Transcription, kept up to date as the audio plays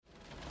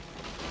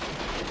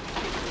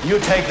You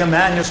take the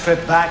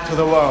manuscript back to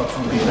the world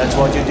for me. That's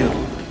what you do.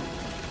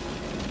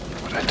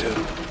 What I do?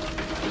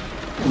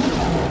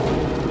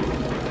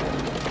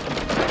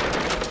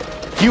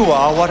 You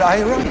are what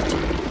I write.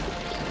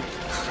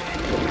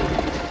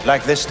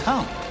 Like this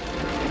town.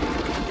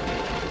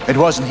 It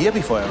wasn't here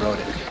before I wrote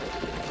it.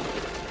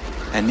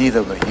 And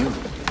neither were you.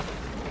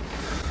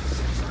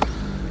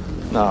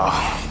 No.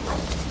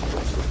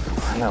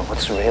 I know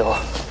what's real.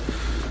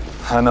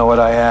 I know what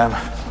I am.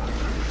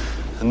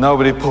 And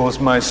nobody pulls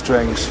my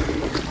strings.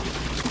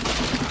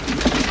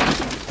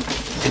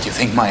 Did you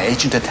think my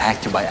agent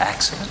attacked you by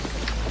accident?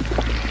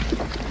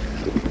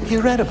 He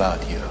read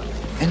about you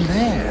in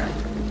there.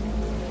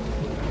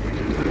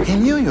 He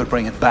knew you'd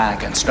bring it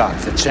back and start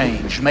the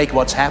change. Make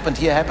what's happened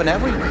here happen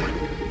everywhere.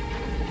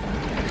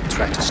 He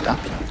tried to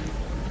stop you.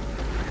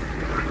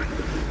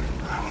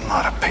 I'm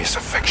not a piece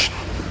of fiction.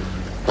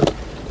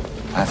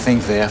 I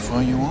think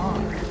therefore you are.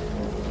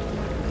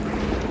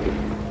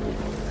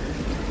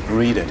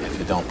 Read it if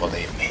you don't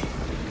believe me.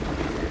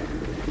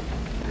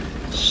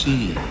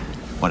 See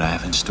what I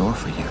have in store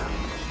for you.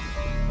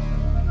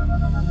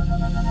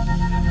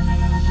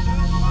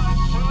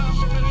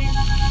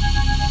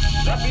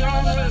 That the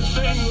only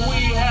thing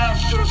we have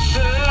to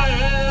fear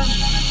is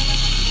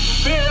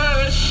fear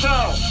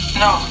itself.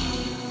 No.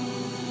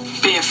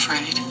 Be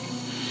afraid.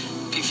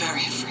 Be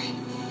very afraid.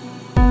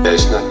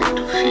 There's nothing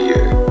to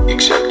fear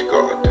except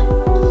God.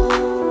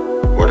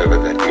 Whatever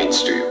that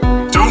means to you.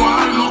 Do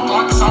I look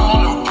like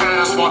someone who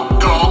cares what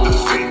God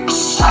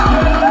thinks? I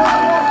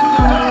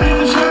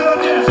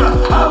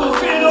will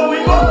fear no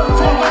evil,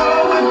 for thou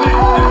art with me.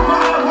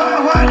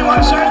 Why do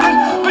I say this?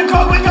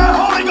 Because we got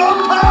Holy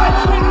Ghost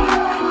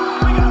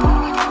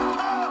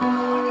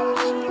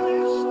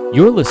power.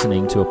 You're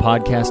listening to a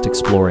podcast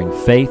exploring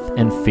faith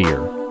and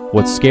fear,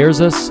 what scares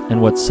us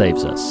and what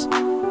saves us.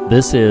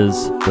 This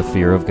is The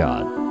Fear of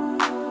God.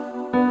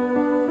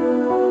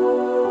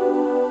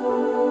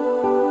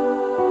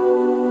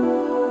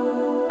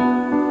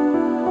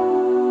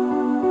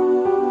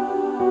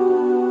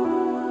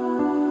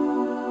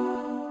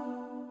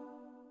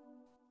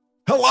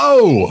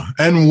 Hello,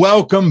 and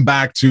welcome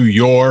back to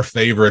your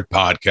favorite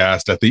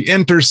podcast at the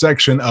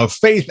intersection of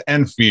faith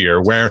and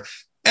fear, where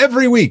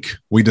every week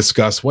we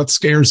discuss what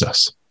scares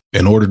us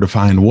in order to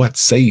find what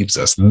saves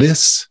us.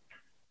 This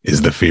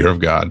is The Fear of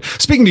God.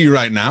 Speaking to you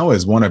right now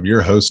is one of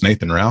your hosts,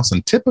 Nathan Rouse,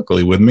 and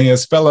typically with me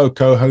is fellow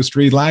co-host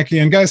Reed Lackey.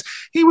 And guys,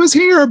 he was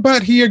here,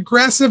 but he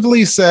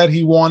aggressively said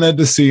he wanted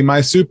to see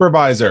my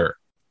supervisor.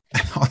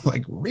 And I was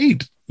like,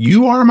 Reed,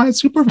 you are my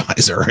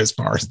supervisor as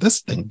far as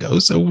this thing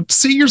goes. So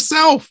see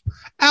yourself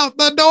out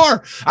the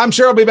door. I'm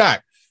sure I'll be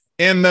back.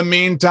 In the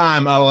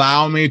meantime,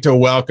 allow me to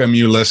welcome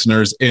you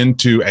listeners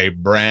into a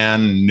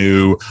brand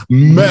new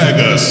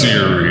mega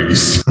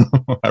series.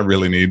 I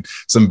really need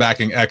some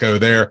backing echo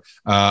there.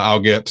 I'll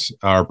get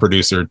our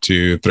producer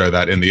to throw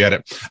that in the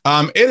edit.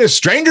 It is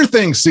Stranger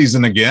Things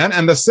season again,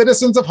 and the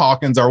citizens of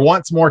Hawkins are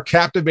once more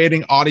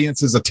captivating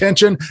audiences'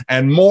 attention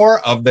and more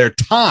of their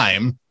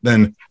time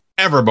than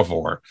ever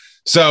before.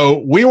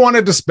 So we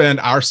wanted to spend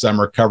our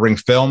summer covering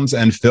films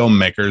and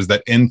filmmakers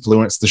that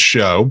influenced the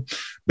show,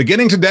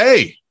 beginning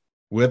today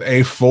with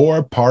a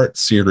 4-part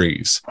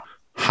series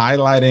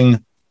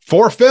highlighting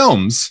 4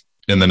 films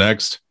in the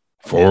next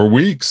 4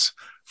 weeks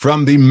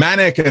from the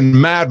manic and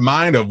mad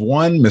mind of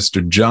one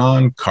Mr.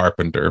 John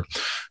Carpenter.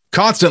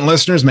 Constant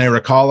listeners may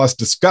recall us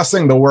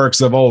discussing the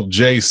works of old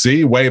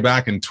JC way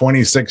back in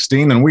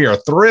 2016, and we are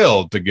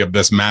thrilled to give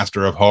this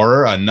master of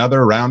horror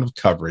another round of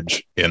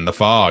coverage in the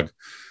fog.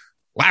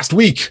 Last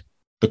week,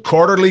 the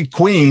Quarterly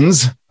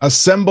Queens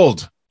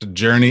assembled to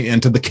journey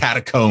into the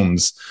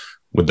catacombs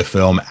with the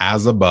film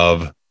As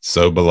Above,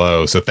 So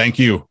Below. So thank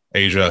you,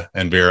 Asia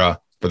and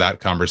Vera, for that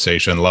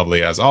conversation.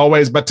 Lovely as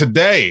always. But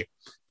today,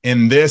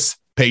 in this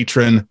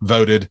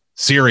patron-voted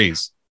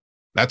series,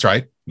 that's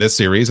right, this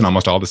series and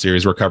almost all the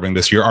series we're covering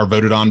this year are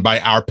voted on by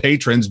our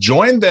patrons.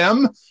 Join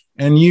them,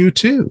 and you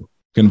too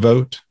can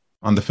vote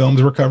on the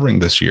films we're covering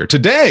this year.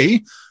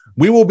 Today,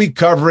 we will be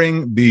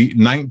covering the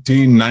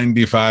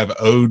 1995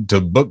 Ode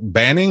to Book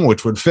Banning,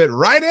 which would fit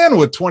right in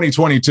with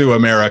 2022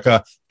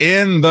 America,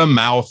 In the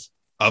Mouth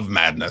of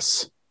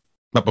Madness.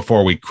 But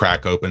before we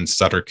crack open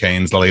Sutter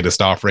Kane's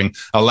latest offering,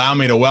 allow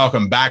me to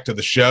welcome back to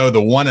the show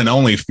the one and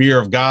only Fear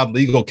of God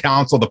legal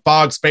counsel, the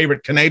Fog's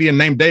favorite Canadian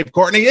named Dave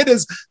Courtney. It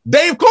is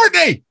Dave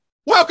Courtney.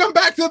 Welcome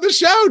back to the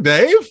show,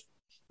 Dave.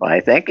 Why,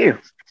 thank you.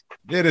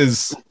 It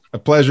is a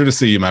pleasure to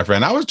see you, my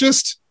friend. I was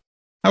just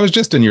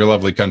in your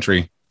lovely country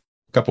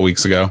a couple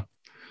weeks ago.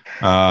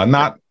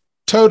 Not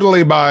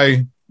totally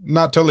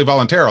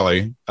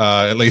voluntarily,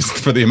 at least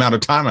for the amount of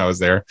time I was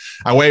there.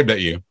 I waved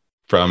at you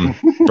from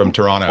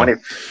Toronto.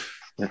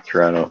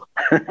 Toronto.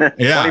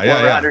 Yeah,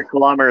 2,400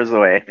 kilometers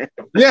away.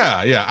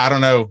 Yeah. I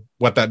don't know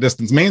what that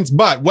distance means,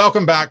 but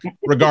welcome back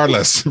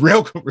regardless.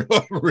 real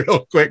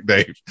quick,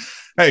 Dave.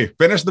 Hey,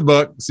 finish the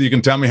book so you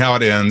can tell me how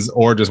it ends,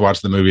 or just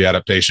watch the movie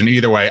adaptation.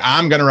 Either way,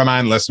 I'm going to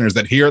remind listeners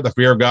that here at The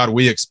Fear of God,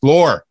 we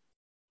explore.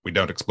 We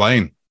don't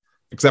explain.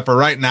 Except for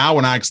right now,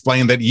 when I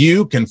explain that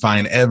you can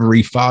find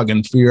every Fog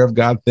and Fear of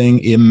God thing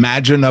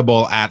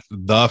imaginable at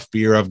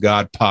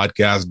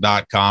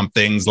thefearofgodpodcast.com.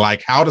 Things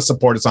like how to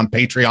support us on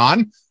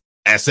Patreon,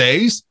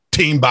 essays,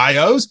 team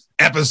bios,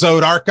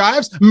 episode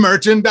archives,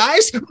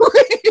 merchandise.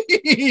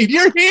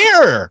 You're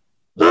here.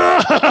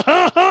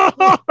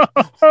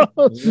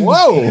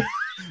 Whoa.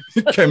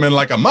 You came in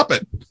like a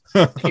Muppet.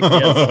 Yes.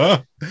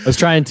 I was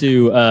trying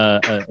to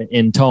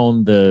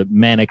intone the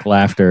manic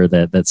laughter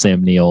that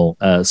Sam Neill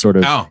sort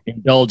of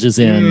indulges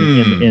in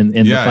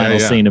the final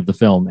scene of the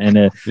film, and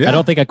I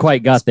don't think I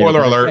quite got there.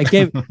 Spoiler alert!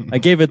 I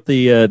gave it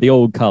the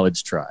old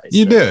college try.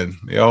 You did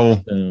the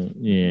old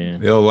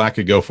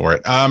lackey go for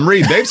it.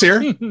 Reed, Dave's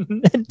here.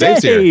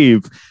 Dave's here.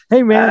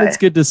 Hey man, it's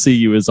good to see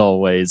you as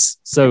always.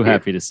 So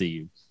happy to see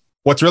you.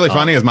 What's really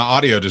funny is my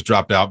audio just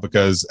dropped out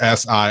because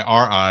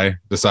SIRI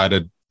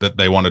decided that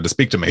they wanted to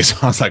speak to me. So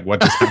I was like, what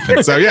just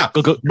happened? So yeah,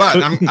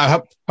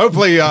 but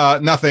hopefully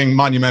nothing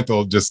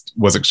monumental just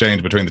was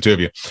exchanged between the two of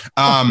you.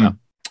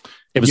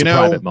 It was a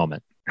private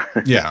moment.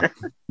 Yeah.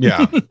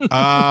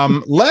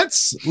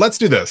 Let's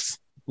do this.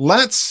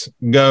 Let's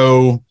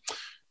go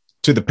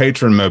to the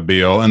Patron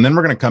Mobile, and then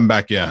we're going to come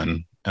back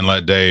in and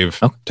let Dave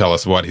tell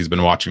us what he's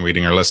been watching,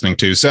 reading, or listening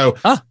to. So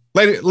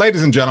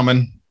ladies and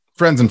gentlemen,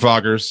 friends and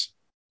foggers,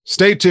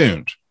 stay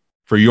tuned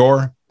for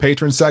your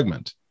patron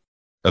segment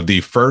of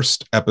the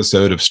first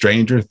episode of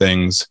Stranger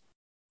Things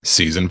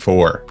Season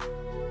 4.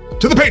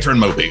 To the Patron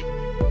Mobile.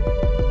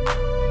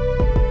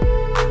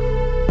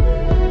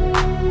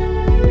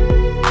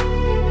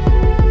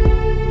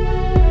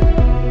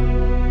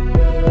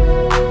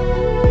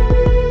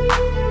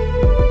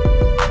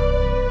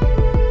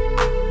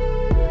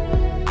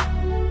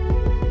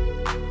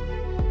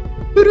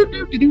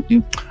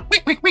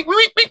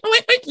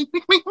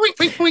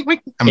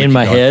 In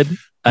my head,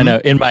 I know.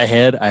 In my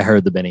head, I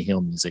heard the Benny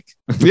Hill music.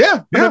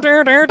 Yeah. No.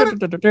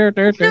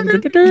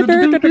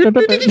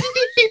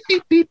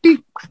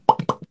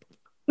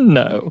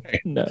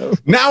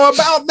 Now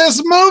about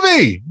this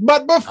movie.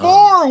 But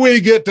before we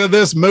get to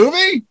this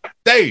movie,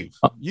 Dave,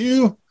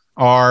 you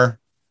are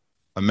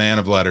a man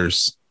of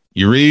letters.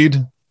 You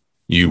read,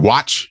 you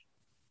watch,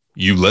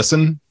 you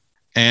listen.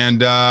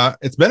 And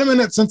it's been a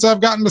minute since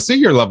I've gotten to see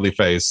your lovely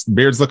face. The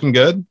beard's looking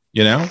good,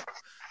 you know.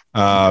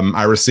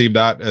 I received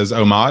that as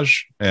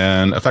homage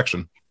and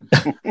affection.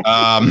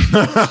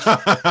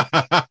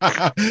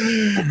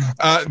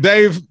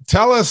 Dave,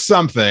 tell us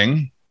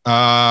something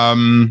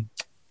after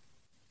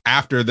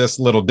this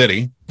little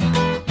ditty.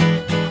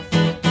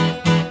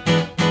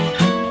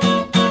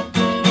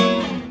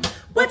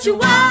 What you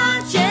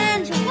watching?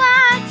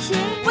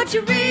 What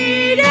you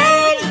reading?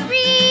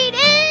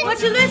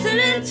 What you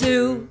listening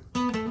to?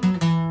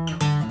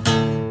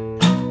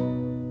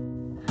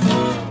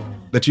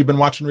 That you've been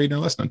watching, reading, or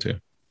listening to.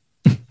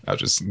 I was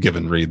just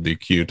giving Reed the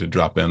cue to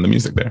drop in the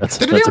music there.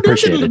 That's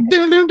appreciated.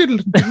 Dave,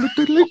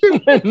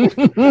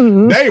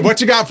 what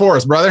you got for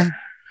us, brother?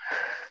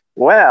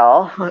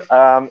 Well,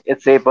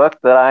 it's a book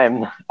that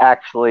I'm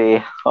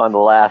actually on the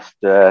last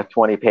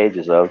 20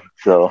 pages of.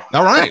 So,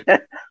 all right.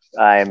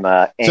 I'm.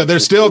 So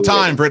there's still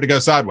time for it to go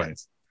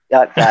sideways.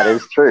 That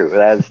is true.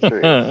 That is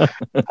true.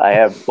 I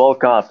have full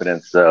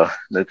confidence, so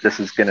that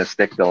this is going to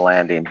stick the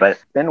landing. But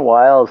it's been a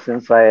while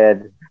since I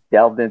had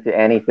delved into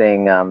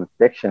anything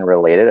fiction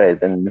related. I've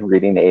been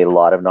reading a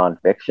lot of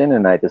nonfiction,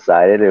 and I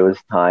decided it was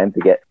time to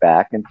get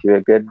back into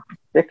a good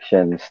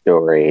fiction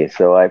story.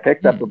 So I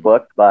picked up a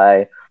book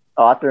by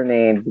author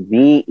named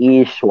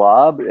V.E.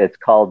 Schwab. It's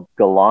called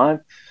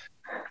Gallant,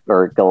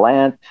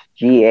 Gallant,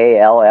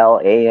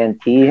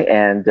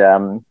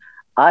 and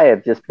I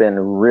have just been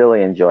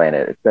really enjoying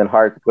it. It's been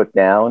hard to put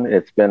down.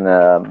 It's been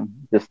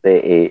just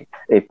a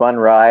fun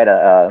ride.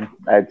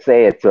 I'd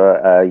say it's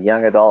a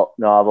young adult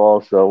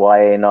novel, so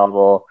YA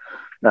novel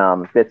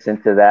fits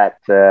into that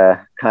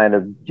kind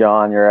of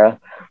genre.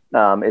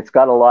 It's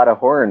got a lot of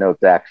horror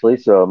notes, actually,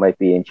 so it might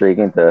be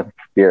intriguing to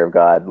Fear of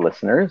God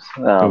listeners.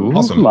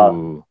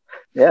 Awesome.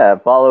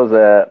 It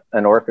follows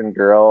an orphan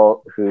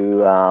girl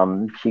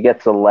who she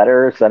gets a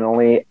letter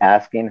suddenly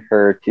asking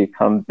her to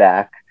come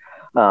back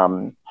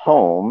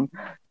home,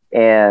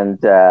 and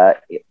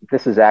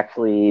this is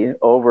actually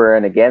over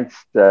and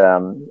against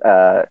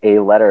a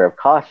letter of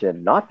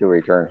caution not to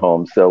return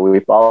home. So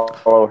we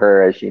follow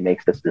her as she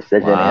makes this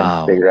decision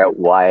and figure out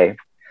why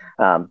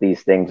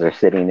these things are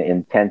sitting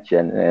in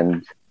tension.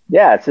 And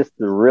yeah, it's just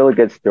a really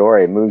good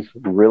story. It moves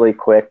really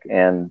quick,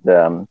 and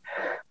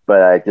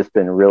but I've just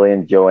been really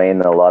enjoying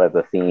a lot of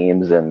the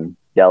themes and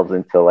delves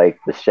into like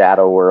the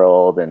shadow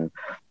world and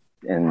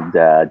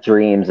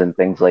dreams and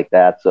things like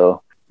that.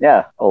 So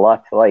yeah, a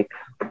lot to like.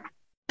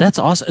 That's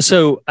awesome.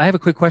 So I have a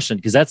quick question,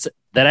 because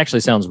that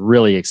actually sounds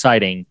really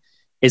exciting.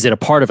 Is it a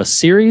part of a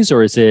series,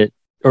 or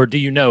do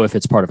you know if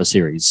it's part of a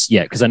series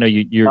yet? Because I know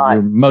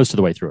you're most of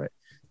the way through it.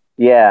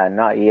 Yeah,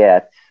 not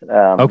yet.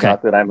 Okay.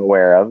 Not that I'm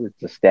aware of.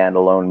 It's a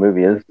standalone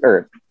movie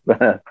or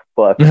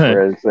book,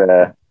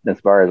 as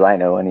far as I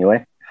know,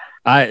 anyway.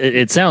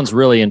 It sounds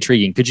really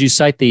intriguing. Could you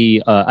cite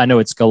the? I know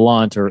it's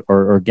Gallant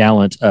or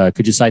Gallant.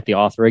 Could you cite the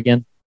author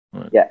again?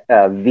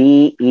 Yeah,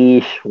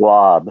 V.E.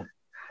 Schwab.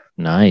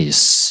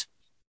 Nice.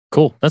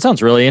 Cool. That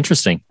sounds really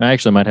interesting. I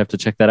actually might have to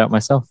check that out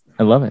myself.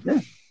 I love it. Yeah.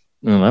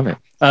 I love it.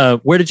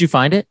 Where did you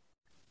find it?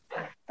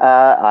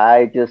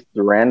 I just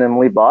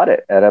randomly bought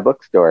it at a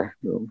bookstore.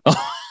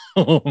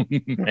 Oh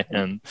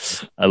man,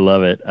 I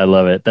love it. I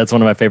love it. That's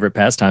one of my favorite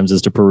pastimes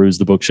is to peruse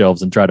the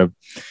bookshelves and try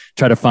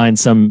to find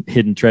some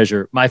hidden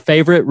treasure. My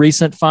favorite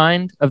recent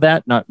find of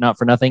that, not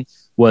for nothing,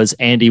 was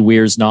Andy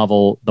Weir's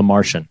novel The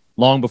Martian.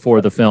 Long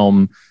before the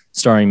film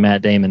starring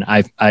Matt Damon,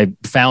 I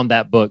found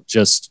that book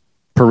just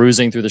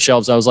perusing through the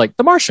shelves. I was like,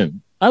 The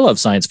Martian. I love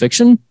science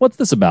fiction. What's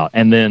this about?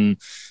 And then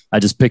I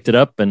just picked it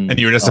up and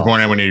you were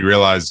disappointed when you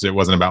realized it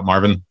wasn't about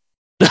Marvin.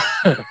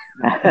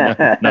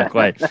 Not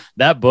quite.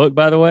 That book,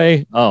 by the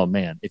way, oh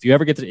man, if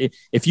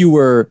you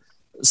were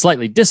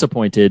slightly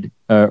disappointed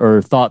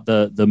or thought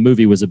the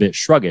movie was a bit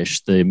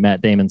sluggish, the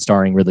Matt Damon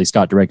starring Ridley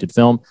Scott directed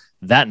film,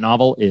 that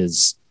novel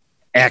is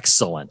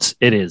excellent.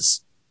 It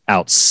is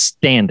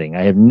outstanding.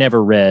 I have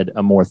never read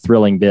a more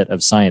thrilling bit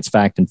of science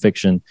fact and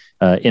fiction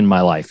in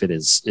my life. It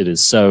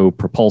is so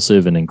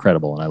propulsive and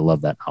incredible, and I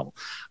love that novel.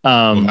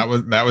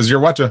 That was your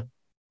watcha.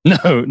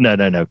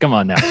 No. Come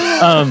on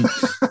now.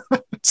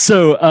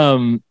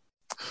 So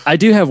I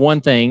do have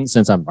one thing,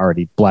 since I'm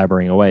already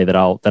blabbering away, that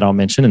I'll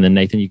mention, and then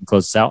Nathan, you can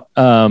close this out.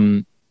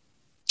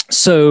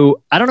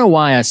 So I don't know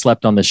why I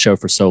slept on this show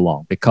for so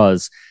long,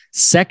 because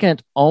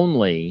second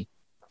only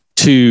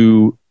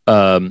to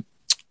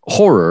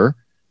horror,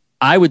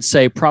 I would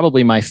say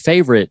probably my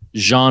favorite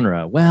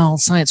genre. Well,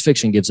 science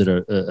fiction gives it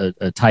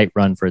a tight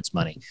run for its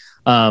money.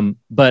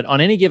 But on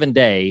any given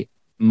day,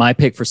 my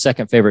pick for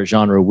second favorite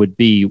genre would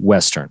be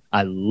Western.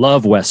 I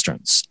love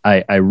Westerns.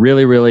 I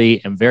really,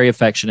 really am very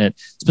affectionate,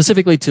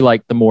 specifically to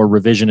like the more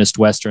revisionist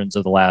Westerns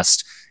of the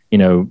last,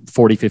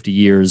 40, 50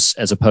 years,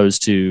 as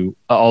opposed to,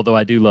 although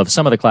I do love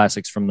some of the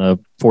classics from the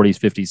 40s,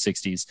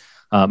 50s,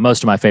 60s.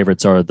 Most of my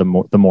favorites are the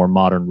more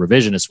modern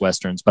revisionist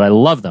Westerns, but I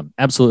love them.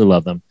 Absolutely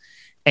love them.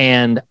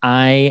 And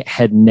I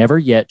had never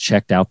yet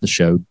checked out the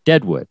show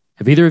Deadwood.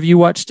 Have either of you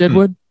watched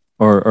Deadwood?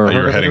 Or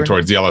you're heading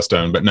towards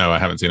Yellowstone, but no, I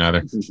haven't seen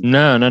either.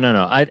 No.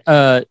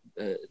 I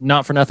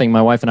not for nothing.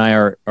 My wife and I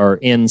are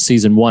in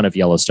season 1 of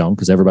Yellowstone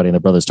because everybody and their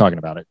brother's talking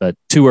about it, but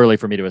too early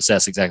for me to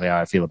assess exactly how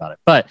I feel about it.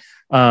 But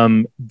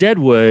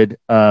Deadwood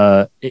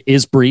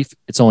is brief.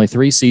 It's only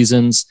 3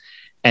 seasons,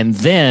 and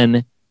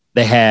then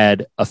they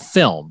had a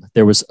film.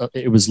 It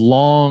was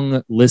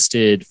long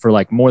listed for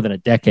like more than a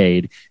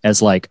decade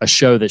as like a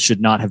show that should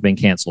not have been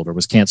canceled or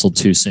was canceled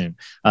too soon.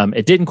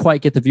 It didn't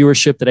quite get the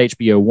viewership that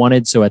HBO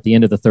wanted. So at the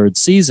end of the 3rd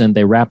season,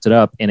 they wrapped it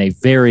up in a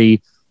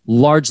very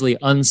largely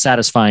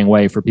unsatisfying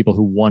way for people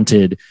who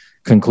wanted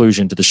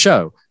conclusion to the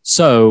show.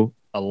 So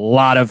a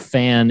lot of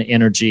fan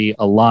energy,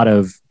 a lot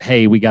of,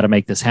 hey, we got to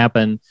make this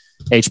happen.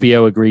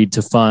 HBO agreed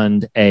to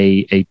fund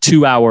a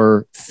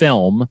 2-hour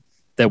film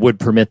that would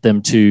permit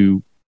them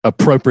to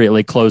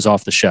appropriately close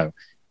off the show.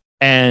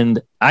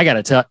 And I got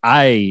to tell,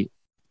 I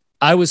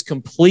was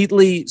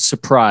completely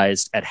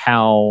surprised at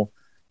how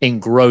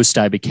engrossed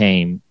I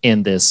became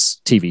in this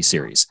TV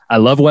series. I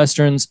love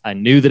Westerns. I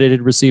knew that it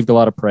had received a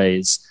lot of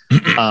praise.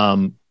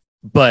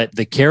 But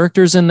the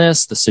characters in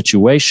this, the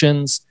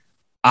situations,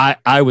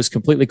 I was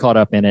completely caught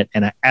up in it,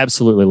 and I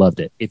absolutely loved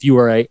it. If you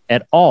are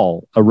at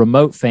all a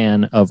remote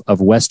fan of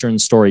Western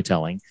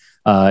storytelling,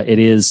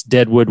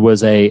 Deadwood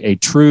was a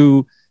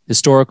true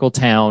historical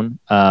town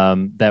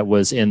that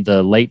was in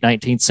the late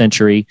 19th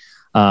century.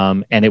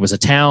 And it was a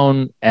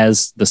town,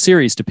 as the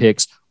series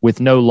depicts, with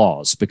no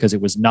laws because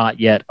it was not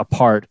yet a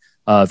part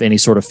of any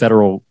sort of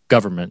federal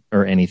government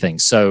or anything.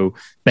 So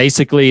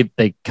basically,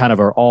 they kind of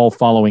are all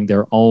following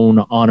their own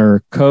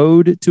honor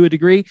code to a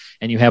degree.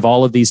 And you have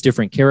all of these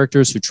different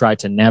characters who try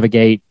to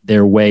navigate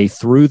their way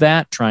through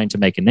that, trying to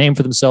make a name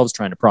for themselves,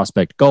 trying to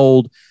prospect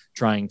gold,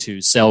 trying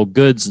to sell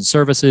goods and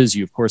services.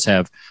 You, of course,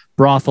 have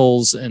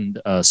brothels and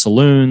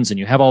saloons, and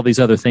you have all these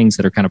other things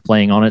that are kind of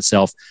playing on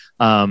itself.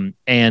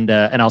 And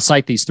I'll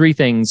cite these 3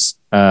 things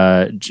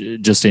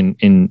just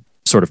in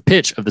sort of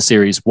pitch of the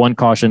series, one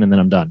caution, and then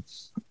I'm done.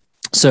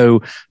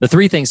 So the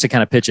 3 things to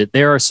kind of pitch it,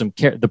 there are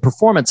the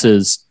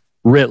performances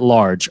writ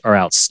large are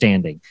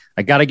outstanding.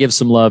 I got to give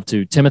some love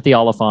to Timothy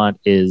Olyphant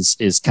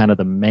is kind of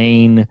the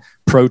main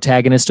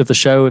protagonist of the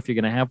show, if you're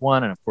going to have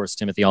one. And of course,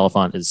 Timothy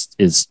Olyphant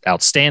is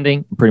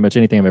outstanding. Pretty much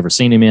anything I've ever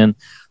seen him in.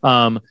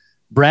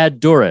 Brad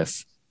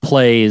Dourif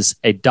plays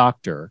a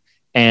doctor,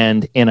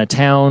 and in a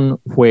town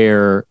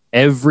where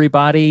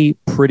everybody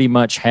pretty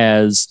much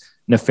has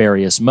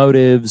nefarious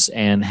motives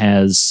and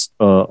has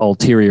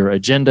ulterior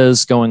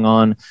agendas going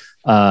on.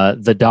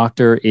 The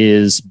doctor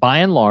is, by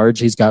and large,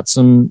 he's got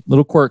some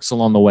little quirks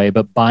along the way,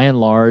 but by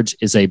and large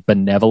is a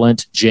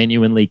benevolent,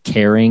 genuinely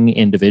caring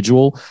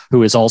individual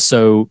who is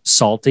also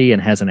salty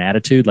and has an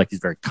attitude, like he's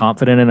very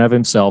confident in of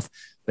himself,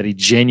 but he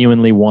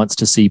genuinely wants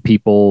to see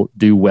people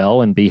do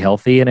well and be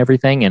healthy and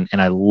everything. And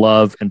I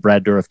love, and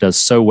Brad Dourif does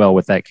so well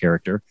with that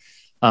character.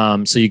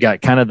 So you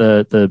got kind of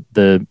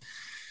the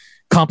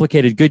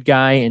complicated good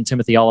guy in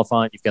Timothy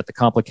Olyphant. You've got the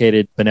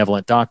complicated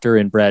benevolent doctor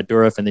in Brad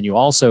Dourif. And then you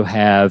also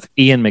have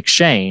Ian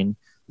McShane,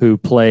 who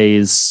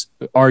plays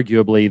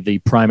arguably the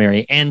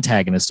primary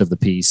antagonist of the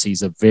piece.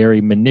 He's a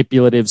very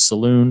manipulative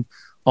saloon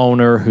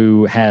owner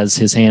who has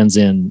his hands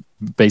in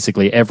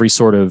basically every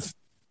sort of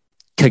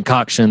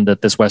concoction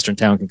that this Western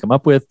town can come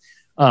up with.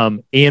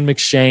 Ian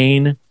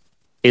McShane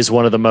is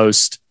one of the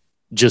most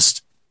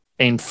just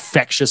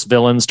infectious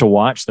villains to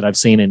watch that I've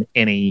seen in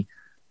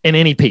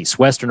any piece,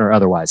 Western or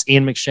otherwise.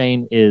 Ian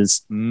McShane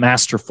is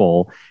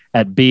masterful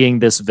at being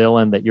this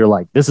villain that you're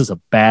like, this is a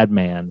bad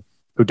man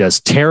who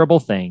does terrible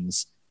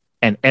things.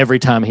 And every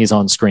time he's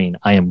on screen,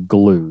 I am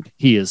glued.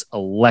 He is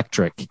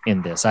electric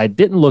in this. I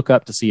didn't look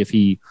up to see if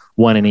he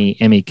won any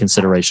Emmy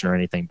consideration or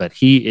anything, but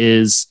he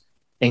is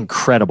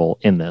incredible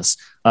in this.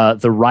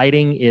 The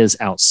writing is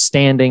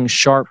outstanding,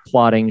 sharp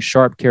plotting,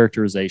 sharp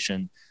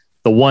characterization.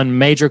 The one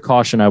major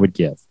caution I would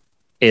give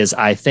is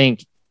I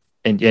think,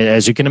 and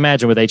as you can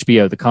imagine with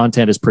HBO, the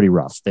content is pretty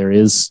rough. There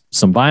is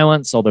some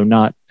violence, although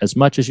not as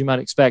much as you might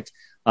expect.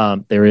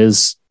 There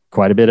is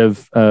quite a bit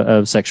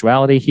of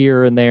sexuality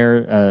here and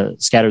there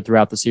scattered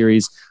throughout the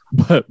series.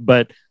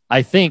 But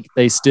I think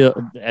they still,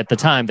 at the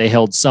time, they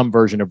held some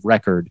version of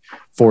record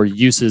for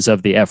uses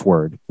of the F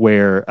word,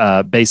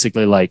 where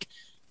basically like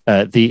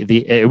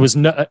it was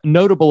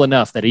notable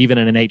enough that even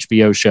in an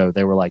HBO show,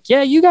 they were like,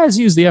 yeah, you guys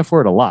use the F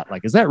word a lot.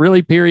 Like, is that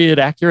really period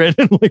accurate?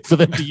 And like for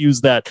them to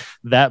use that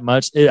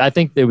much, I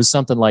think it was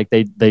something like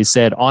they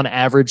said on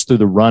average through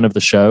the run of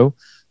the show,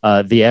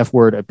 the F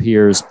word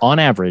appears on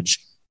average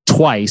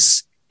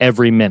twice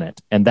every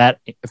minute. And that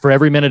for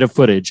every minute of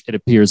footage, it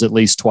appears at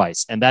least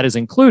twice. And that is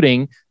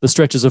including the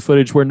stretches of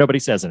footage where nobody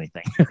says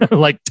anything.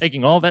 Like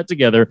taking all that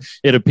together,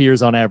 it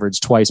appears on average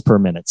twice per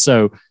minute.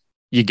 So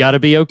you got to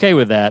be okay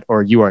with that,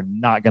 or you are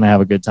not going to have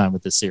a good time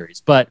with this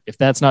series. But if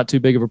that's not too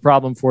big of a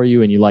problem for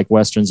you and you like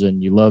Westerns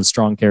and you love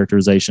strong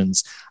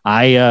characterizations,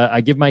 I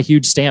give my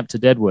huge stamp to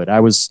Deadwood. I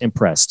was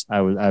impressed.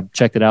 I've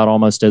checked it out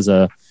almost as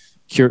a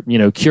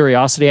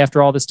curiosity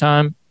after all this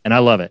time. And I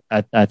love it.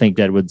 I think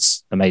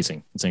Deadwood's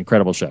amazing. It's an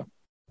incredible show.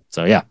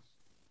 So yeah,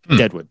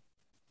 Deadwood.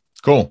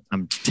 Cool.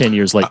 I'm 10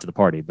 years late to the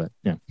party, but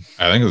yeah.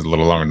 I think it was a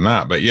little longer than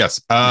that, but yes.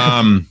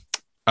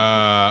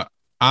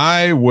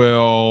 I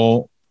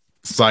will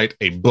cite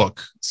a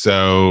book.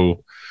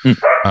 So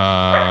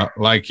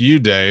like you,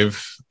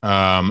 Dave,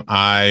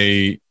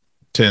 I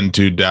tend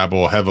to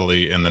dabble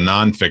heavily in the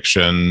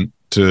nonfiction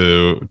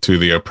to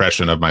the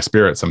oppression of my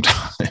spirit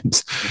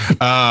sometimes.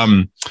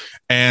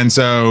 And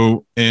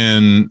so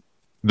in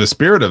the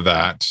spirit of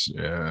that,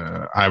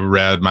 I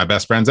read My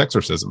Best Friend's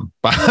Exorcism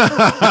by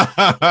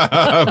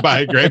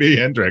Grady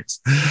Hendrix.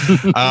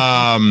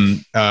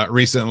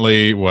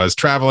 Recently was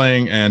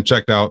traveling and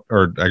checked out,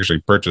 or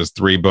actually purchased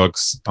 3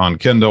 books on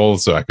Kindle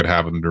so I could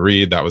have them to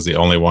read. That was the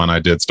only one I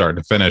did start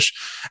to finish.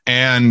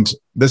 And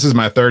this is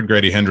my 3rd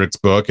Grady Hendrix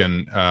book.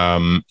 And,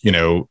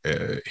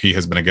 he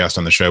has been a guest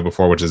on the show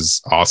before, which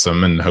is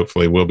awesome. And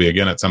hopefully will be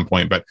again at some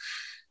point. But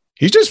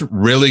he's just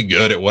really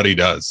good at what he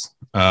does.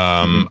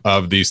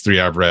 Of these 3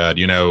 I've read,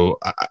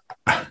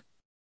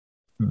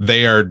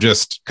 they are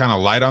just kind of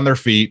light on their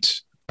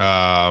feet,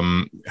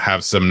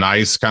 have some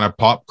nice kind of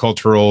pop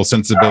cultural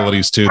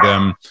sensibilities to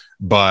them,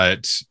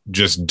 but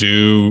just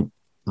do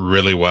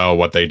really well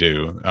what they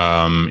do.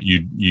 At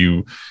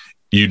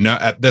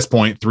this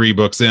point, 3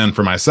 books in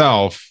for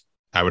myself,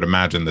 I would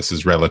imagine this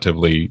is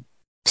relatively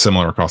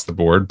similar across the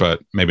board, but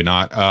maybe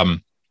not.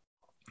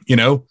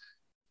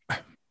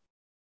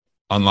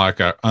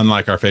 Unlike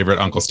our favorite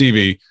Uncle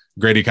Stevie,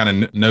 Grady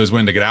kind of knows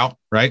when to get out,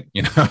 right?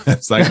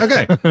 It's like,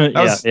 okay,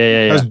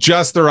 that was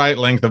just the right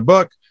length of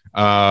book.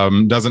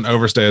 Doesn't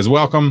overstay his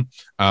welcome.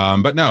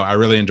 But no, I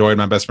really enjoyed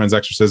My Best Friend's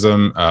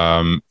Exorcism.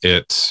 I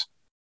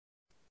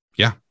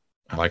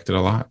liked it a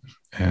lot.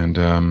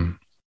 And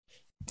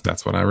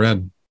that's what I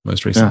read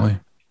most recently.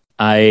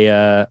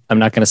 I'm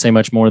not going to say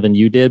much more than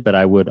you did, but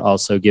I would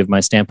also give my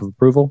stamp of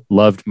approval.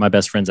 Loved My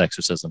Best Friend's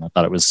Exorcism. I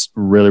thought it was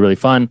really, really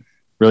fun.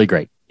 Really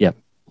great. Yep.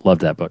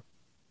 Loved that book.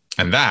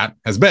 And that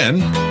has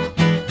been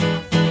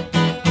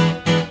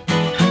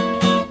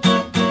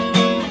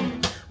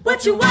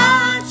What you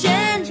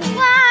watching?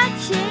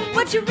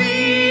 What you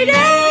reading?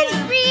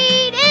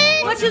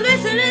 What you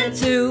listening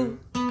to?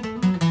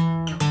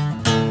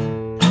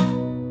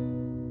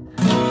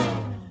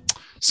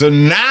 So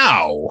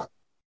now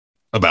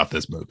about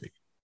this movie.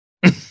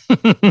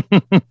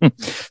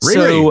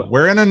 Really?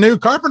 We're in a new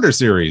Carpenter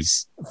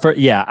series.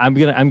 I'm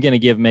gonna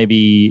give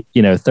maybe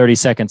 30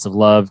 seconds of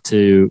love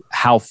to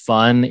how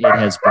fun it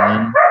has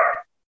been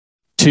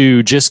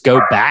to just go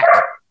back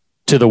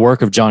to the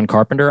work of John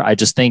Carpenter. I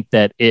just think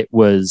that it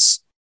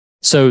was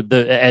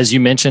as you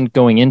mentioned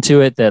going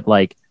into it, that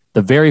like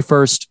the very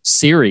first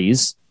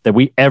series that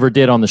we ever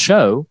did on the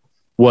show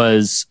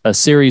was a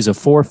series of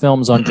 4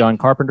 films on John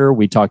Carpenter.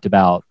 We talked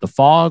about The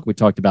Fog, we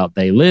talked about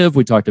They Live,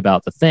 we talked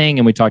about The Thing,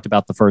 and we talked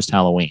about the first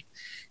Halloween.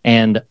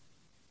 And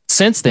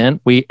since then,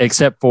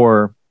 except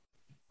for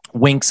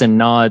winks and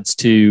nods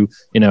to,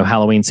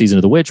 Halloween Season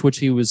of the Witch, which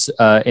he was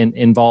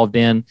involved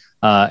in,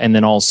 and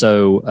then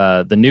also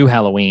the new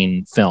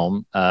Halloween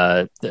film,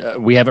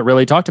 we haven't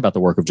really talked about the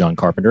work of John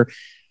Carpenter.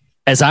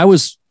 As I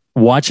was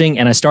watching,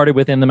 and I started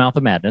with In the Mouth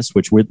of Madness,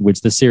 which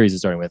the series is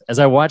starting with. As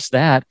I watched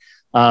that,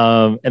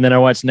 and then I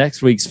watched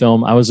next week's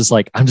film, I was just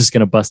like, I'm just going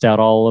to bust out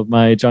all of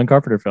my John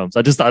Carpenter films.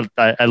 I just thought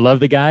I love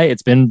the guy.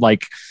 It's been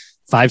like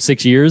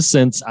 5-6 years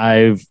since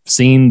I've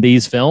seen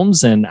these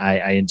films, and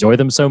I enjoy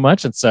them so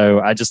much. And so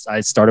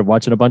I started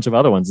watching a bunch of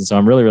other ones. And so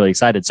I'm really, really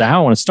excited. So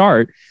how I want to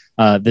start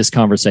this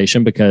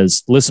conversation,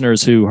 because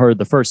listeners who heard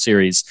the first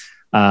series,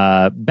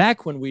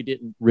 back when we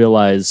didn't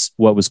realize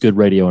what was good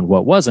radio and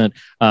what wasn't,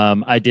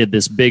 I did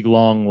this big,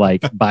 long,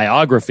 like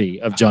biography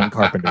of John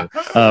Carpenter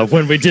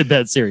when we did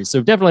that series.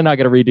 So definitely not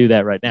going to redo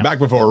that right now. Back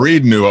before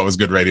Reed knew what was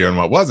good radio and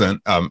what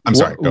wasn't. I'm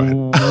sorry.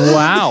 Go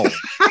ahead.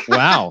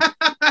 Wow.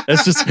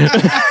 It's just,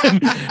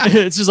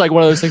 it's just like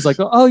one of those things like,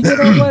 oh, you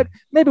know what?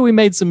 Maybe we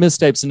made some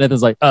mistakes. And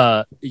Nathan's like,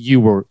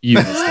 you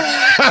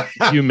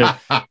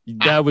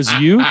that was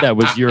you. That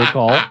was your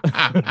call.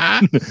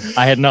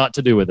 I had naught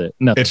to do with it.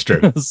 Nothing. It's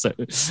true.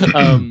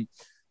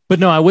 But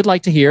no, I would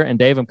like to hear, and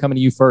Dave, I'm coming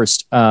to you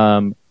first,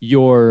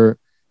 your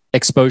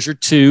exposure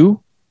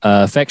to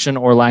affection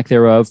or lack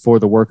thereof for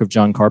the work of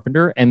John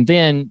Carpenter. And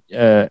then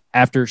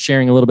after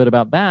sharing a little bit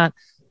about that,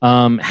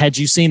 had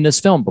you seen this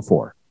film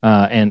before?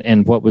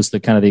 And what was the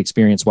kind of the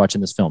experience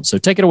watching this film? So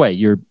take it away,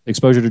 your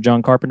exposure to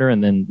John Carpenter,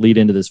 and then lead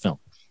into this film.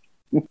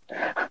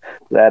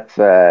 That's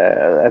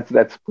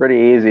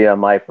pretty easy on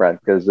my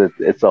front, because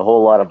it's a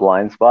whole lot of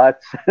blind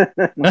spots,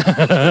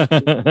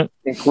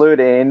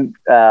 including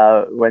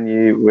when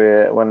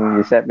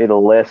you sent me the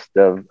list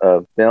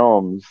of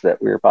films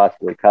that we were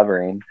possibly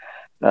covering.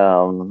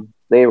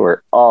 They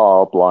were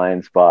all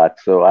blind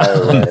spots, so I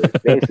was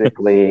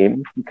basically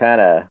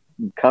kind of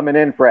coming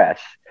in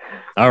fresh.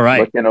 All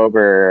right, looking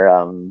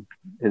over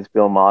his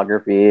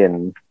filmography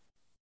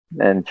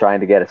and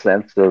trying to get a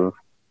sense of.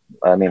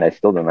 I mean, I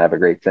still don't have a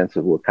great sense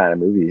of what kind of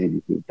movies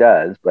he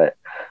does, but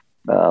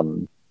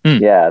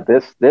yeah,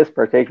 this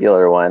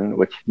particular one,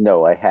 which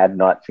no, I had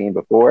not seen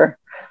before.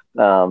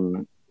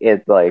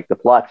 It's like the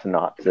plot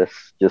synopsis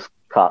just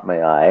caught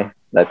my eye.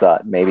 I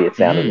thought maybe it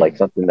sounded like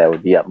something that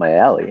would be up my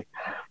alley.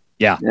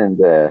 Yeah, and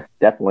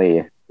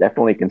definitely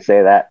can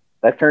say that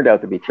turned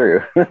out to be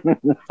true.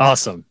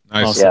 Awesome.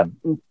 Nice. Awesome.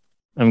 Yeah.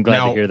 I'm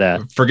glad to hear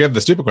that. Forgive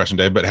the stupid question,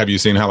 Dave, but have you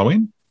seen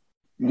Halloween?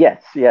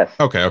 Yes.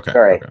 Okay. All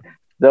right. Okay.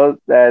 Those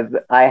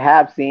I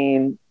have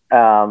seen.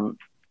 How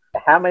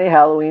many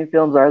Halloween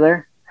films are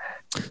there?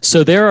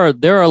 So there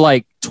are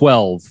like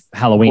 12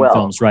 Halloween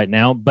films right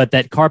now, but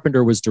that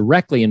Carpenter was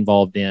directly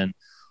involved in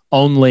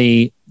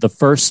only the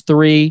first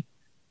 3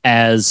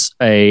 as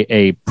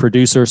a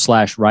producer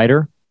 /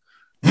 writer,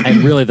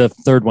 and really the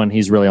third one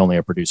he's really only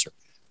a producer.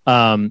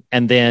 And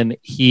then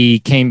he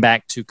came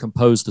back to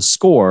compose the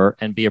score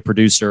and be a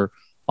producer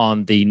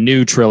on the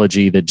new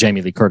trilogy that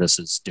Jamie Lee Curtis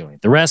is doing.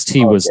 The rest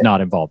he was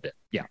not involved in.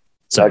 Yeah.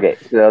 So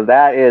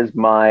that is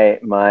my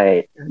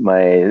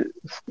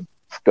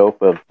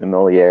scope of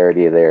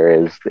familiarity. There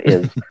is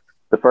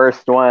the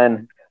first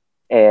one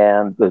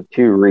and the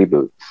 2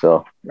 reboots.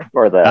 So,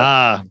 or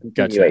the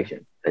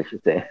continuation, I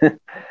should say.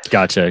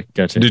 Gotcha.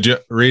 Did you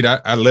read?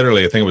 I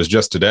literally, I think it was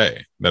just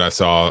today that I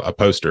saw a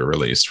poster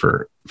released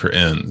for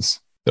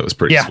Ends. That was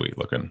pretty sweet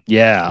looking.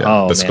 Yeah.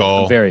 Oh, the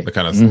skull, the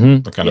kind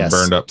of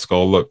burned up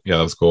skull look. Yeah,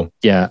 that was cool.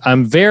 Yeah,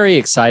 I'm very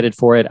excited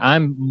for it.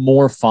 I'm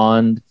more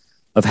fond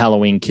of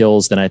Halloween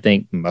Kills than I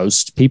think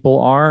most people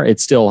are. I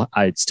still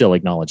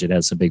acknowledge it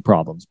has some big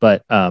problems,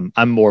 but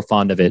I'm more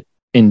fond of it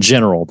in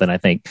general than I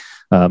think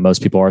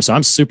most people are. So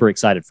I'm super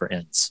excited for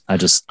Ends.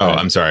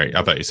 I'm sorry.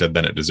 I thought you said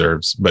then it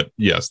deserves, but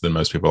yes, then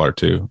most people are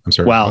too. I'm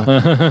sorry. Wow.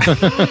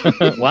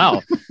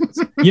 Wow.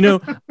 You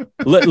know,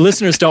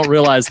 listeners don't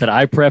realize that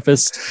I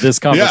prefaced this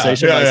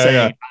conversation by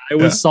saying I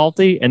was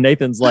salty, and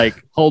Nathan's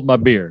like, hold my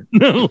beer.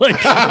 No,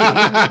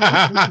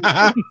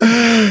 I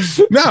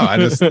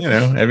just,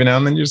 every now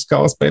and then you just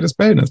call a spade,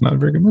 and it's not a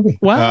very good movie.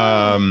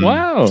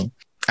 Wow.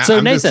 So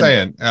I'm Nathan, just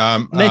saying,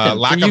 Nathan,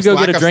 can you go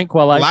get a drink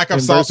while I lack of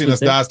saltiness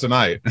dies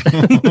tonight.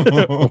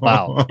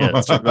 Wow, yeah,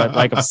 that's right.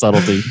 Lack of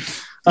subtlety.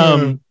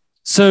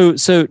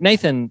 So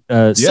Nathan,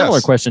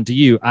 similar question to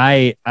you.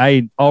 I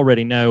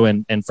already know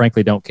and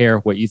frankly don't care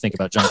what you think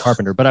about John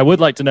Carpenter, but I would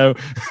like to know.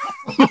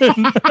 But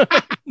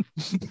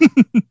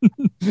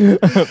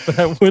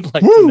I would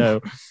like to know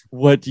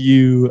what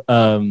you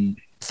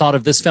thought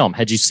of this film.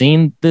 Had you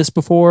seen this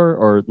before,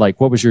 or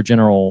like what was your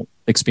general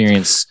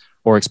experience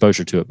or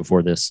exposure to it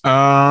before this?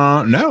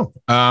 No.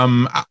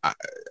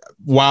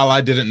 While I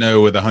didn't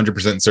know with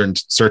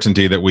 100%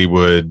 certainty that we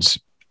would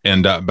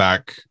end up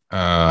back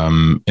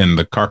in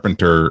the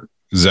Carpenter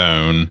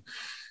zone,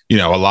 a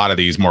lot of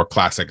these more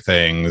classic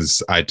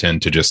things I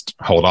tend to just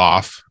hold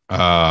off,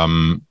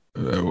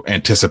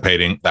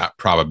 anticipating that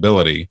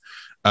probability.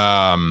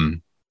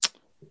 And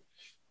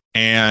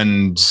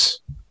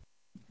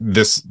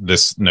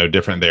this no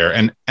different there.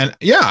 And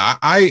yeah,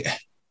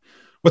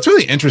 what's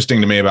really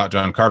interesting to me about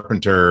John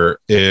Carpenter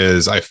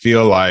is I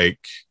feel like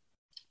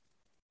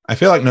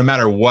no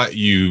matter what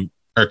you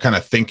are kind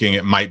of thinking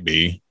it might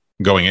be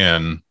going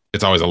in,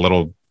 it's always a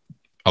little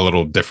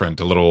different,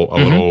 a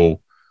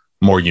little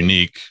more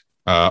unique.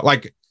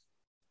 Like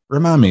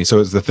remind me. So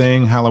it's The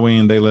Thing,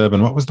 Halloween, They Live,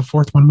 and what was the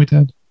fourth one we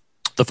did?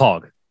 The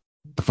Fog.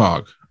 The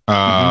Fog.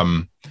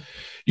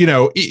 You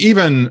know,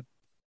 even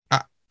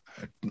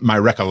my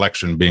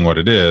recollection being what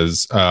it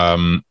is,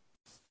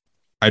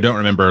 I don't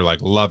remember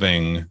like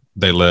loving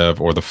They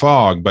Live or The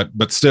Fog,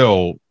 but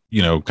still,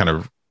 you know, kind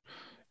of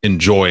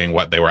enjoying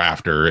what they were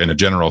after in a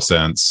general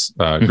sense.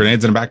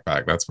 Grenades in a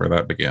Backpack, that's where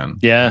that began.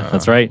 Yeah,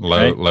 that's right.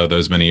 Low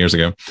those many years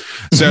ago.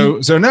 So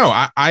no,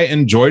 I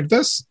enjoyed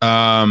this.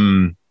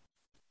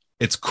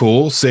 It's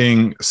cool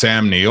seeing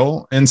Sam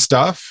Neill and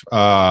stuff,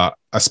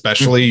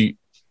 especially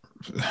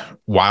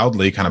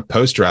wildly kind of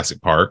post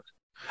Jurassic Park.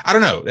 I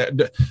don't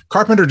know.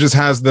 Carpenter just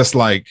has this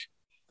like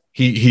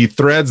he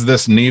threads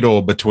this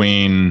needle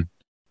between,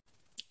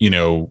 you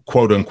know,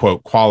 quote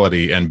unquote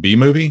quality and B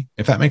movie,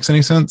 if that makes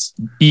any sense.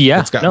 Yeah.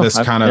 It's got this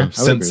kind of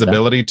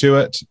sensibility to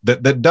it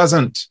that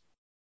doesn't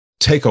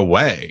take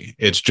away.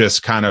 It's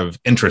just kind of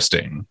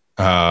interesting.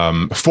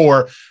 I'll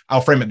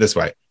frame it this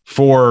way.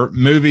 For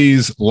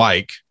movies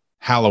like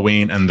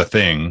Halloween and The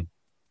Thing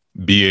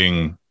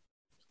being,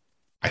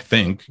 I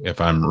think, if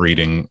I'm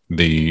reading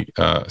the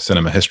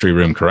Cinema History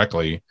Room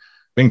correctly,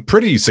 being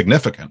pretty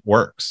significant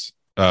works,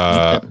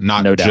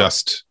 not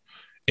just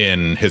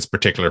in his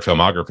particular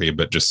filmography,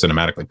 but just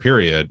cinematically,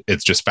 period.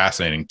 It's just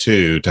fascinating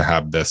too to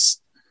have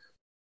this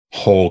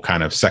whole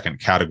kind of second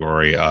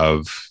category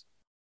of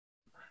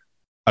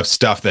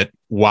stuff that,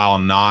 while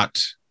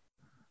not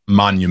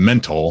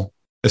monumental,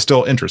 is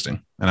still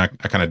interesting, and I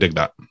kind of dig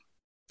that.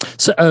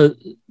 So,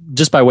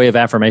 just by way of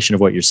affirmation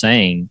of what you're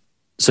saying,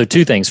 so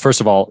two things.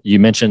 First of all, you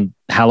mentioned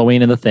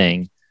Halloween and The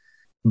Thing.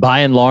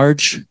 By and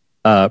large,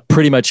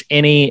 pretty much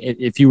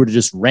if you were to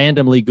just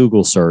randomly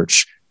Google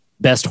search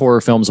best horror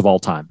films of all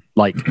time,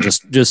 like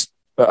just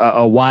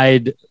a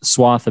wide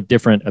swath of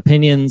different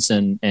opinions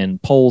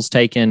and polls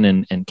taken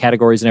and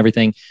categories and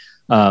everything,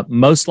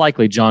 most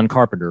likely John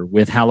Carpenter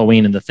with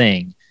Halloween and The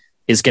Thing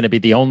is going to be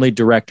the only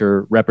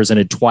director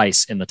represented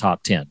twice in the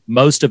top 10.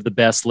 Most of the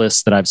best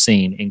lists that I've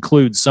seen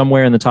include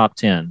somewhere in the top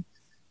 10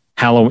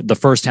 the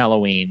first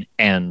Halloween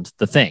and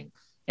The Thing.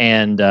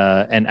 And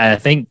I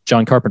think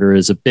John Carpenter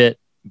is a bit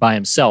by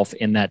himself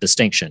in that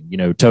distinction. You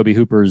know, Tobe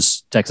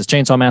Hooper's Texas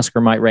Chainsaw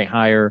Massacre might rate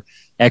higher.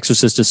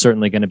 Exorcist is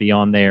certainly going to be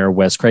on there.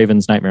 Wes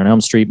Craven's Nightmare on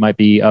Elm Street might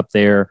be up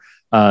there.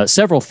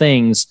 Several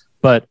things,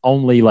 but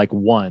only like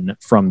one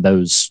from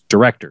those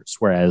directors,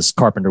 whereas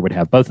Carpenter would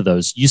have both of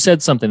those. You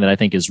said something that I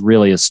think is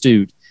really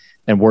astute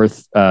and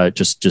worth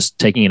just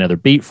taking another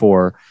beat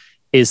for,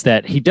 is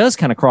that he does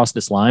kind of cross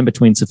this line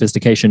between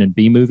sophistication and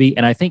B-movie,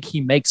 and I think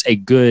he makes a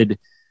good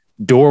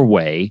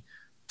doorway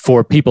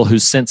for people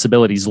whose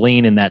sensibilities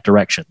lean in that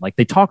direction. Like,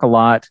 they talk a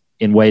lot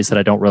in ways that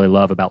I don't really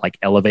love about like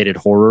elevated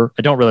horror.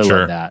 I don't really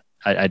love that.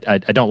 I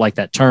don't like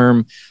that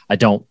term. I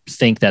don't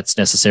think that's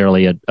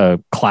necessarily a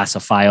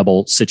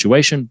classifiable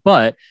situation,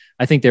 but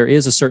I think there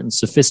is a certain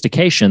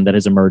sophistication that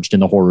has emerged in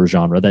the horror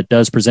genre that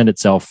does present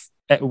itself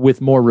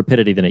with more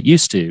rapidity than it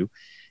used to.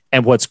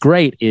 And what's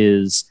great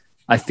is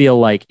I feel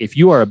like if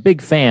you are a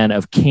big fan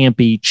of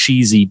campy,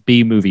 cheesy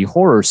B-movie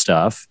horror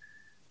stuff,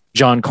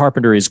 John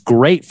Carpenter is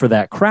great for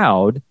that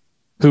crowd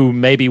who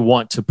maybe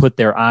want to put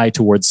their eye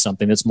towards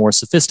something that's more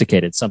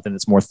sophisticated, something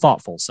that's more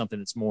thoughtful, something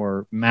that's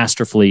more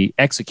masterfully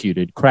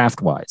executed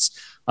craft-wise.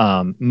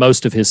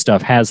 Most of his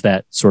stuff has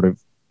that sort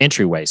of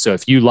entryway. So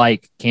if you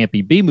like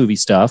campy B-movie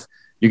stuff,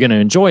 you're going to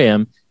enjoy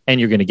him and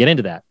you're going to get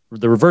into that.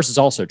 The reverse is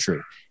also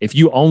true. If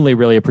you only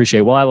really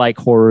appreciate, well, I like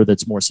horror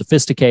that's more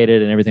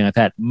sophisticated and everything like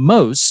that,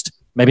 most,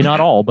 maybe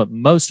not all, but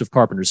most of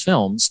Carpenter's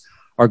films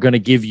are going to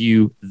give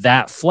you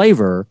that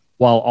flavor,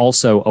 while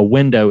also a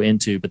window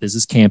into, but this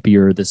is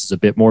campier, this is a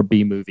bit more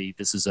B-movie,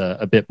 this is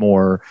a bit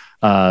more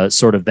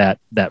sort of that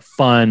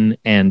fun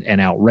and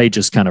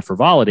outrageous kind of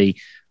frivolity.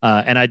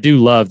 And I do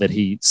love that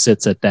he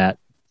sits at that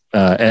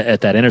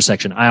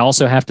intersection. I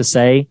also have to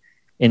say,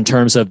 in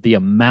terms of the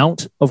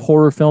amount of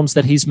horror films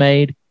that he's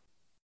made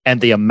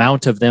and the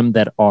amount of them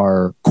that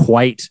are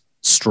quite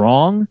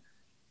strong,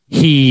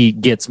 he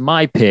gets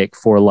my pick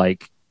for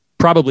like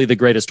probably the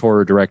greatest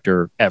horror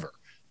director ever.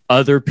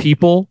 Other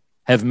people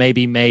have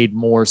maybe made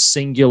more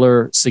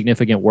singular,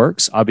 significant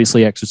works.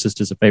 Obviously,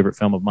 Exorcist is a favorite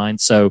film of mine.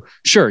 So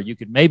sure, you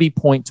could maybe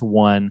point to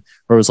one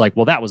where it was like,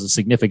 well, that was a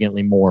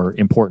significantly more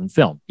important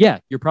film. Yeah,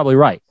 you're probably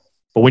right.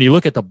 But when you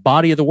look at the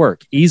body of the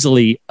work,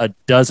 easily a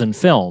dozen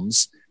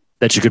films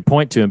that you could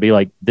point to and be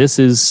like, this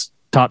is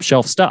top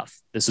shelf stuff.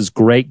 This is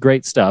great,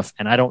 great stuff.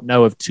 And I don't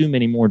know of too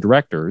many more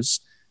directors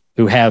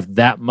who have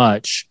that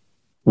much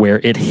where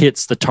it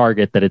hits the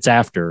target that it's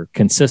after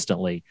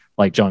consistently,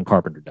 like John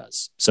Carpenter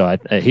does. So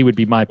he would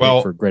be my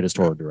pick for greatest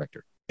horror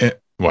director.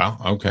 Wow.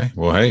 Okay.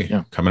 Well,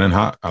 hey, coming in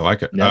hot. I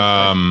like it.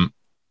 Yeah,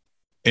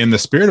 in the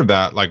spirit of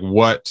that, like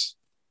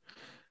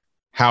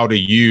how do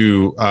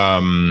you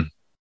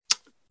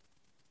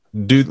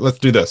let's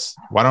do this.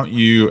 Why don't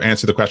you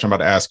answer the question I'm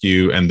about to ask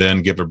you and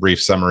then give a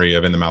brief summary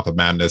of In the Mouth of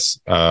Madness?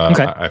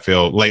 Okay. I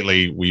feel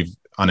lately we've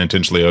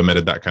unintentionally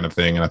omitted that kind of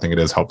thing, and I think it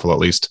is helpful, at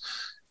least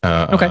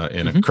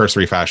in a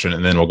cursory fashion,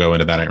 and then we'll go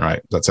into That Ain't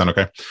Right. Does that sound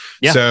okay?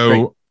 Yeah.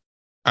 So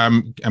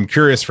I'm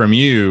curious from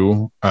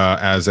you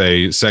as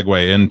a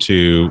segue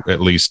into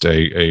at least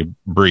a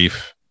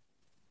brief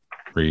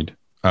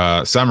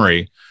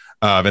summary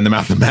of In the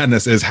Mouth of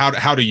Madness is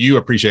how do you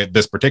appreciate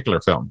this particular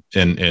film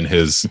in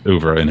his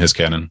oeuvre, in his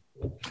canon?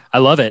 I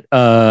love it.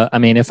 I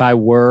mean, if I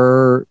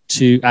were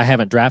to, I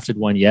haven't drafted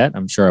one yet.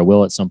 I'm sure I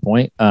will at some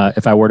point.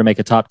 If I were to make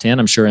a top 10,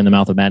 I'm sure In the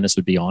Mouth of Madness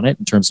would be on it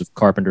in terms of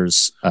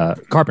Carpenter's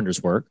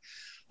work.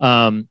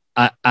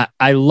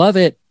 I love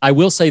it. I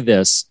will say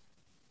this.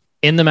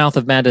 In the Mouth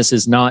of Madness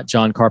is not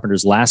John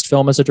Carpenter's last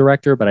film as a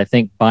director, but I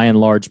think by and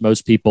large,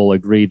 most people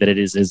agree that it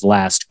is his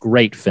last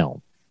great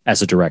film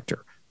as a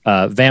director.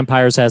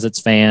 Vampires has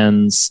its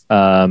fans,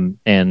 and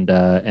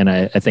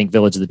I think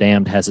Village of the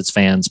Damned has its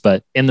fans,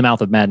 but In the Mouth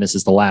of Madness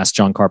is the last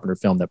John Carpenter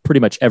film that pretty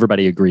much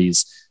everybody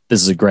agrees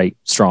this is a great,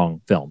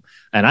 strong film.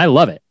 And I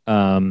love it.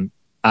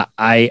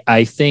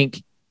 I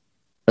think,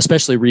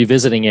 especially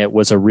revisiting it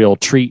was a real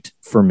treat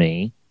for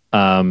me,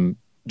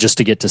 just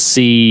to get to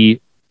see,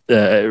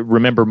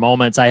 remember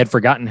moments. I had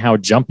forgotten how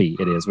jumpy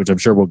it is, which I'm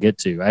sure we'll get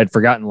to. I had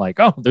forgotten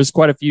there's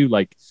quite a few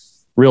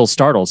real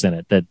startles in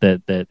it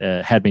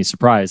that had me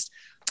surprised.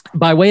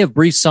 By way of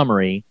brief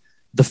summary,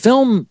 the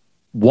film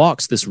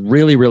walks this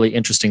really, really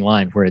interesting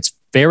line where it's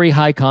very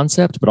high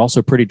concept, but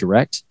also pretty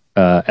direct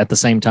at the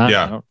same time.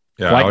 Yeah. I don't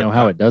quite know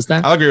how it does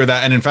that. I'll agree with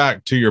that. And in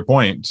fact, to your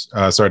point,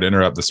 sorry to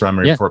interrupt the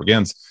summary before it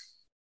begins.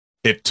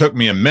 It took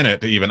me a minute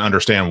to even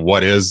understand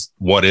what is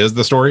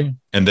the story.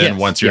 And then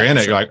once you're in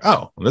it, you're like,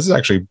 oh, well, this is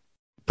actually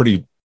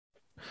pretty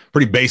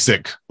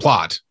basic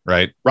plot,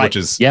 right? Which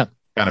is kind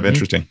of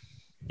interesting.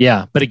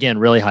 Yeah, but again,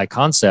 really high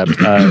concept.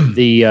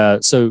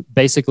 So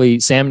basically,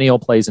 Sam Neill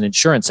plays an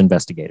insurance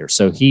investigator.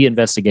 So he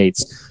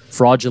investigates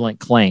fraudulent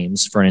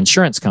claims for an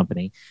insurance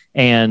company.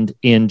 And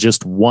in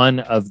just one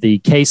of the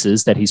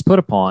cases that he's put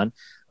upon,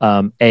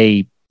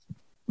 a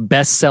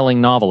best-selling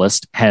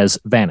novelist has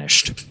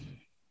vanished.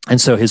 And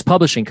so his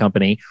publishing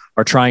company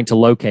are trying to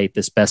locate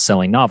this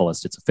best-selling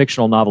novelist. It's a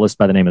fictional novelist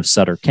by the name of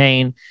Sutter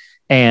Kane.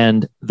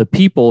 And the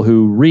people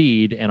who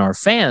read and are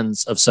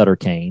fans of Sutter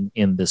Kane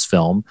in this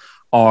film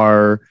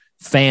are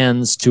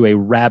fans to a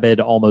rabid,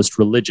 almost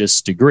religious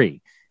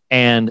degree.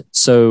 And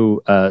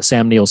so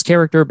Sam Neill's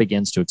character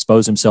begins to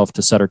expose himself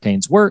to Sutter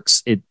Kane's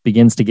works. It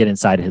begins to get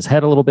inside his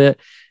head a little bit.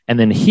 And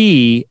then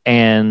he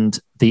and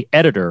the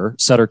editor,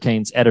 Sutter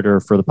Kane's editor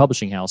for the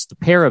publishing house, the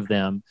pair of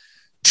them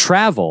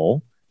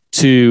travel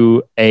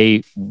to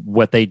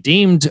what they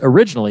deemed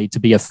originally to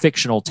be a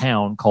fictional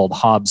town called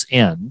Hobbs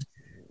End.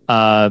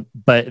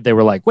 But they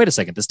were like, wait a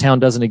second, this town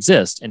doesn't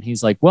exist. And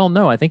he's like, well,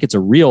 no, I think it's a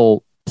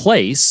real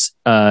place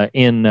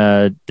in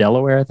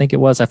Delaware, I think it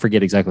was. I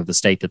forget exactly the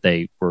state that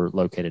they were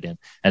located in.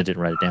 I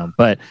didn't write it down,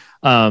 but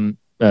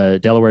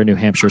Delaware, New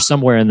Hampshire,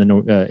 somewhere in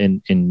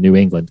the in New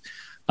England.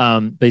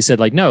 But he said,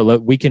 no,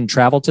 look, we can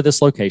travel to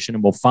this location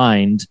and we'll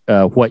find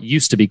what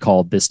used to be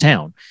called this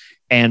town.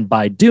 And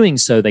by doing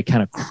so, they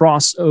kind of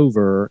cross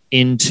over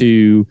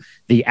into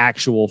the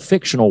actual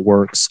fictional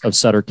works of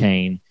Sutter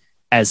Kane,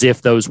 as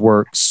if those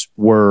works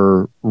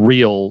were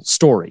real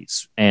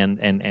stories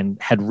and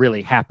had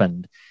really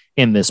happened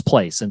in this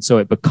place. And so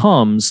it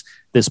becomes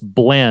this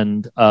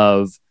blend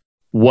of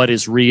what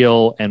is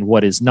real and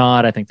what is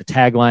not. I think the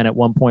tagline at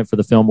one point for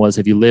the film was,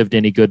 have you lived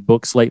any good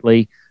books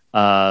lately?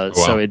 Wow.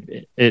 So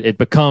it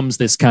becomes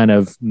this kind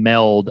of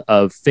meld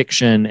of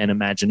fiction and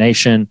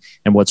imagination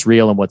and what's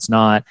real and what's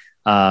not.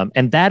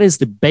 And that is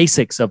the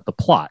basics of the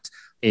plot.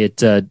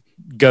 It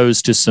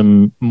goes to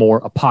some more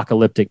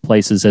apocalyptic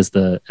places as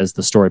the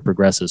story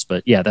progresses.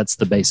 But yeah, that's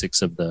the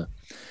basics of the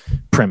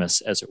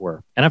premise, as it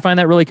were. And I find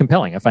that really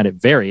compelling. I find it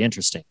very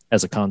interesting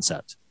as a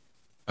concept.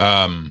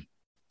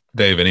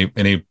 Dave,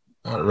 any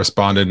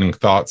responding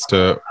thoughts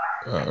to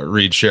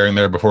Reed sharing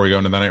there before we go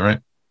into the night, right?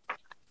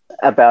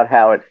 About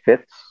how it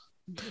fits?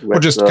 Or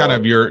just kind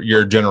of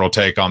your general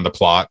take on the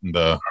plot and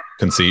the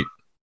conceit.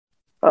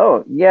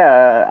 Oh,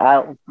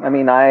 yeah. I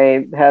mean,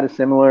 I had a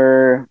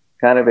similar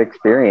kind of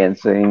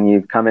experience. I mean,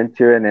 you come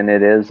into it and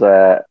it is,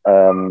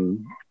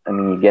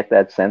 you get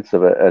that sense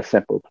of a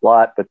simple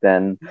plot, but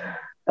then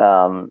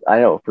I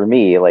know for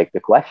me, the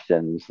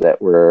questions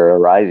that were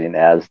arising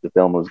as the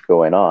film was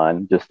going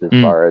on, just as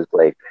far as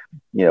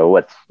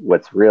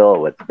what's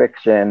real, what's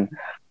fiction,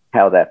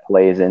 how that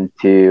plays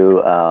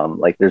into,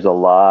 there's a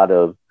lot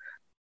of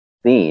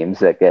themes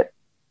that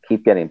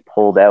keep getting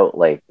pulled out,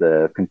 like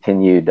the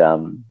continued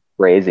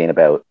phrasing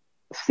about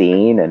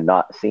seeing and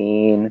not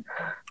seeing.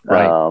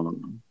 Right.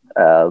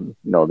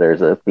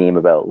 There's a theme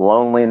about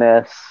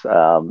loneliness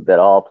that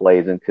all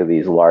plays into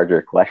these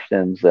larger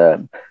questions.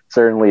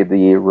 Certainly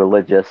the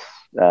religious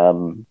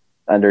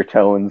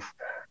undertones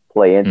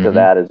play into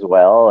that as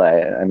well.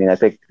 I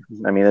think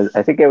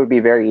it would be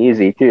very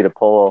easy too to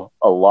pull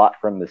a lot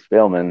from this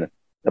film and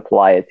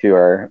apply it to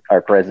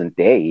our present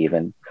day,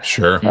 even.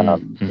 Sure.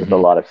 With a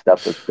lot of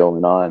stuff that's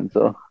going on.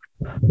 So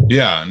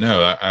yeah,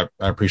 no, I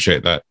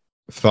appreciate that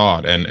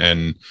thought,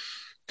 and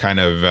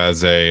kind of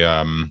as a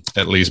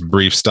at least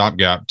brief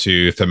stopgap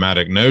to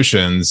thematic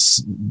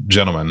notions,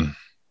 gentlemen,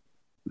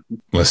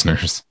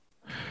 listeners,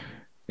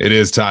 It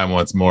is time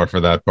once more for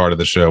that part of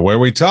the show where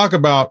we talk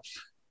about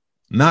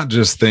not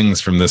just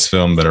things from this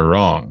film that are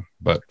wrong,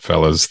 but,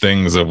 fellas,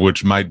 things of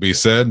which might be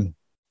said,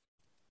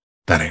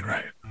 that ain't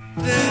right.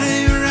 That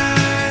ain't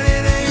right,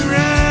 it ain't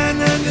right,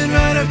 nothing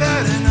right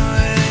about it, no,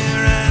 it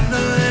ain't right, no,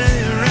 it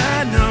ain't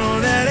right,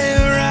 no, that ain't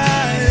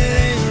right, it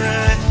ain't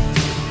right,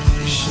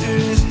 it sure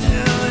as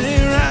hell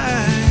ain't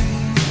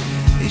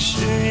right, it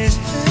sure as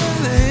hell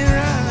ain't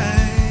right.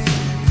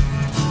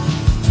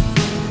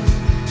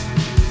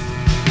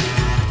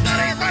 That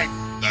ain't right,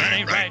 that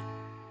ain't right,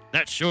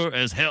 that sure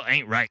as hell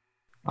ain't right.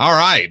 All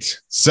right,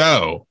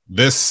 so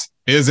this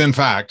is, in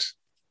fact,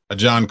 a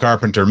John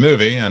Carpenter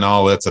movie and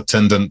all its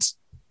attendant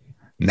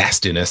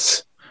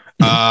nastiness.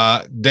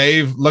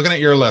 Dave, looking at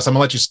your list, I'm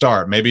gonna let you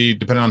start. Maybe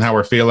depending on how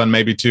we're feeling,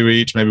 maybe 2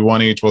 each, maybe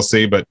 1 each. We'll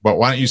see. But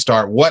why don't you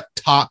start? What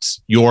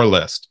tops your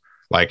list?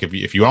 Like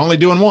if you're only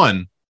doing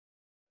one,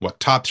 what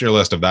tops your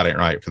list of that ain't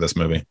right for this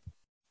movie?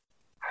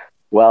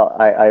 Well,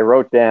 I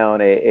wrote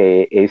down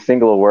a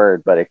single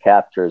word, but it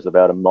captures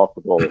about a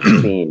multiple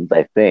themes,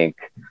 I think.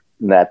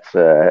 And that's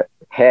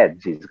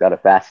heads. He's got a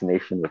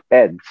fascination with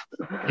heads.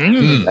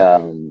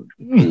 The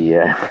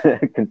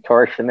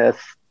contortionist.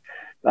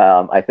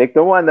 I think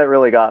the one that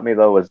really got me,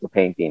 though, was the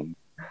painting.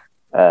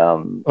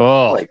 Man.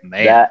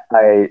 That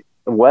I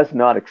was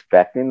not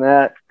expecting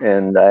that.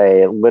 And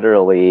I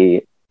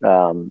literally,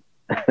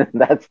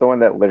 that's the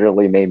one that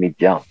literally made me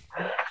jump.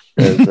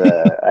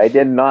 I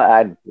did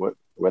not,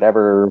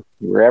 wherever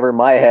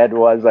my head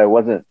was, I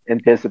wasn't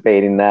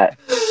anticipating that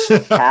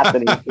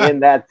happening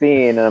in that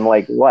scene. And I'm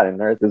like, what on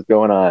earth is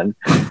going on?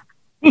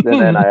 And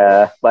then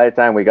by the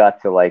time we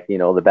got to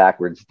the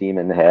backwards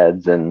demon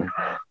heads and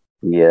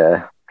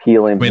the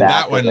peeling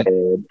back of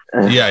the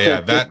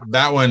head.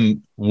 that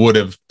one would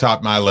have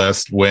topped my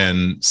list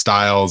when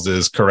Styles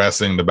is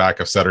caressing the back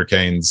of Sutter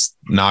Kane's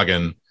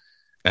noggin.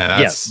 And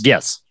that's,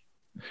 yes.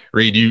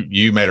 Reed,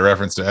 you made a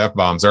reference to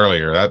F-bombs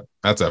earlier.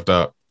 That's effed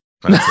up.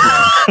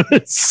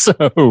 It's so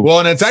well,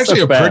 and it's actually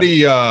so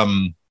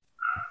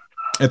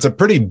it's a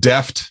pretty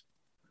deft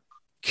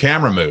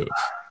camera move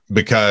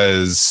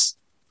because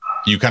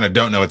you kind of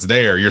don't know it's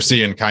there. You're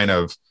seeing kind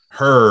of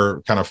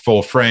her kind of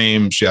full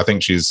frame. I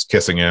think she's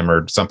kissing him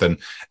or something,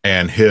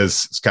 and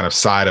his kind of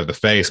side of the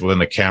face. Well, then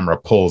the camera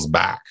pulls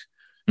back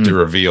to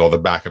reveal the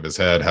back of his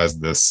head has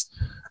this.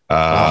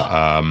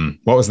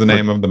 What was the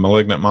name of the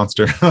malignant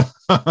monster?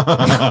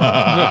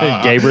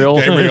 Gabriel.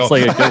 It's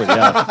like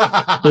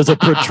there's a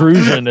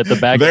protrusion at the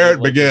back. There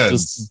it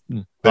begins.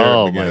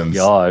 My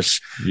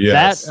gosh.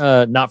 Yes.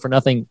 That not for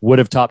nothing would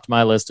have topped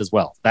my list as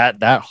well.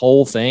 That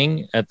whole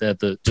thing at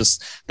the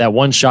just that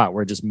one shot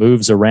where it just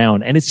moves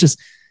around and it's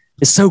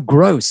so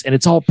gross and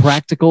it's all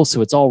practical,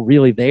 so it's all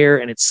really there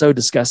and it's so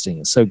disgusting.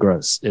 It's so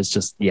gross. It's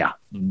just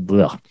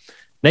Ugh.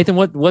 Nathan,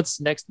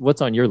 what's next?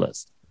 What's on your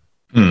list?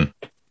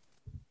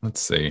 Let's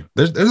see.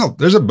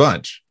 There's a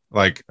bunch.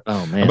 Like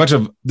man.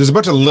 There's a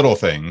bunch of little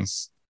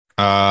things.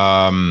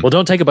 Well,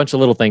 don't take a bunch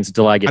of little things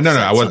until I get. No,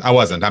 I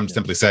wasn't. I'm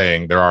simply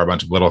saying there are a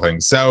bunch of little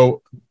things.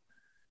 So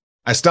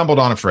I stumbled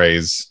on a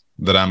phrase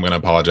that I'm going to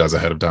apologize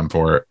ahead of time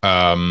for.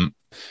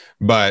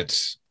 But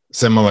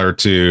similar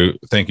to,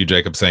 thank you,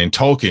 Jacob, saying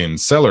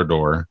Tolkien's cellar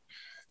door,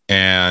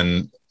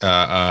 and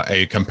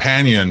a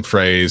companion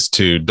phrase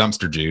to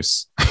dumpster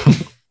juice.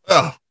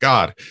 Oh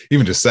God,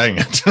 even just saying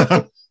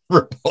it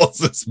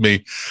repulses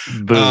me.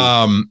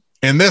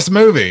 In this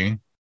movie,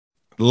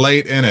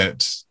 late in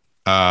it,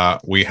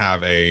 we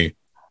have a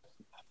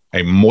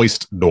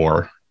moist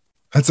door.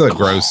 That's a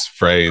gross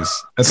phrase.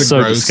 That's a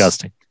so gross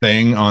disgusting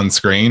thing on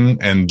screen,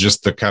 and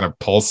just the kind of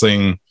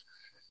pulsing,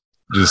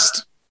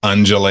 just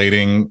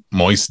undulating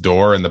moist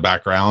door in the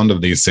background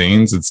of these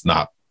scenes. It's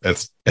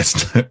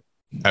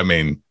I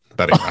mean,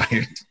 that ain't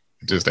right.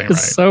 It just ain't right.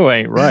 So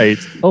ain't right.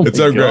 Oh, it's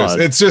so gross.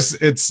 It's just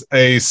it's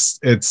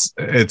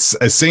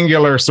a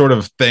singular sort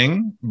of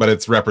thing, but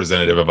it's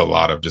representative of a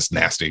lot of just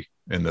nasty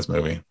in this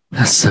movie.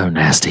 That's so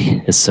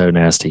nasty. It's so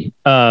nasty.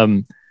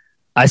 I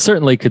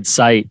certainly could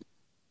cite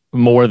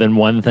more than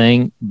one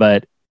thing,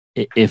 but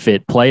if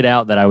it played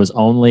out that I was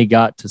only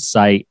got to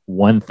cite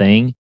one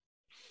thing,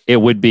 it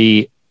would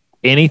be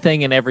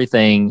anything and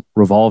everything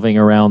revolving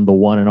around the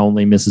one and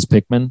only Mrs.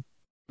 Pickman.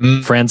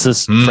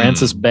 Frances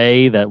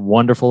Bay, that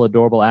wonderful,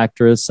 adorable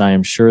actress. I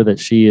am sure that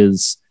she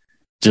is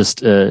just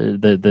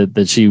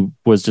that she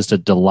was just a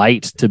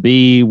delight to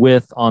be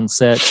with on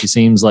set. She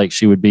seems like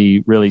she would be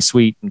really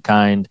sweet and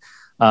kind.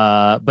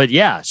 But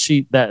yeah,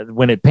 that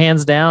when it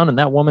pans down and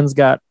that woman's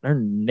got her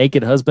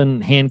naked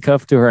husband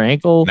handcuffed to her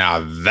ankle. Now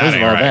that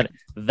ain't right.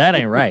 That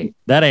ain't right.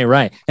 That ain't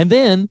right. And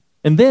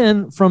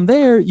then from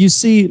there, you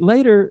see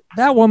later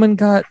that woman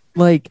got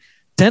like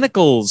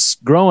tentacles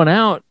growing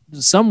out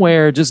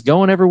somewhere, just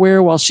going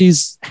everywhere while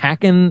she's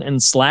hacking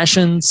and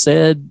slashing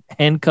said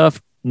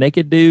handcuffed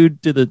naked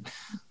dude to the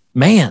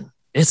man.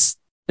 It's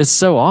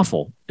so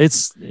awful.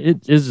 It's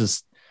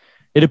just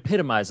it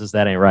epitomizes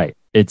That Ain't Right.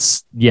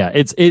 It's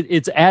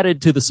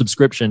added to the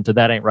subscription to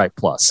That Ain't Right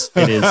Plus.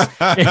 It has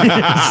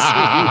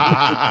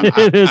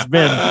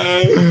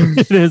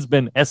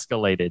been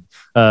escalated.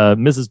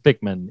 Mrs.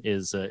 Pickman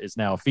is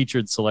now a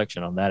featured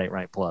selection on That Ain't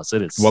Right Plus.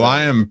 It is. Well,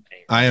 I am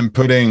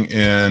putting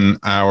in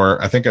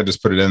I think I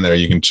just put it in there.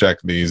 You can check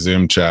the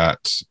Zoom chat.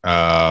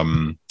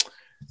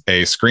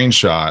 A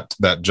screenshot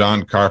that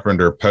John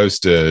Carpenter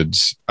posted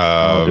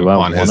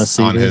on his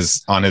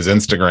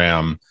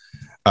Instagram.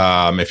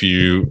 If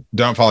you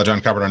don't follow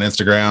John Carpenter on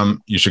Instagram,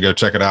 you should go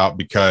check it out,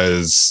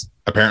 because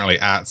apparently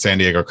at San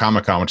Diego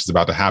Comic-Con, which is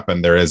about to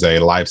happen, there is a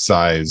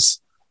life-size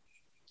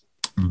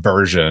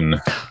version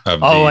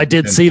of I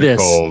did see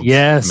this.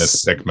 Yes,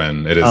 Miss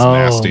Pickman. It is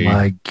nasty. Oh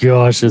my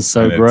gosh, it's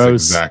so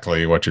gross. It's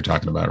exactly what you're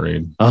talking about,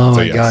 Reed. Oh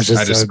my gosh,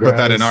 I just put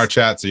that in our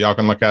chat so y'all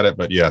can look at it.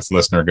 But yes,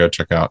 listener, go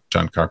check out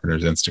John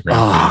Carpenter's Instagram.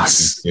 You can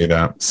see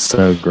that.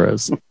 So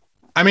gross.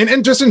 I mean,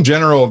 and just in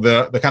general,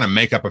 the kind of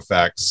makeup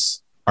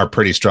effects are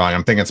pretty strong.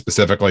 I'm thinking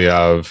specifically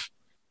of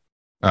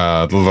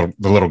the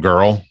little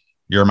girl.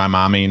 You're my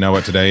mommy. Know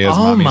what today is?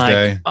 Mommy's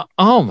day.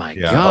 Oh my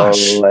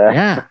gosh.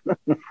 Yeah.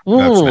 That's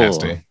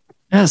nasty.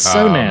 That's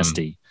so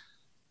nasty.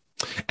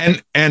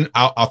 And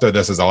I'll throw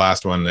this as the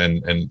last one,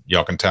 and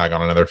y'all can tag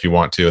on another if you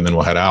want to, and then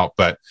we'll head out.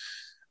 But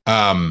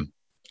I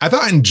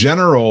thought in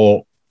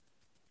general,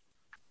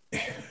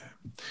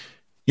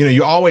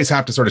 you always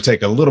have to sort of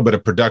take a little bit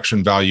of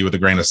production value with a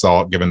grain of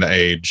salt, given the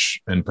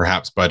age and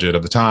perhaps budget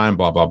of the time,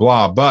 blah, blah,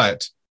 blah.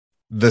 But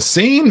the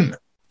scene,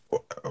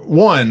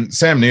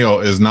 Sam Neill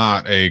is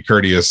not a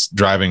courteous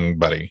driving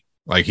buddy.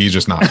 Like, he's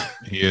just not.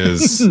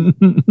 He's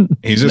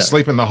just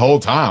sleeping the whole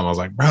time. I was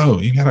like, bro,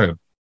 you gotta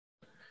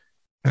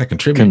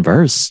contribute.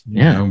 Converse.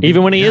 Yeah.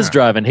 Even when he is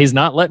driving, he's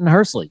not letting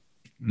her sleep.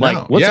 Like,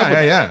 no. What's up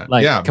with yeah.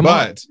 Like, yeah.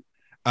 But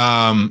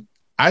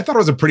I thought it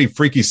was a pretty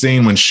freaky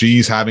scene when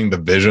she's having the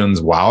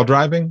visions while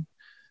driving.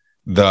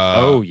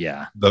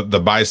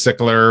 The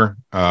bicycler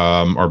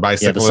or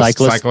bicyclist.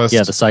 Cyclist.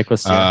 Yeah, the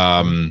cyclist.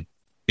 Yeah.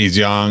 He's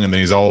young and then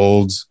he's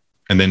old.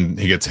 And then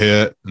he gets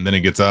hit, and then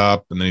he gets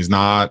up, and then he's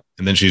not,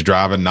 and then she's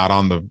driving not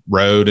on the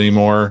road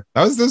anymore.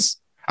 I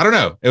don't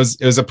know. It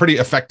was a pretty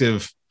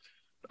effective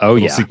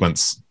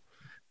sequence.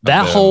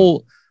 That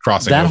whole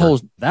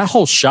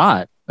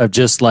shot of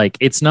just like,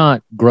 it's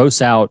not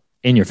gross out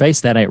in your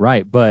face, that ain't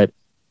right, but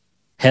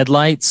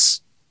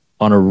headlights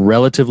on a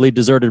relatively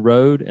deserted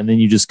road, and then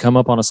you just come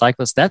up on a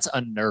cyclist. That's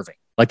unnerving.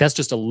 Like, that's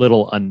just a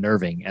little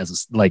unnerving.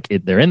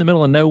 They're in the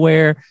middle of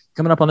nowhere,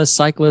 coming up on this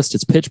cyclist.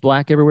 It's pitch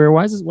black everywhere.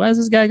 Why is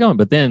this guy going?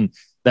 But then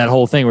that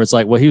whole thing where it's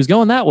like, well, he was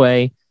going that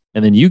way,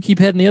 and then you keep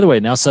heading the other way.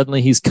 Now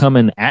suddenly he's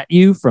coming at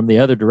you from the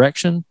other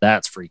direction.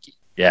 That's freaky.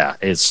 Yeah,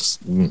 it's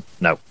just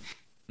no.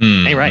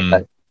 Ain't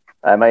right.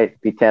 I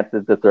might be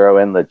tempted to throw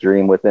in the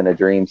dream within a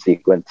dream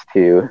sequence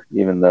too,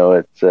 even though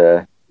it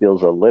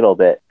feels a little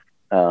bit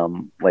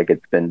like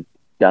it's been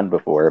done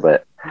before,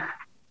 but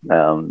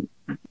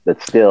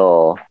it's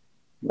still.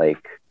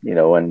 Like,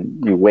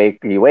 when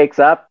he wakes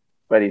up,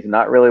 but he's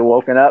not really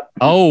woken up.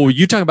 Oh,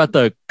 you talking about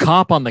the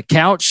cop on the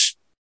couch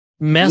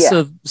mess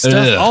of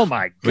stuff? Ugh. Oh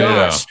my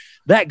gosh.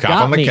 That cop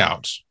got on the me.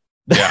 couch.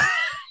 Yeah.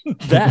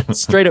 That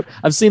straight up.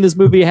 I've seen this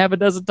movie half a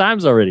dozen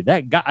times already.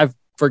 I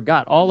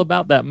forgot all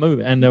about that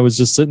movie. And I was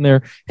just sitting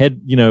there,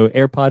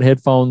 AirPod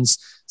headphones,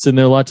 sitting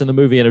there watching the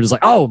movie, and it was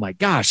like, oh my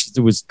gosh,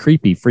 it was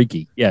creepy,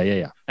 freaky.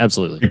 Yeah.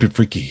 Absolutely. Creepy,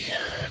 freaky.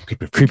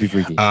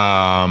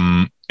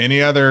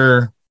 Any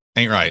other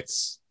Ain't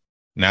Rights?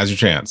 Now's your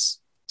chance.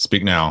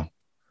 Speak now,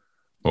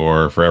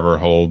 or forever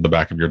hold the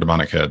back of your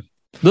demonic head.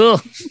 No,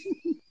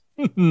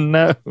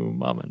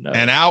 mama, no.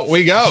 And out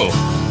we go.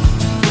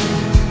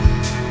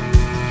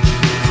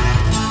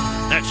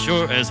 That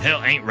sure as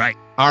hell ain't right.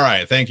 All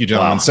right. Thank you,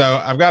 gentlemen. Wow. So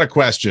I've got a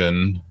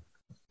question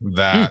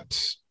that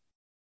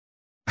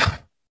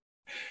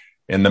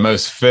in the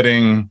most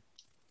fitting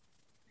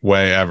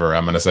way ever,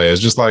 I'm going to say,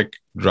 is just like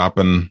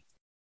dropping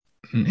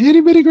an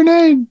itty bitty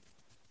grenade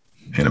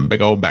in a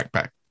big old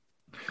backpack.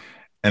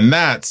 And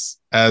that's,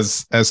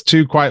 as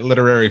two quite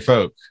literary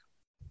folk,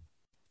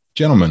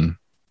 gentlemen,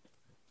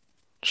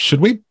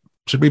 should we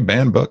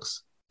ban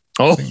books?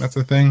 Oh, I think that's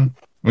a thing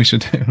we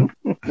should do.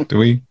 Do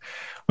we?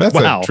 Well, that's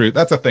a truth.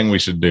 That's a thing we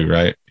should do,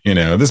 right?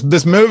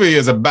 This movie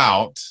is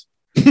about.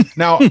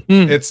 Now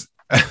it's.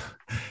 I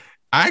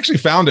actually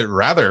found it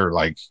rather,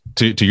 like,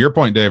 to your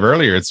point, Dave,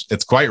 earlier.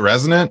 It's quite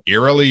resonant,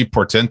 eerily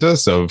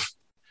portentous of.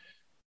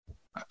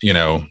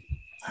 I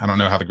don't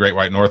know how the Great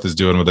White North is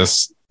doing with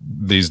this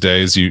these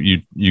days.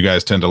 You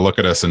guys tend to look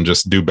at us and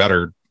just do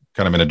better,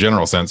 kind of in a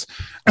general sense.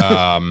 We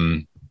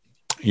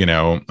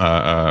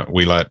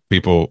let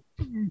people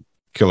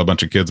kill a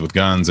bunch of kids with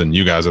guns, and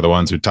you guys are the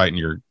ones who tighten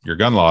your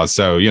gun laws.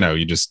 So,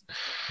 you just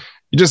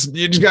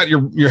got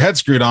your head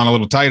screwed on a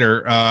little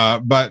tighter.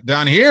 But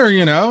down here,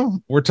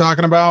 we're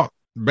talking about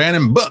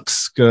banning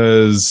books,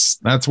 because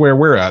that's where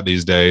we're at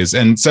these days.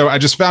 And so I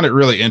just found it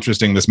really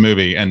interesting, this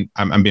movie, and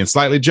I'm being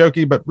slightly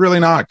jokey, but really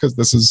not, because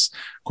this is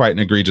quite an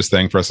egregious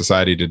thing for a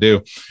society to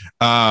do.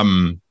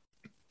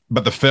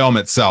 But the film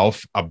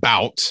itself,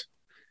 about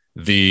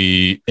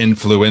the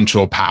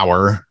influential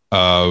power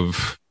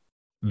of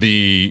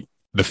the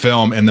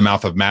film In the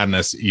Mouth of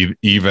Madness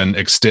even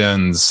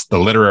extends the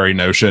literary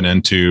notion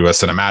into a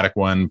cinematic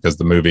one, because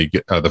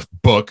the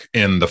book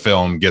in the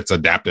film gets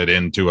adapted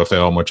into a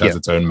film, which has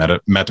its own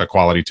meta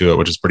quality to it,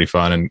 which is pretty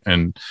fun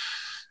and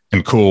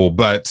cool.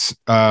 But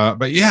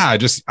yeah,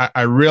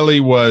 I really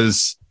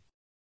was.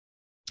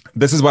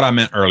 This is what I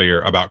meant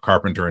earlier about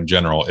Carpenter in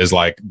general, is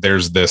like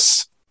there's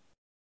this.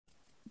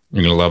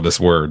 You're gonna love this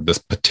word, this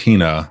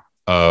patina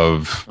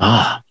of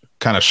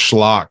kind of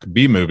schlock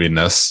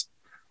B-moviness.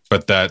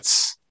 But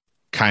that's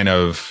kind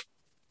of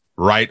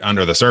right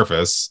under the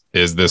surface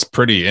is this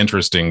pretty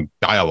interesting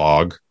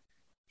dialogue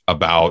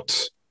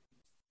about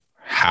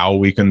how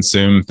we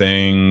consume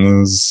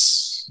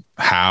things,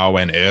 how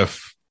and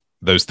if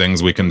those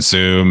things we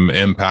consume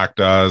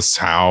impact us,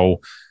 how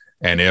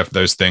and if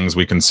those things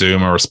we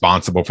consume are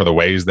responsible for the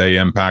ways they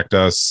impact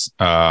us.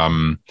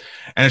 And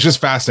it's just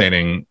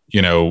fascinating.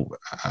 You know,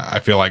 I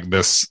feel like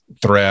this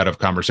thread of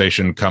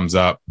conversation comes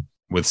up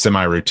with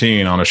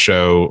semi-routine on a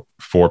show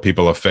for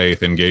people of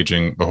faith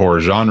engaging the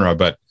horror genre.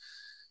 But,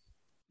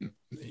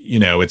 you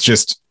know,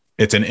 it's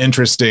an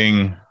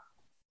interesting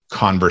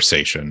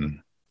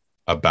conversation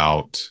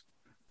about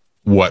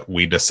what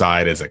we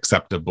decide is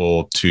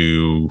acceptable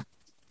to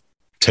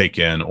take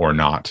in or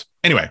not.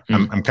 Anyway,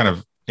 I'm kind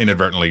of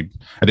inadvertently,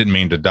 I didn't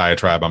mean to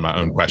diatribe on my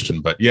own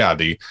question, but yeah,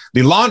 the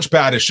launch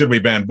pad is, should we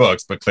ban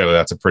books? But clearly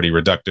that's a pretty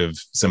reductive,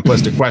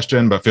 simplistic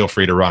question, but feel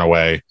free to run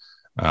away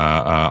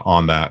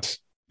on that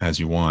as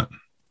you want.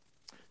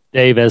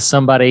 Dave, as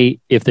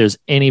somebody, if there's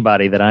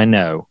anybody that I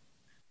know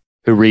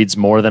who reads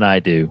more than I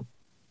do,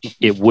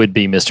 it would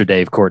be Mr.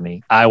 Dave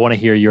Courtney. I want to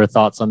hear your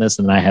thoughts on this,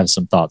 and then I have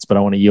some thoughts, but I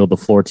want to yield the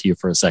floor to you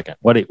for a second.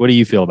 What do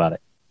you feel about it?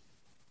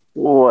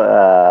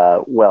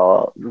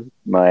 Well,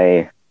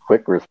 my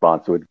quick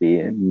response would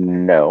be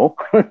no.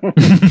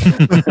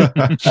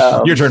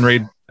 Your turn,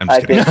 Reed. I'm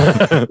just kidding.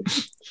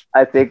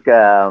 I think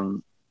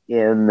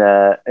in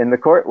the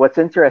court, what's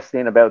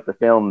interesting about the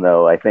film,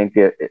 though, I think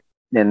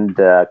and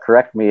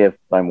correct me if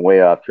I'm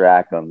way off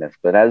track on this,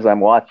 but as I'm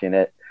watching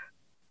it,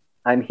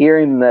 I'm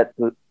hearing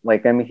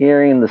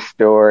the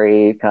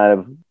story kind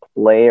of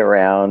play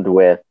around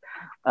with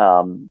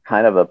kind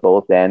of a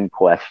both end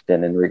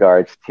question in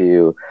regards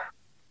to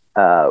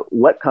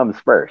what comes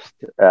first,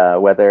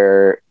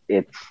 whether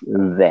it's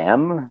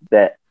them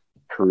that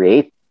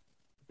create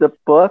the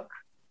book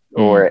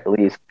or at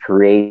least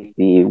create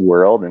the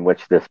world in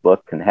which this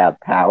book can have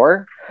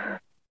power,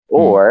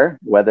 or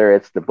whether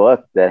it's the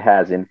book that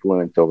has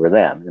influence over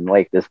them. And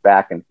like this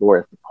back and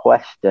forth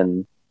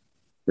question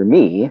for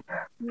me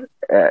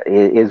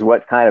is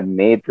what kind of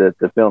made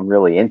the film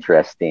really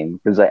interesting,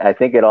 because I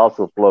think it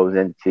also flows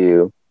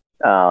into,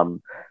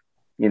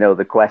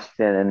 the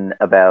question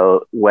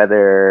about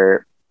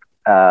whether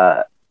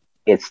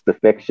it's the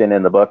fiction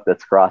in the book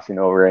that's crossing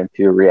over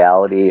into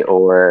reality,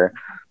 or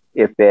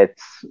if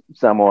it's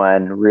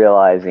someone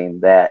realizing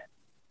that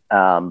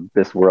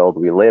this world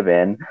we live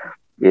in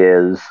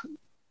is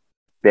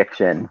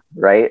fiction,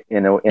 right?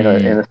 In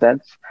a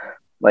sense,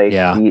 like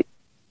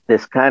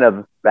this kind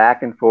of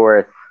back and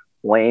forth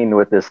lane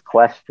with this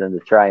question to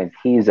try and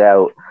tease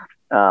out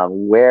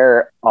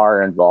where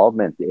our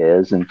involvement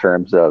is in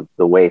terms of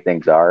the way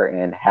things are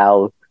and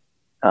how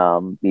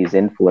these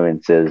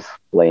influences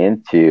play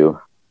into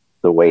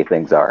the way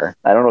things are.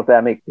 I don't know if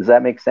does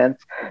that make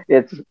sense?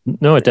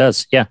 No, it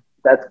does. Yeah.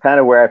 That's kind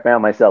of where I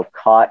found myself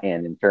caught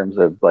in terms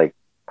of like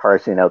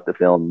parsing out the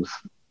film's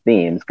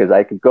themes, because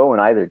I could go in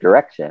either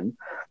direction,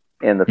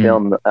 and the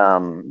film,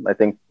 I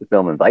think the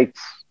film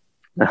invites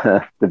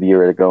the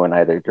viewer to go in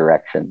either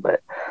direction,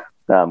 but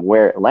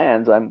where it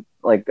lands, I'm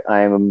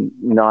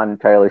not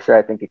entirely sure.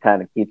 I think it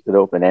kind of keeps it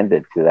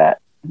open-ended to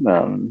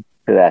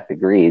that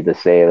degree, to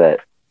say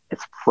that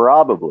it's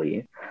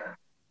probably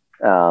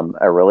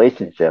a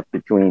relationship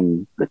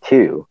between the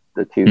two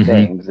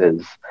things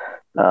is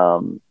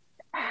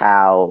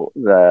how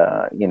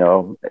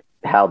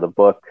the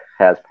book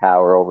has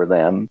power over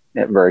them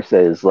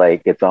versus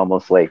like it's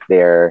almost like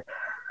they're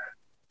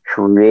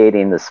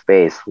creating the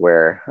space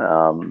where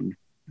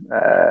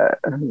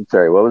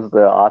sorry, what was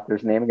the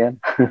author's name again?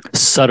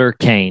 Sutter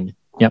Kane.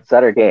 Yep.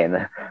 Sutter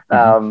Kane.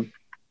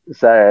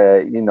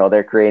 So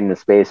they're creating the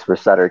space for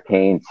Sutter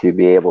Kane to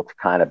be able to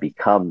kind of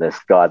become this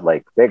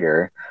godlike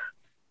figure.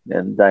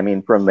 And I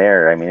mean, from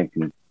there, it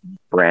can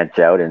branch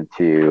out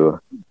into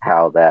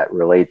how that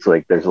relates.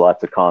 Like there's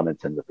lots of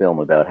comments in the film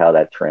about how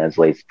that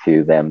translates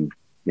to them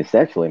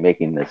essentially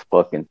making this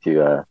book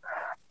into a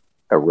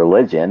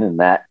religion, and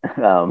that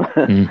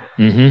that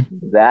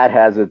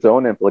has its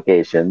own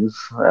implications,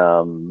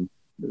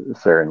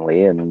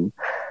 certainly. And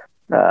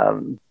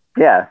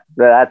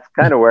that's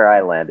kind of where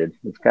I landed.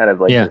 It's kind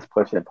of like this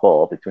push and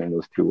pull between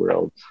those two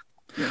worlds.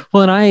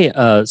 Well, and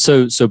I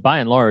so by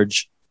and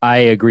large, I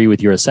agree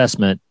with your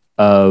assessment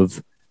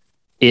of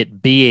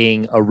it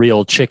being a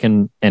real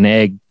chicken and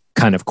egg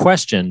kind of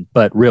question,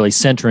 but really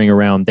centering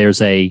around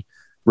there's a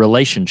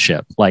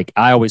relationship. Like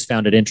I always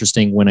found it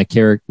interesting when a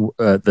character,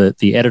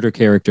 the editor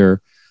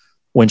character,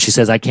 when she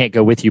says, "I can't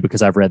go with you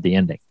because I've read the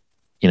ending,"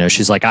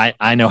 she's like,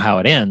 I know how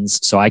it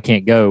ends, so I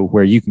can't go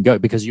where you can go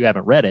because you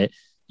haven't read it.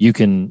 You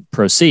can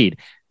proceed.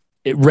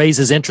 It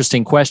raises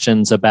interesting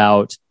questions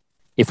about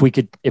if we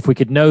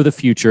could know the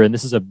future, and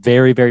this is a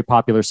very, very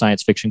popular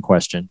science fiction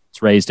question.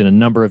 It's raised in a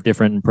number of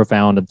different and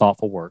profound and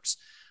thoughtful works.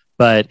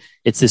 But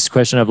it's this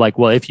question of like,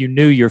 well, if you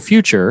knew your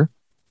future,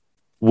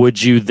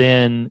 would you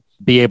then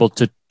be able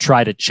to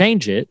try to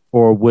change it?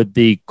 Or would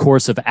the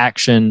course of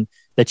action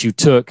that you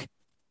took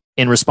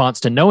in response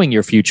to knowing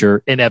your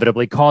future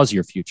inevitably cause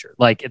your future?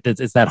 Like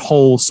it's that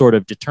whole sort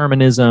of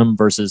determinism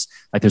versus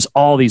like there's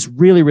all these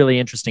really, really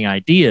interesting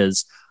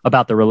ideas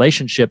about the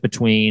relationship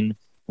between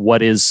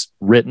what is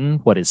written,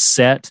 what is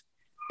set,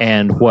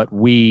 and what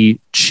we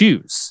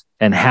choose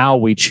and how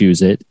we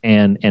choose it.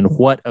 And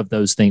what of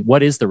those things,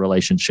 what is the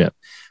relationship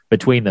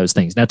between those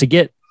things? Now, to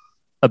get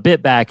a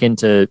bit back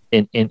into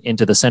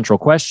the central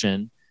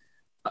question,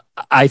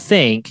 I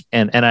think,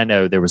 and I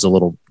know there was a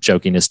little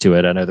jokiness to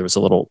it. I know there was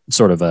a little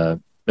sort of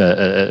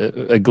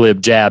a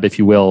glib jab, if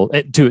you will,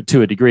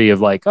 to a degree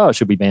of like, oh,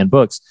 should we ban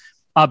books?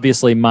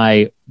 Obviously,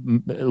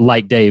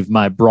 like Dave,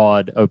 my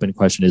broad open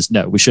question is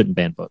no, we shouldn't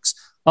ban books.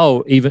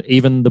 Oh,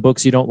 even the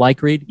books you don't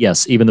like, read?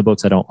 Yes, even the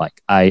books I don't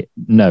like.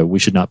 No, we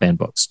should not ban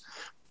books.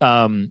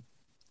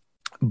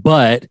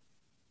 But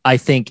I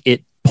think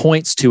it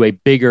points to a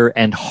bigger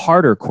and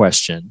harder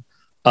question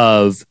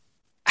of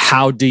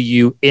how do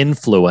you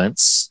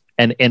influence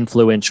an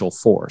influential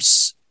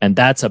force? And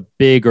that's a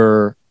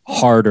bigger,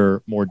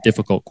 harder, more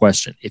difficult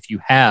question. If you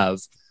have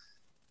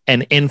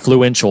an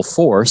influential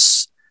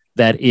force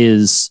that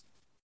is,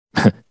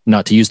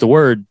 not to use the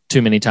word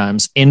too many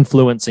times,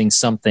 influencing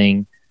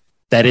something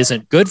that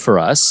isn't good for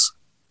us,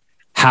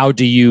 how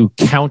do you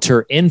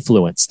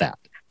counter-influence that?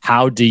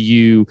 How do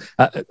you...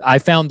 I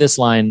found this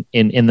line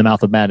in The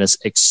Mouth of Madness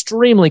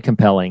extremely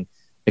compelling,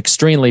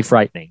 extremely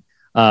frightening.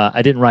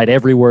 I didn't write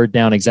every word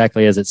down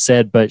exactly as it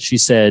said, but she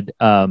said,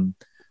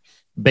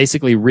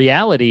 basically,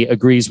 reality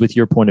agrees with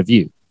your point of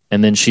view.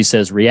 And then she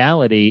says,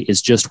 reality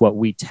is just what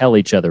we tell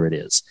each other it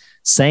is.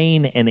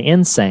 Sane and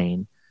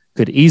insane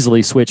could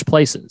easily switch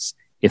places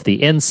if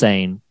the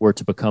insane were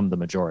to become the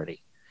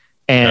majority.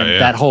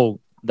 And that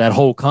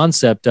whole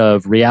concept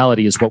of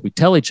reality is what we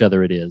tell each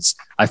other it is,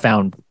 I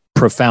found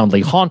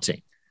profoundly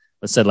haunting.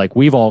 That said, like,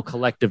 we've all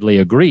collectively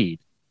agreed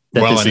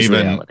that this is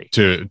reality.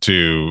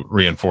 To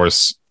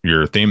reinforce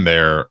your theme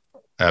there,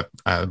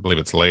 I believe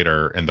it's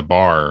later in the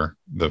bar,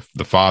 the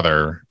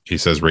father, he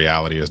says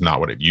reality is not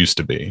what it used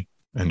to be.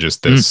 And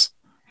just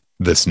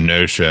this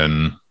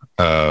notion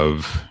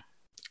of,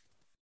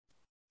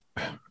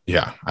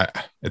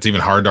 it's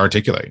even hard to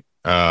articulate.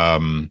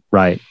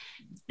 Right.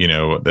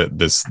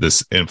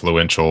 This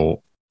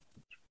influential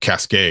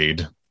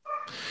cascade.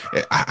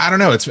 I don't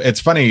know. It's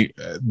funny.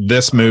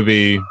 This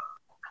movie,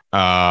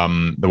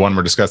 the one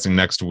we're discussing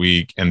next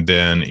week, and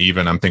then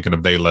even I'm thinking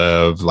of They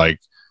Live, like,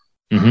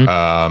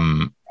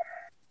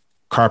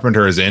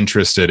 Carpenter is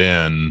interested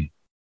in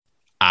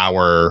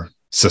our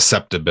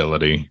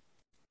susceptibility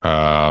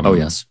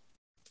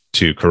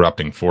to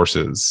corrupting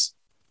forces.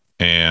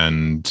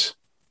 And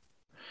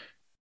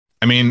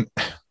I mean,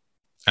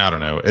 I don't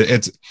know.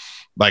 It's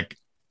like,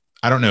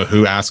 I don't know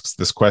who asks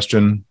this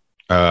question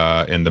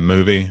in the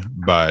movie,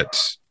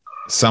 but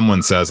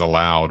someone says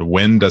aloud,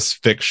 when does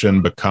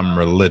fiction become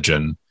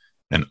religion,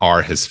 and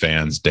are his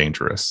fans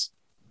dangerous?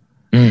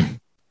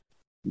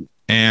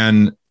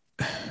 And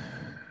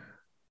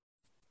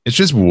it's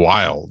just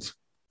wild.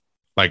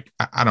 Like,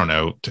 I don't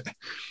know.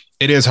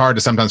 It is hard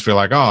to sometimes feel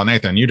like, oh,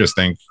 Nathan, you just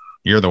think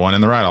you're the one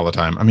in the right all the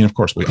time. I mean, of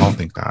course, we all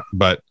think that,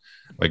 but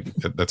like,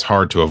 that's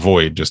hard to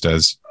avoid just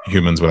as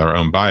humans with our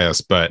own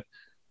bias. But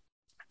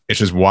it's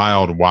just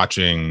wild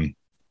watching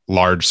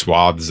large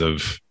swaths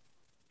of,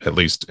 at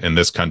least in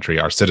this country,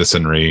 our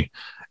citizenry,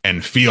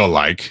 and feel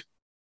like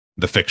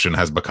the fiction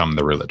has become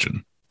the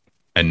religion,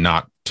 and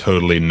not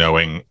totally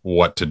knowing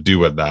what to do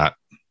with that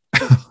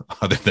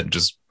other than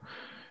just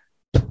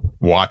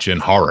watch in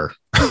horror.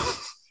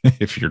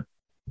 If you're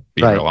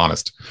being real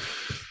honest.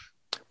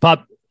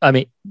 Pop, I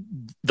mean,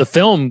 the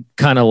film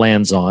kind of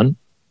lands on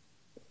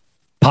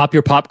pop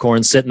your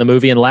popcorn, sit in the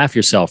movie, and laugh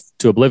yourself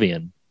to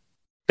oblivion.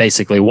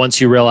 Basically,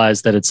 once you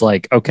realize that it's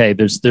like, okay,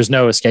 there's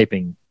no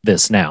escaping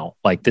this now.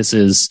 Like, this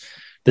is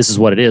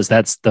what it is.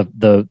 That's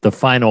the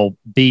final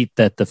beat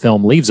that the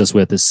film leaves us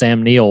with, is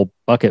Sam Neill,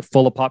 bucket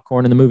full of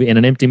popcorn in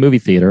an empty movie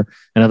theater,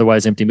 an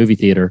otherwise empty movie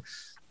theater,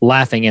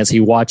 laughing as he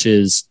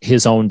watches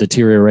his own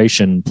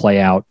deterioration play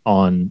out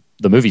on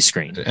the movie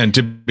screen. And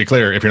to be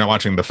clear, if you're not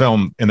watching the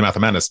film In the Mouth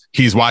of Madness,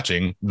 he's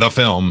watching the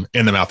film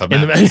In the Mouth of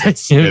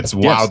Madness. It's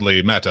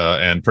wildly meta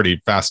and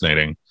pretty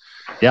fascinating.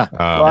 Yeah,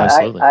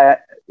 absolutely.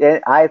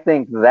 I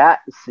think that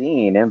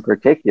scene in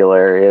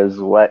particular is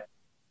what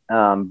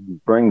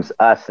brings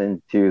us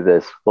into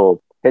this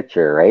full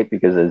picture, right?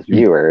 Because as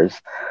viewers,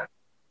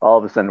 all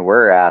of a sudden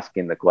we're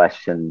asking the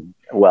question,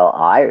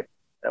 well,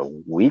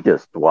 we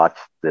just watched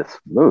this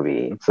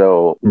movie,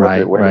 so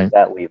where does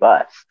that leave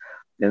us?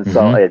 And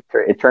so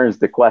it turns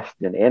the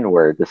question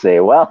inward to say,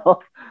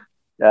 well,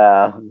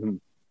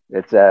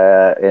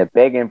 It's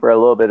begging for a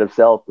little bit of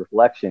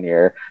self-reflection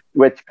here,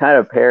 which kind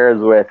of pairs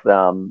with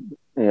Sam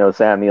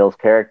Neill's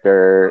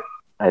character.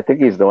 I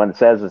think he's the one that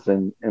says this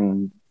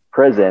in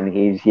prison.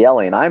 He's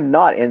yelling, "I'm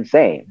not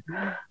insane,"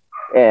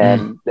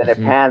 and then it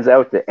pans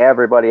out to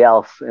everybody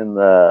else in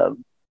the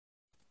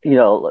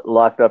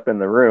locked up in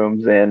the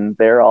rooms, and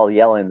they're all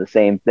yelling the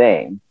same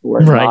thing.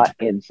 We're not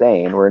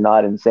insane. We're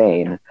not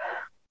insane.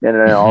 And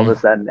then all of a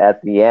sudden,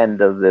 at the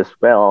end of this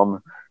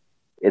film,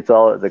 it's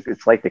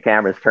like the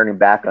camera's turning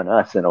back on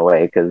us in a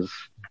way, because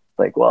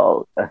like,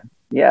 well,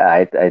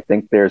 I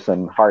think there's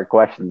some hard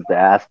questions to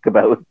ask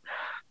about,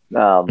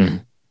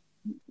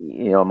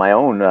 my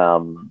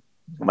own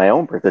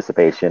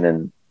participation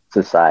in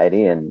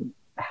society and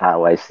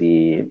how I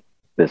see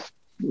this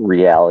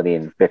reality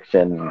and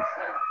fiction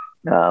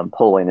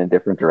pulling in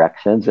different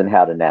directions and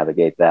how to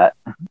navigate that.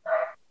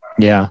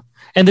 Yeah,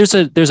 and there's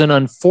an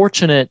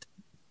unfortunate.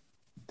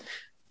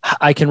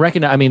 I can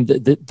recognize. I mean,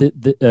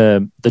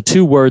 the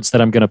two words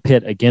that I'm going to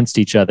pit against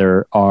each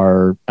other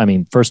are. I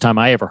mean, first time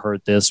I ever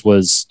heard this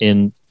was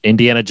in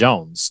Indiana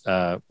Jones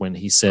when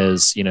he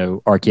says,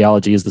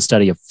 archaeology is the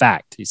study of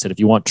fact. He said, if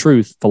you want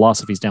truth,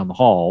 philosophy's down the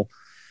hall.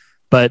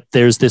 But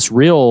there's this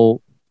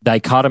real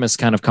dichotomous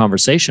kind of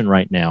conversation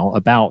right now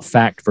about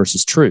fact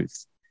versus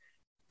truth,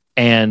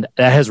 and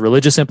that has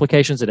religious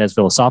implications. It has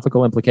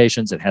philosophical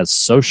implications. It has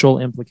social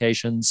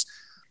implications,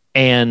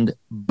 and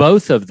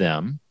both of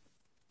them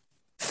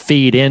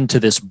feed into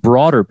this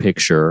broader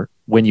picture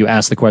when you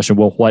ask the question,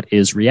 well, what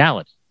is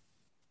reality?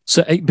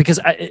 So, because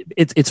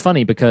it's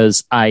funny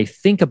because I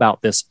think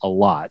about this a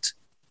lot.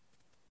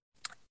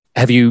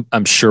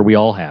 I'm sure we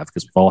all have,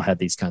 because we've all had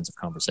these kinds of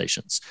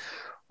conversations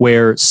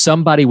where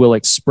somebody will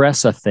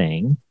express a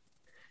thing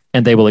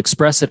and they will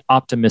express it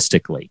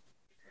optimistically.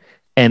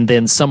 And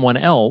then someone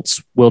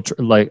else will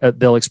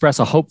they'll express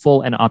a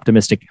hopeful and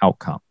optimistic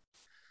outcome.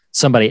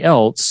 Somebody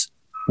else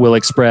will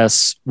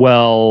express,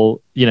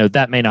 well,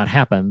 that may not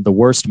happen. The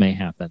worst may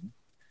happen.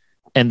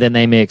 And then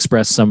they may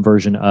express some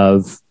version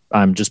of,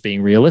 I'm just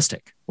being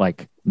realistic.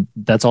 Like,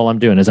 that's all I'm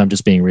doing is I'm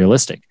just being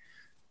realistic.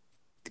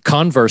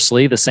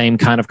 Conversely, the same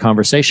kind of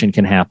conversation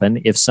can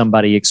happen if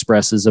somebody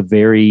expresses a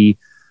very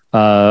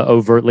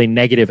overtly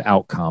negative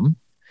outcome.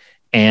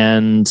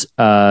 And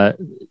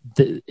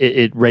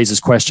it raises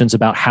questions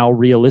about how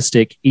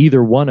realistic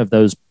either one of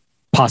those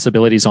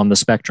possibilities on the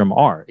spectrum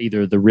are,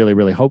 either the really,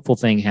 really hopeful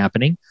thing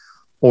happening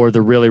or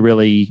the really,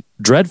 really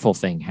dreadful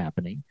thing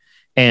happening.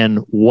 And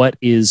what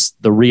is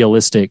the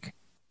realistic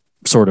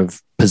sort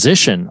of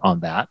position on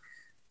that?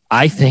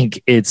 I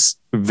think it's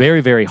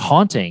very, very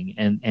haunting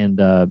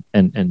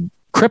and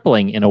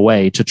crippling in a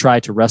way to try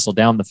to wrestle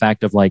down the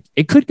fact of, like,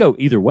 it could go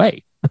either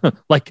way.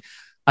 Like,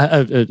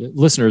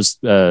 listeners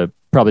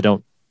probably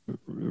don't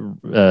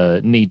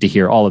need to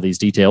hear all of these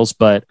details,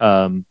 but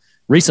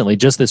recently,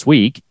 just this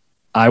week,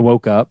 I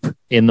woke up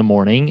in the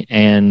morning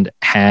and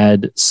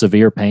had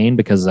severe pain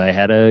because I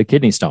had a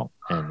kidney stone.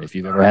 And if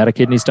you've ever had a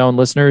kidney stone,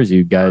 listeners,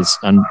 you guys,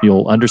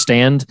 you'll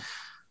understand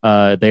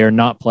they are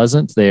not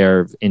pleasant. They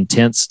are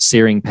intense,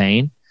 searing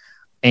pain.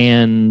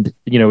 And,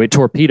 it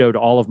torpedoed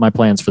all of my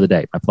plans for the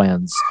day. My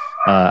plans,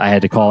 I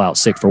had to call out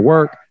sick for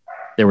work.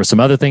 There were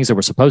some other things that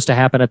were supposed to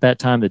happen at that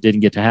time that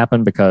didn't get to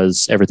happen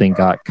because everything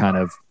got kind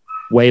of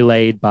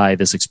waylaid by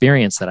this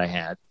experience that I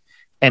had.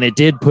 And it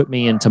did put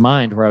me into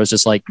mind where I was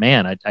just like,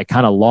 man, I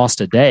kind of lost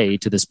a day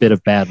to this bit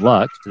of bad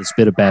luck, to this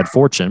bit of bad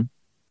fortune.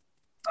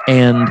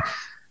 And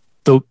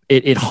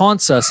it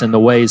haunts us in the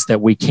ways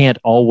that we can't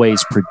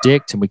always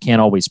predict and we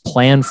can't always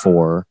plan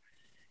for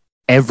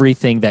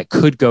everything that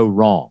could go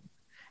wrong.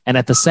 And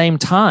at the same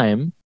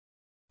time,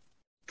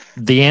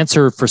 the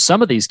answer for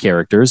some of these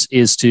characters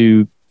is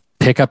to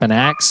pick up an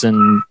axe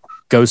and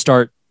go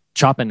start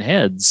chopping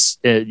heads,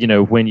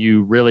 when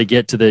you really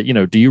get to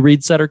the, do you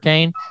read Sutter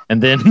Kane?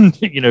 And then,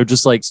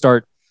 just like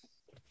start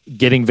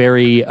getting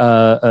very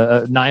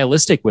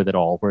nihilistic with it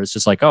all, where it's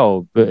just like,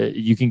 oh,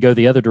 you can go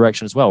the other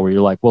direction as well, where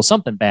you're like, well,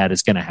 something bad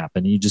is going to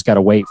happen. You just got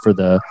to wait for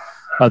the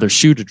other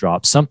shoe to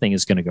drop. Something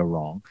is going to go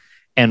wrong.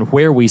 And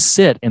where we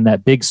sit in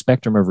that big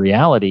spectrum of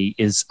reality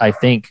is, I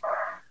think,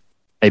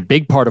 a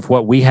big part of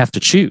what we have to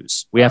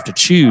choose. We have to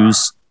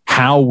choose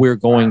how we're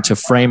going to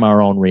frame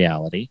our own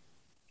reality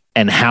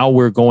and how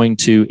we're going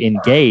to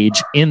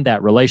engage in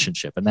that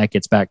relationship. And that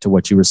gets back to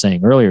what you were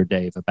saying earlier,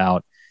 Dave,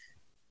 about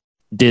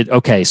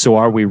so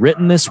are we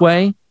written this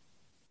way,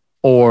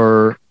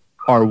 or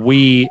are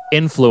we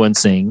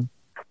influencing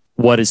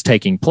what is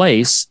taking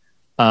place?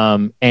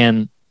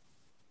 And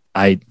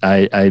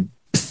I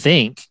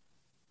think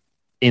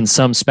in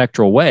some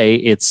spectral way,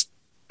 it's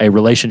a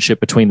relationship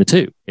between the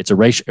two. It's a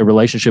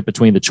relationship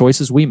between the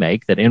choices we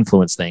make that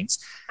influence things,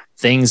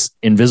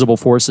 invisible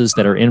forces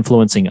that are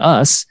influencing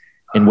us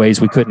in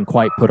ways we couldn't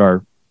quite put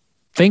our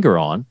finger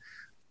on.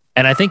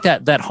 And I think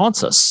that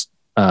haunts us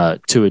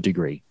to a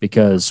degree,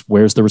 because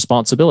where's the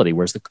responsibility?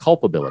 Where's the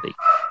culpability?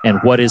 And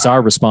what is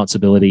our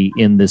responsibility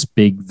in this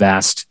big,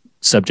 vast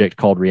subject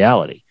called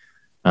reality?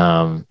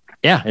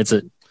 It's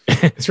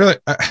It's really,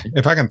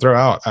 if I can throw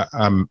out,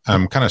 I'm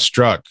kind of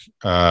struck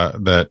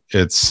that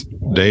it's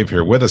Dave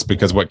here with us,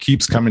 because what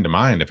keeps coming to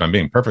mind, if I'm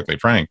being perfectly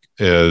frank,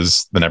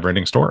 is The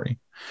Neverending Story.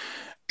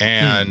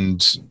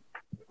 And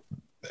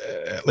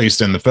at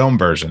least in the film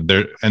version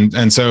there.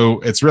 And so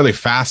it's really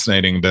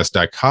fascinating, this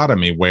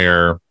dichotomy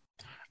where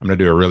I'm going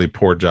to do a really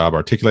poor job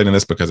articulating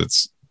this because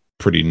it's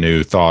pretty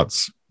new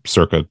thoughts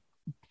circa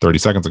 30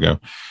 seconds ago,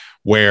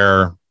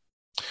 where,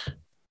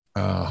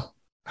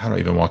 how do I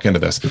even walk into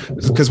this?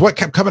 Because what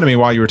kept coming to me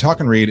while you were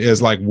talking, Reed,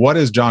 is like, what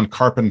is John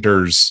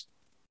Carpenter's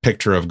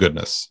picture of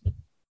goodness,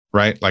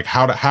 right? Like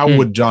how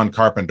would John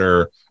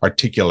Carpenter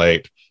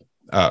articulate,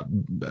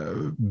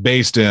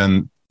 based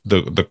in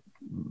the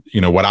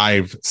what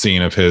I've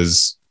seen of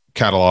his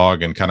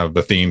catalog and kind of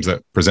the themes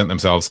that present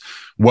themselves,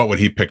 what would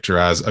he picture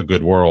as a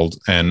good world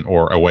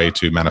or a way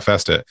to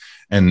manifest it?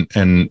 And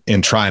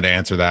in trying to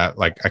answer that,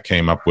 like I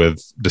came up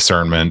with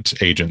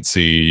discernment,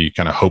 agency,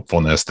 kind of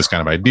hopefulness, this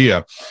kind of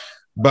idea.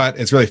 But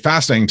it's really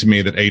fascinating to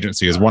me that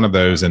agency is one of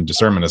those and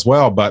discernment as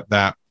well, but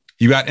that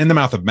you got In the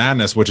Mouth of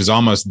Madness, which is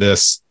almost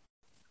this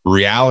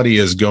reality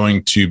is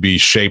going to be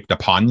shaped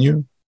upon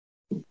you.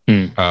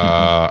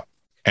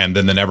 And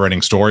then The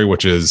Neverending Story,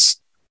 which is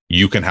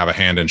you can have a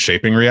hand in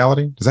shaping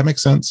reality. Does that make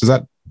sense? Does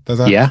that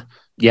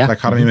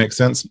dichotomy make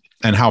sense?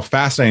 And how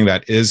fascinating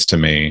that is to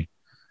me,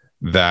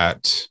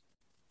 that,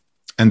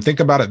 and think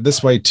about it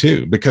this way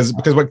too, because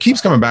what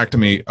keeps coming back to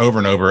me over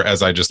and over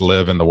as I just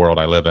live in the world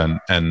I live in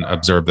and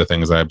observe the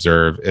things I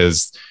observe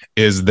is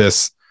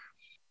this,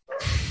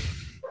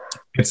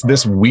 it's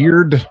this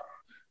weird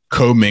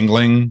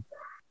commingling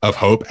of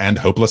hope and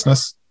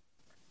hopelessness,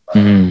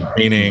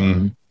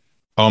 meaning,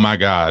 oh my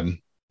God,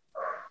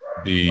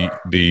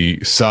 the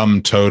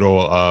sum total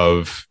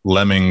of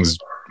lemmings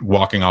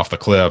walking off the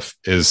cliff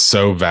is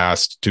so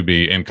vast to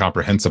be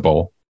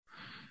incomprehensible.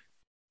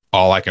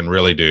 All I can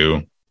really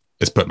do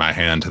is put my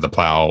hand to the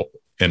plow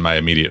in my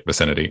immediate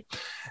vicinity.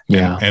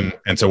 Yeah.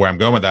 And so where I'm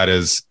going with that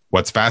is,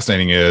 what's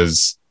fascinating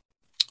is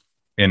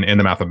in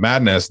The Mouth of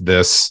Madness,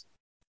 this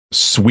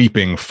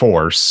sweeping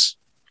force,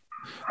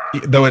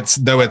 though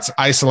it's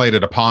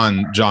isolated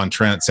upon John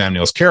Trent, Sam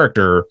Neill's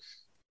character,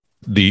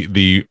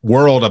 the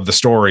world of the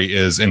story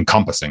is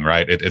encompassing,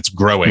 right? It's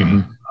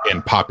growing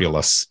in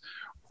populace.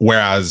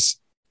 Whereas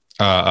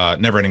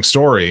Neverending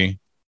Story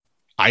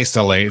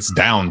isolates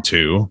down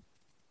to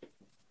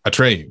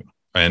Atreyu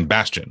and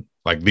Bastian,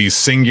 like these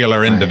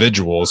singular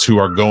individuals who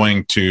are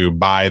going to,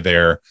 by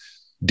their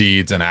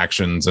deeds and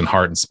actions and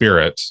heart and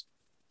spirit,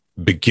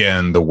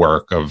 begin the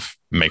work of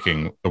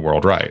making the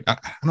world right. I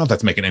don't know if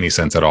that's making any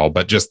sense at all,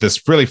 but just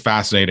this really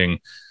fascinating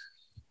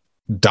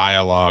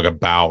dialogue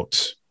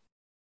about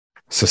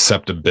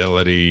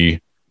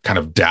susceptibility, kind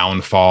of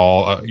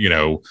downfall,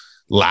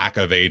 lack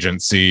of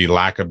agency,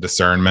 lack of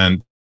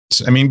discernment.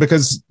 I mean,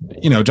 because,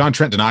 John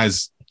Trent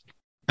denies,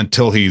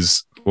 until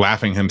he's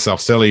laughing himself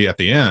silly at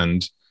the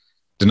end,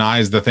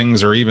 denies the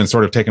things are even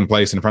sort of taking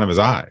place in front of his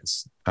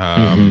eyes.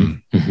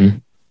 And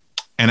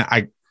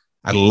I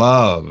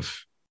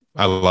love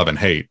and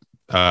hate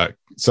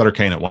Sutter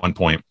Kane. At one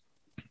point,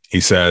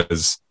 he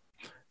says,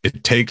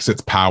 it takes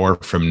its power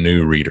from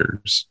new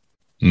readers,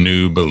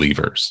 new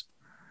believers.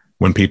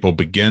 When people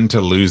begin to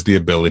lose the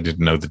ability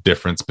to know the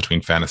difference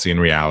between fantasy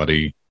and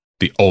reality,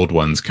 the old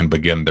ones can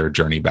begin their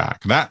journey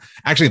back. That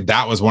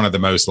was one of the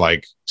most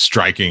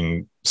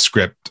striking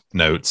script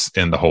notes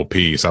in the whole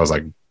piece. I was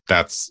like,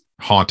 that's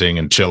haunting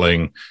and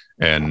chilling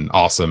and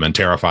awesome and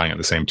terrifying at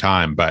the same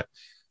time. But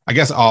I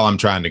guess all I'm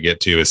trying to get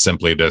to is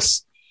simply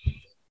this.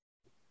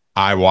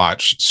 I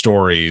watch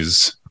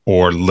stories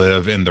or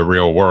live in the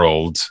real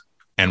world,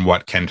 and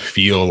what can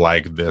feel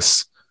like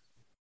this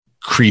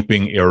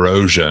creeping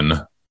erosion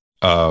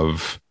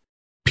of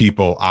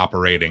people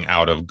operating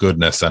out of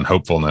goodness and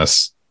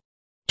hopefulness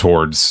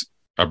towards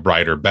a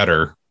brighter,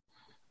 better,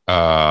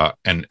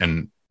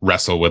 and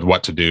wrestle with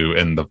what to do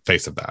in the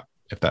face of that,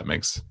 if that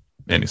makes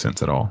any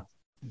sense at all.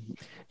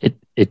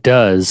 It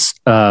does.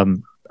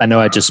 I know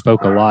I just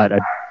spoke a lot. I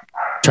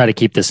try to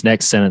keep this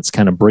next sentence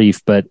kind of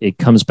brief, but it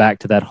comes back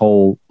to that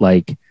whole,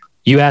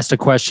 you asked a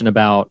question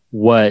about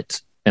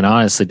what, and I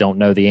honestly don't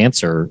know the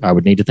answer. I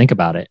would need to think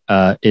about it.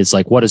 Is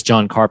what does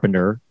John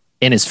Carpenter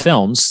in his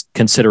films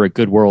consider a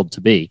good world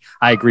to be?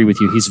 I agree with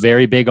you. He's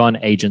very big on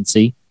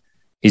agency.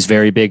 He's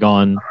very big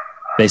on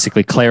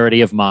basically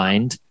clarity of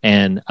mind.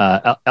 And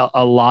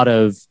a lot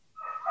of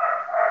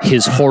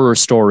his horror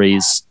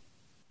stories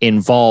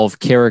involve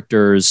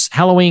characters.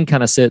 Halloween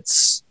kind of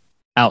sits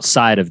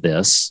outside of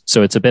this,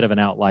 so it's a bit of an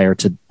outlier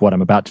to what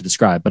I'm about to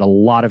describe. But a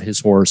lot of his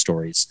horror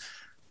stories,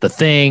 The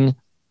Thing,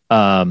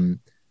 In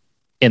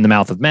the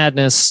Mouth of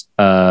Madness,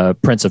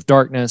 Prince of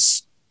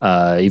Darkness,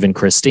 even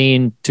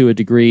Christine to a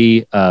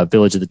degree,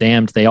 Village of the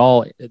Damned,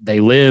 they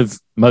live,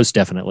 most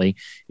definitely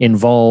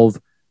involve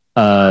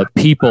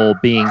people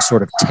being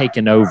sort of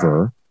taken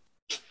over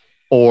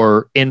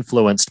or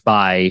influenced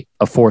by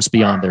a force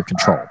beyond their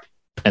control,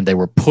 and they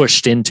were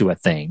pushed into a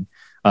thing,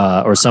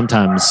 or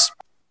sometimes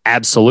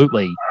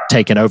absolutely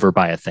taken over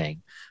by a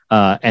thing.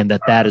 And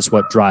that is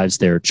what drives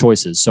their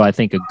choices. So I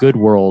think a good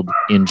world,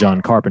 in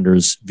John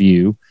Carpenter's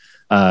view,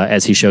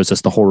 as he shows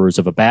us the horrors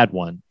of a bad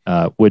one,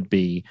 would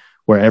be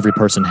where every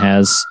person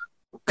has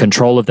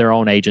control of their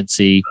own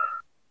agency,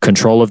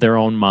 control of their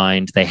own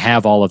mind. They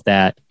have all of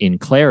that in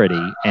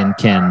clarity and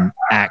can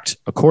act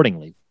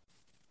accordingly.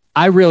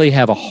 I really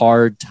have a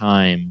hard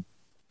time,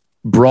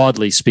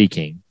 broadly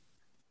speaking,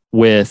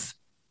 with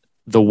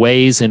the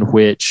ways in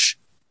which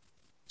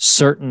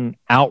certain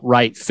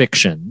outright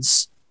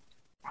fictions,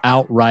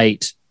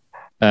 outright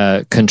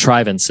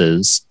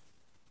contrivances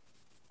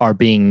are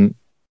being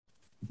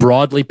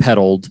broadly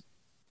peddled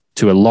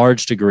to a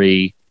large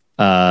degree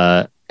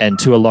and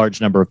to a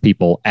large number of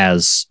people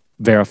as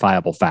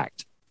verifiable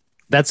fact.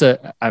 That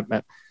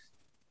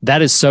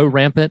is so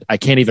rampant. I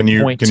can't even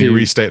point to. Can you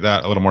restate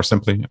that a little more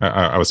simply?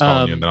 I was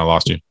calling you and then I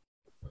lost you.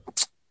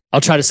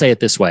 I'll try to say it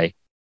this way.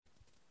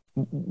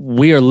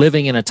 We are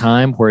living in a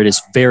time where it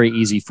is very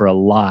easy for a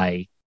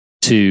lie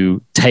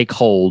to take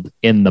hold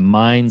in the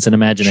minds and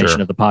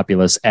imagination of the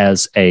populace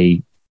as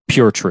a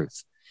pure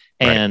truth.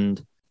 Right.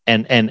 And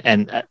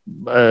kind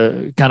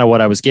of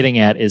what I was getting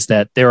at is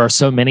that there are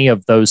so many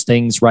of those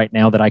things right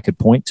now that I could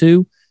point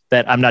to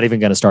that I'm not even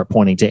going to start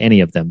pointing to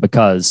any of them,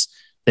 because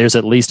there's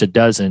at least a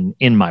dozen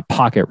in my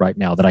pocket right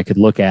now that I could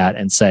look at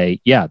and say,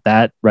 yeah,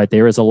 that right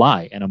there is a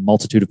lie and a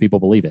multitude of people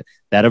believe it.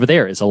 That over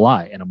there is a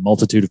lie and a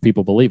multitude of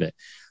people believe it.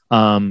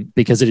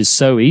 Because it is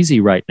so easy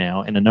right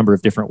now in a number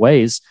of different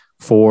ways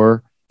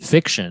for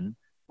fiction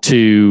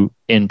to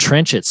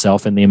entrench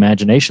itself in the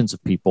imaginations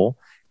of people.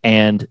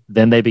 And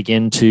then they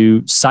begin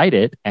to cite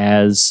it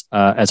as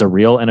a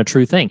real and a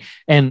true thing.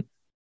 And,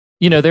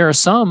 there are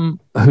some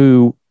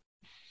who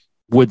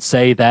would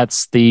say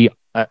that's the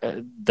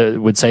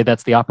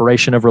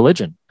operation of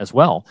religion as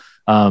well.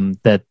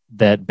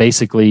 That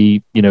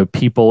basically,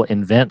 people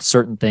invent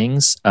certain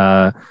things,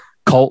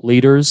 cult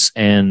leaders,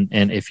 and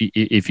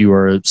if you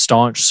are a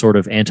staunch sort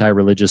of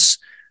anti-religious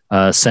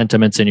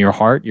sentiments in your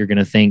heart, you're going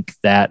to think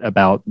that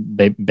about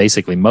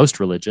basically most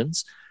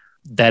religions,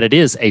 that it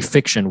is a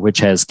fiction which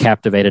has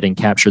captivated and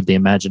captured the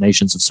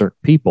imaginations of certain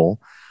people.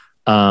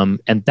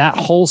 And that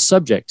whole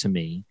subject to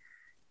me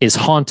is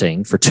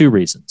haunting for two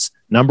reasons.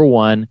 Number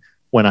one,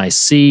 when I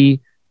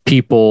see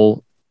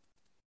people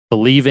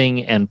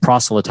believing and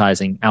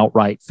proselytizing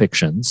outright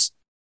fictions,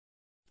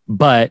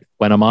 but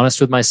when I'm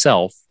honest with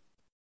myself,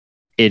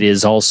 it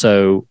is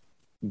also,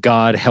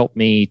 God help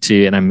me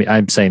to, and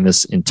I'm saying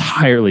this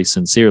entirely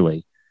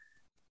sincerely,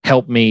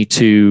 help me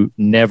to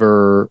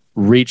never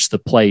reach the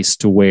place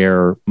to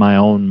where my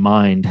own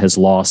mind has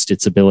lost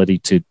its ability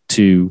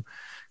to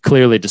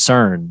clearly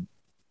discern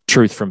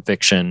truth from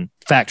fiction,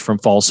 fact from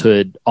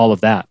falsehood, all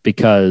of that,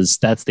 because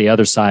that's the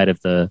other side of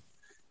the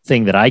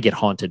thing that I get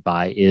haunted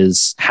by,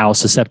 is how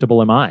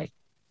susceptible am I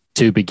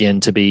to begin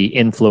to be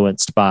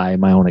influenced by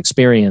my own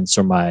experience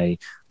or my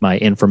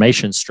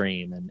information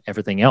stream and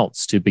everything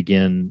else to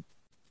begin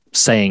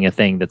saying a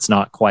thing that's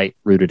not quite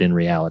rooted in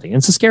reality. And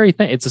it's a scary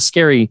thing. It's a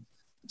scary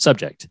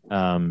subject.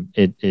 I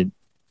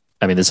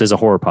mean, this is a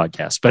horror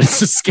podcast, but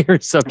it's a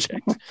scary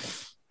subject.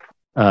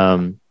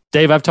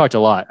 Dave, I've talked a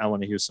lot. I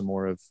want to hear some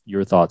more of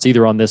your thoughts,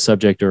 either on this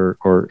subject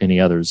or any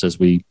others, as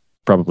we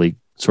probably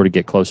sort of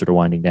get closer to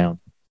winding down.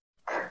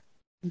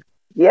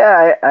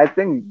 Yeah, I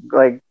think,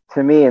 like,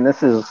 to me, and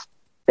this is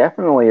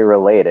definitely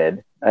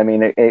related. I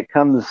mean, it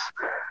comes,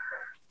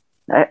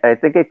 I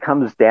think it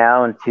comes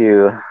down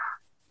to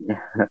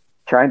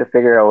trying to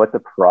figure out what the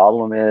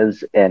problem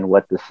is and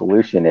what the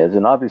solution is.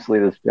 And obviously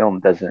this film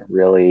doesn't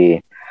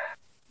really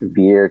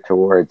veer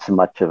towards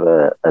much of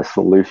a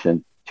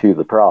solution to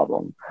the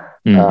problem.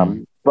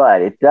 Mm-hmm.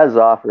 But it does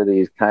offer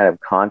these kind of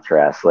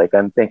contrasts. Like,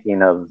 I'm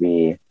thinking of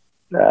the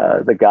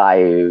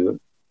guy who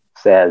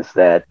says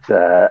that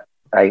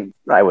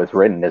I was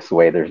written this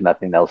way, there's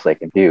nothing else I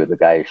can do. The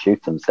guy who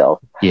shoots himself.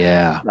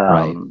 Yeah.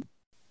 Right.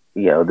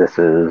 This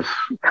is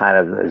kind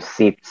of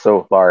seeped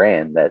so far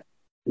in that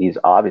he's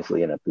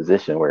obviously in a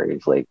position where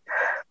he's like,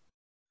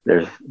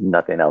 there's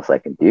nothing else I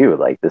can do.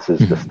 Like, this is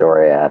the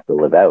story I have to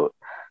live out.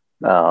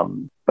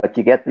 But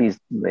you get these,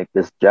 like,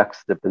 this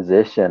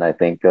juxtaposition, I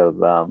think, of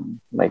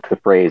like the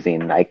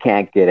phrasing, I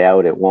can't get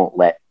out, it won't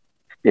let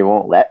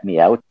me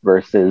out,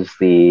 versus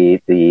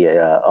the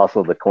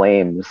also the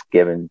claims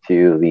given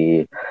to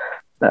the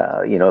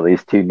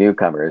these two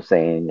newcomers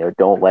saying,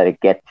 don't let it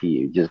get to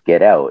you, just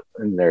get out.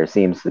 And there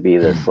seems to be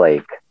this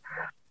like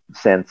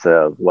sense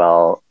of,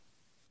 well,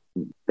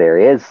 there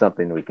is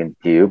something we can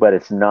do, but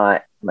it's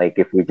not like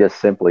if we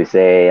just simply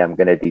say, I'm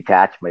going to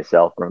detach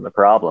myself from the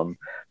problem,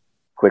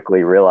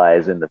 quickly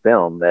realize in the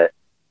film that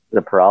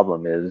the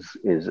problem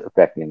is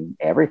affecting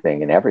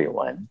everything and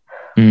everyone.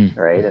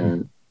 Right.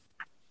 And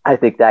I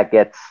think that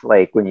gets,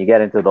 like, when you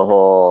get into the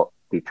whole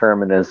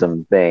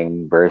determinism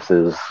thing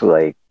versus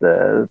like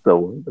the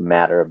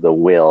matter of the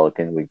will,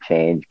 can we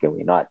change, can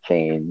we not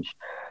change,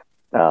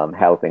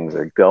 how things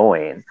are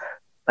going.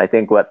 I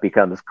think what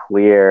became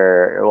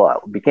clear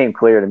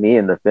to me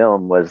in the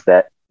film was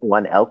that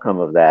one outcome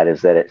of that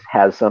is that it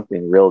has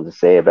something real to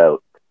say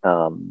about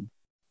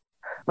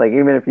like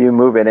even if you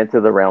move it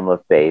into the realm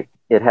of faith,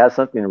 it has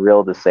something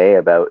real to say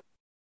about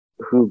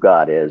who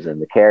God is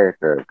and the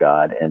character of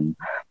God and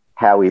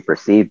how we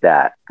perceive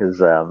that. Because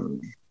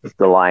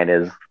the line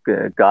is,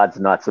 God's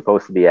not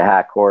supposed to be a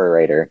hack horror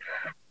writer.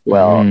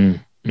 Well,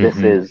 this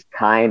is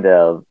kind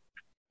of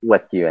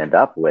what you end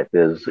up with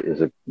is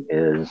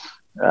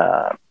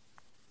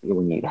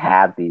when you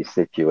have these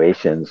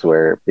situations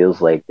where it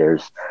feels like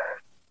there's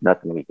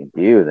nothing we can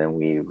do, then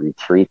we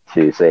retreat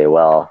to say,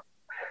 well,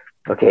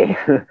 okay,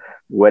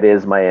 what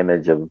is my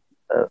image of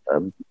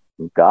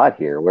God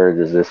here? Where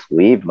does this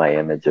leave my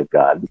image of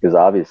God? Because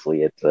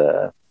obviously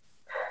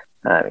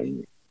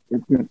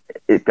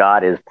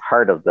God is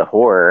part of the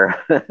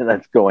horror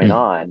that's going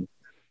on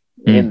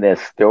in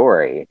this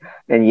story.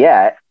 And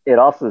yet it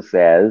also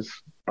says,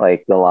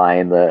 like the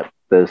line, the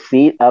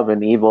seat of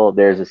an evil,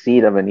 there's a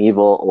seat of an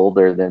evil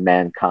older than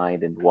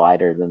mankind and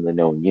wider than the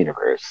known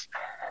universe.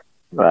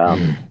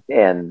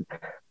 And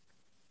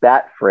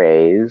that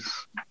phrase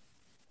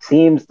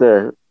seems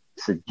to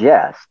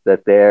suggest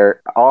that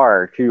there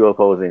are two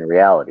opposing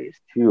realities,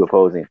 two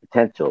opposing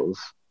potentials,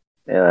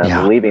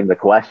 leaving the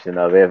question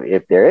of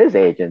if there is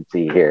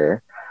agency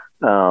here,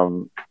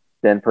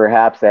 then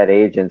perhaps that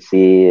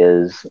agency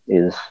is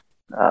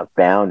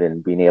found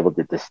in being able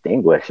to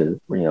distinguish,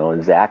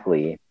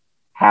 exactly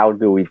how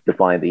do we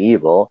define the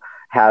evil,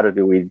 how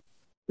do we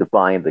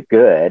define the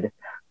good.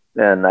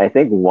 And I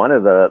think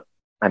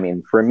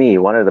for me,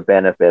 one of the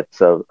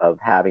benefits of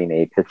having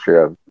a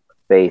picture of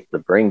faith to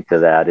bring to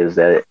that is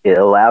that it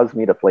allows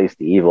me to place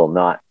the evil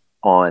not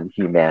on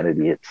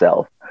humanity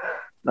itself.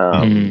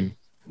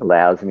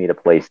 Allows me to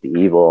place the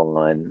evil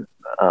on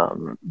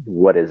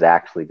what is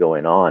actually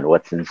going on,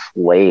 what's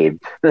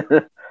enslaved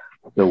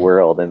the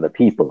world and the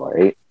people,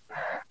 right?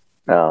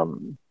 I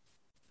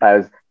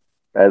was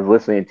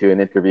listening to an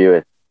interview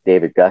with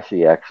David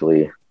Gushee,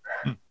 actually,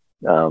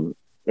 and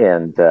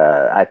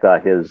I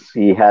thought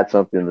he had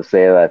something to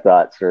say that I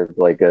thought served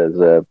like as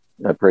a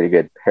pretty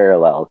good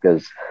parallel,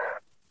 because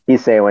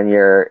he's saying when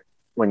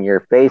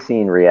you're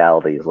facing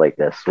realities like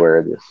this,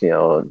 where this,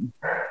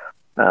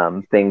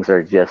 things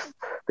are just,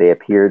 they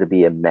appear to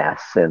be a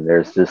mess, and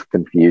there's just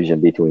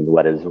confusion between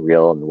what is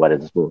real and what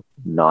is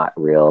not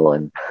real,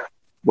 and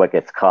what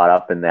gets caught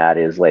up in that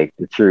is like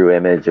the true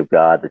image of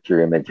God, the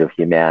true image of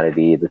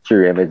humanity, the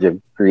true image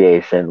of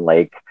creation.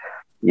 Like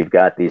you've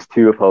got these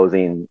two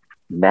opposing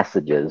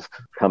messages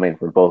coming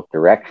from both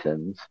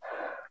directions.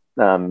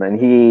 And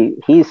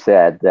he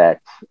said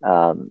that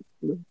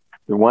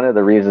one of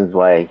the reasons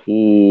why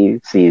he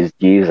sees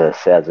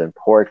Jesus as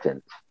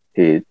important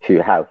to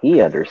how he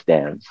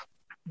understands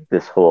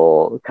this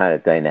whole kind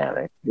of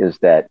dynamic is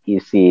that he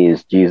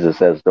sees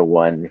Jesus as the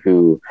one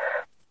who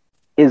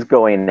is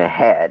going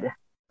ahead.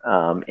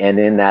 And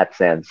in that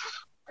sense,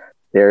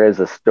 there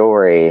is a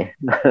story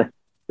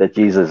that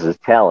Jesus is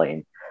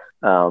telling,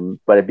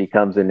 but it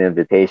becomes an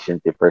invitation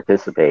to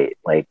participate,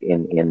 like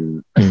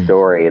in a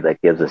story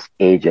that gives us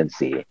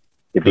agency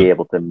to be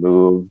able to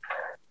move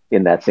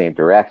in that same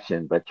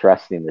direction, but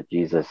trusting that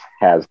Jesus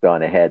has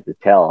gone ahead to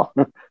tell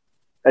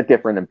a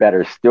different and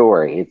better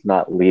story. It's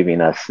not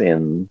leaving us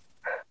in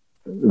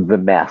the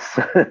mess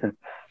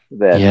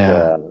and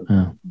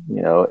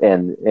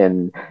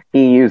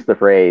he used the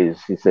phrase,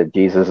 he said,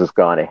 Jesus has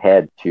gone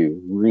ahead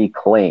to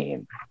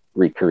reclaim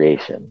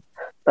creation.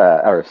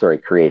 And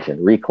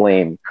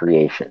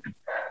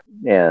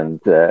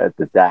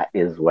that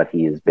is what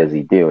he is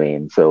busy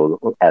doing.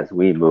 So as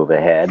we move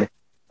ahead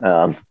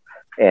and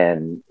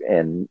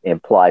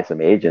imply some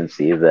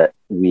agency that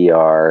we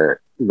are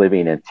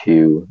living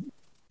into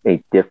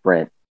a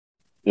different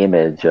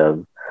image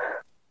of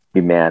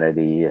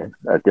humanity, a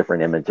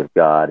different image of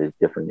God, a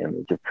different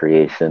image of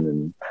creation,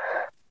 and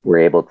we're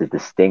able to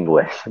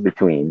distinguish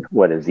between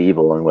what is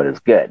evil and what is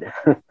good.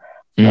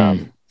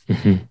 That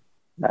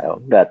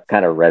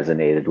kind of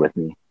resonated with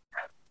me.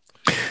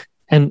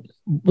 And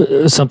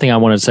something I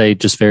want to say,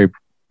 just very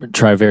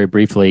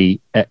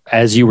briefly,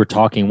 as you were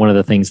talking, one of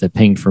the things that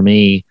pinged for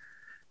me,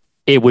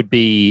 it would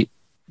be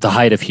the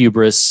height of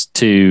hubris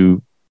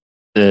to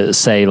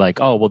say like,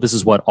 oh, well, this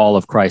is what all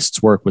of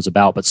Christ's work was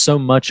about. But so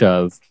much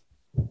of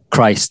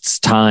Christ's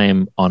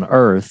time on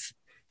earth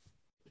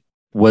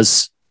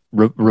was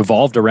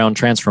revolved around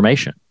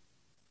transformation.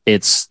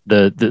 It's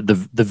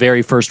the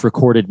very first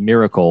recorded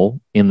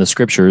miracle in the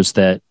scriptures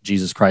that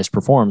Jesus Christ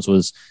performs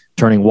was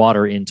turning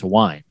water into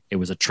wine. It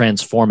was a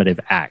transformative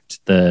act.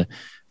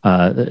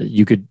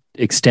 You could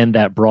extend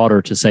that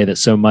broader to say that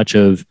so much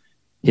of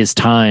his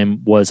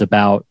time was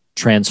about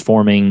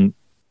transforming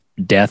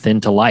death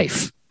into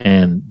life.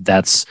 And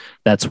that's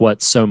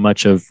what so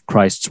much of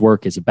Christ's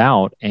work is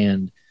about.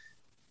 And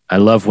I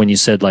love when you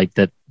said like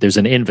that there's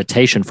an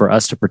invitation for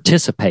us to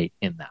participate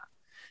in that.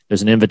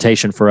 There's an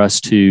invitation for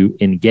us to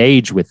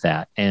engage with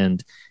that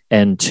and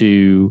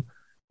to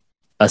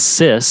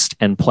assist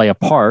and play a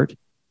part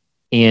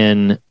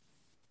in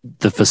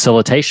the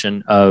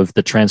facilitation of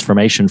the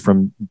transformation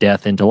from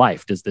death into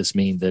life. Does this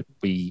mean that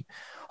we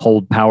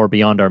hold power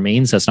beyond our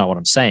means? That's not what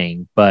I'm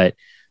saying, but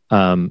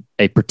a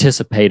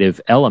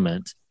participative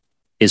element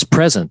is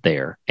present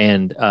there.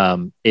 And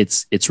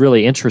it's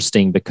really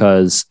interesting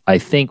because I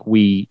think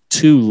we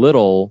too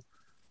little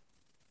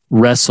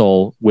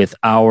wrestle with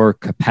our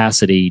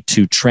capacity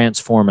to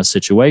transform a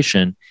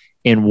situation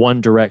in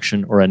one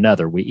direction or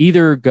another. We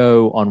either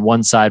go on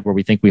one side where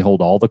we think we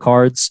hold all the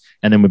cards,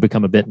 and then we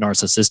become a bit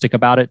narcissistic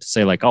about it to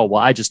say like, oh,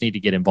 well, I just need to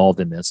get involved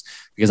in this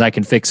because I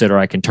can fix it, or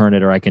I can turn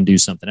it, or I can do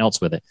something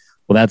else with it.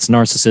 Well, that's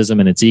narcissism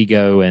and it's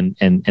ego, and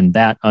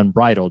that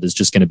unbridled is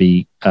just going to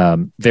be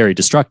very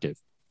destructive.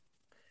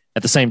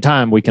 At the same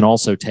time, we can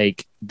also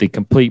take the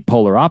complete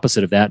polar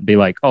opposite of that and be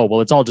like, oh, well,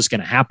 it's all just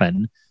going to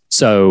happen,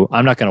 so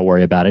I'm not going to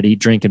worry about it. Eat,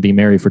 drink, and be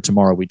merry, for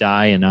tomorrow we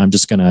die, and I'm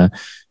just going to,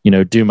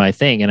 do my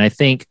thing. And I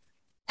think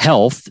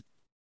health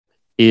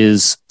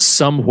is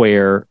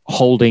somewhere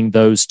holding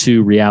those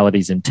two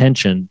realities in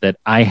tension, that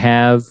I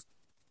have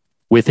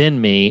within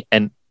me,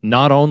 and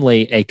not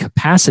only a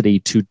capacity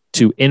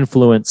to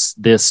influence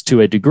this to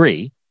a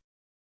degree,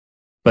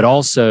 but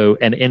also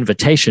an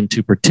invitation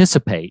to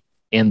participate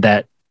in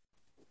that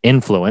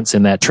influence,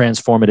 in that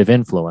transformative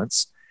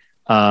influence.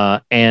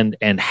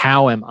 And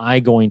how am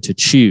I going to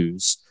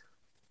choose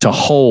to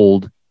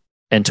hold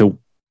and to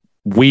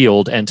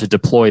wield and to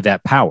deploy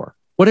that power?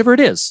 Whatever it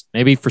is.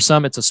 Maybe for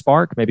some it's a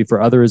spark, maybe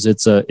for others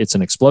it's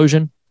an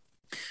explosion.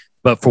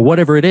 But for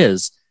whatever it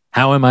is,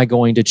 how am I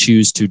going to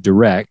choose to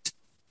direct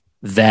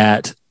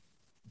that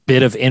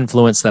bit of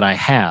influence that I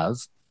have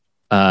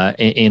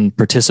in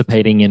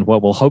participating in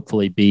what will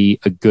hopefully be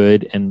a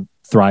good and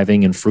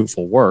thriving and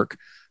fruitful work?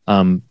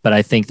 But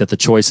I think that the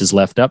choice is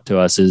left up to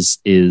us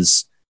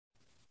is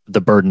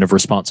the burden of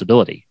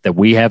responsibility, that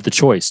we have the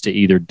choice to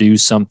either do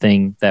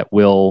something that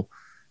will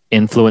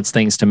influence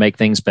things to make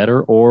things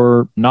better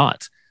or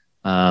not.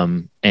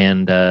 And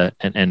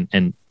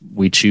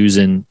we choose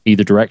in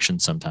either direction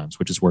sometimes,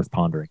 which is worth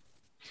pondering.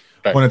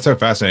 Well, it's so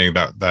fascinating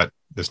about that,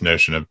 this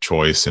notion of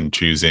choice and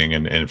choosing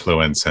and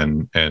influence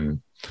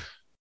and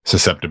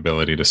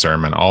susceptibility,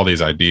 discernment, all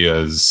these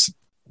ideas.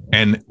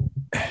 And,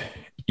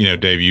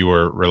 Dave, you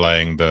were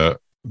relaying the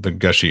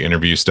gushy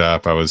interview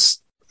stuff. I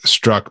was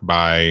struck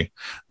by,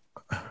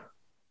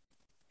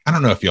 I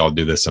don't know if y'all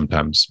do this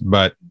sometimes,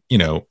 but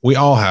we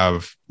all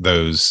have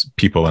those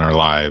people in our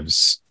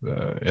lives.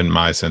 In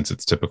my sense,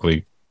 it's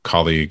typically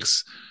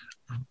colleagues.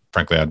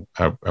 Frankly,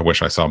 I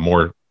wish I saw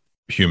more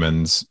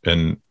humans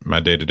in my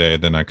day-to-day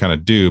than I kind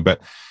of do.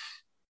 But,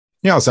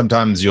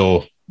 sometimes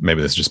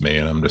maybe this is just me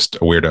and I'm just a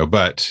weirdo,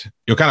 but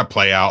you'll kind of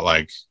play out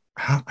like,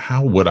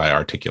 how would I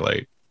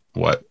articulate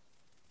what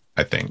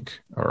I think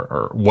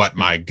or what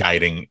my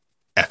guiding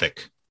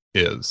ethic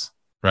is,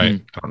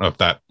 right? I don't know if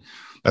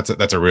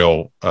that's a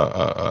real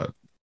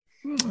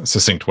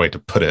succinct way to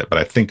put it, but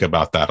I think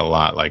about that a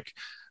lot. Like,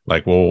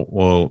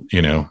 well,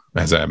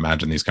 as I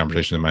imagine these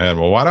conversations in my head,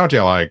 well, why don't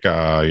you like,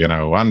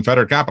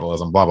 unfettered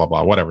capitalism, blah, blah,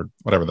 blah, whatever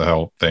the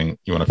hell thing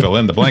you want to fill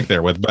in the blank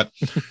there with. But,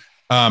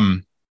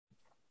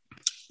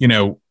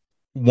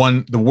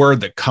 the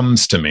word that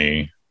comes to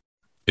me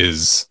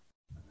is,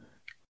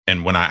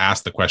 and when I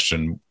ask the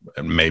question,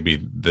 maybe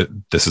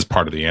this is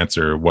part of the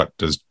answer, what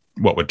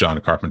would John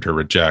Carpenter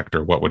reject,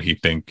 or what would he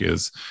think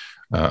is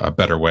a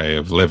better way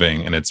of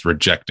living? And it's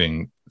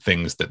rejecting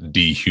things that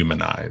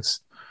dehumanize.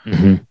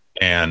 Mm-hmm.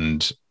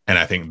 And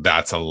I think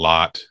that's a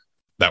lot.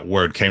 That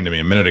word came to me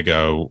a minute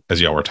ago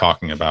as y'all were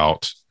talking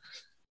about,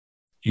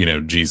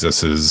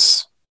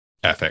 Jesus's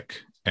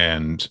ethic,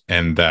 and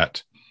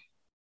that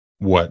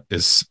what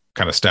is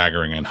kind of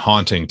staggering and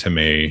haunting to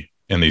me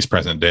in these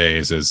present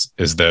days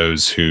is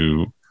those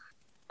who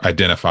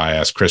identify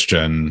as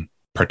Christian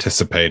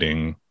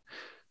participating.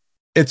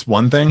 It's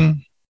one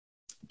thing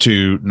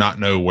to not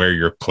know where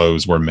your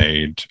clothes were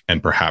made,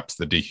 and perhaps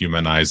the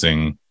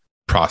dehumanizing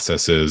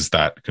processes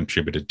that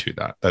contributed to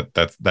that.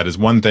 That is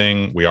one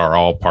thing. We are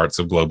all parts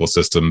of global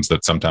systems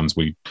that sometimes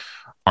we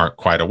aren't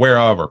quite aware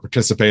of or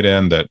participate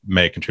in, that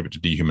may contribute to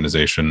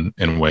dehumanization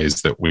in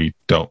ways that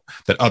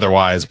that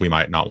otherwise we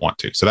might not want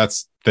to. So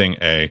that's thing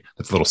A.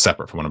 That's a little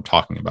separate from what I'm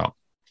talking about.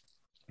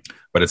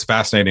 But it's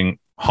fascinating,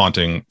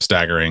 haunting,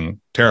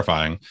 staggering,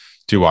 terrifying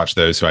to watch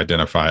those who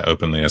identify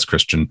openly as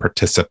Christian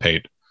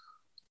participate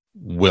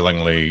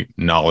willingly,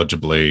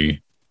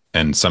 knowledgeably,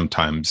 and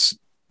sometimes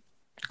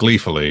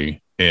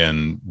gleefully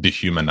in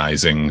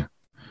dehumanizing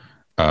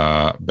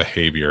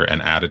behavior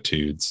and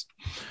attitudes.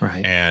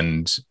 Right.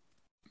 And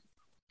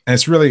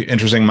it's really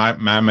interesting.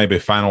 My maybe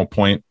final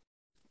point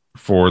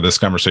for this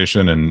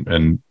conversation,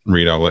 and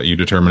Reed, I'll let you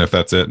determine if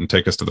that's it and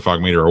take us to the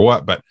fog meter or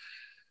what. But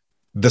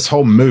this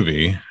whole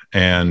movie,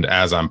 and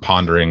as I'm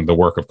pondering the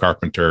work of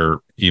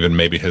Carpenter, even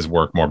maybe his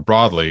work more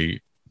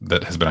broadly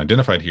that has been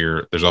identified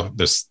here, there's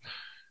this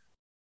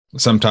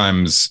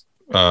sometimes,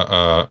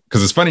 because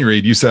it's funny,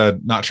 Reed, you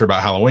said not sure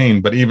about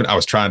Halloween, but even I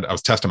was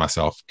testing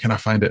myself. Can I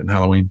find it in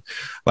Halloween?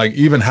 Like,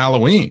 even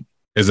Halloween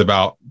is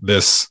about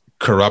this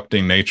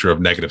corrupting nature of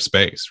negative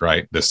space,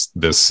 right? This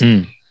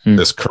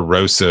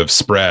corrosive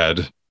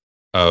spread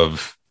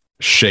of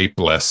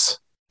shapeless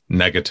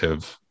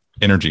negative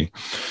energy.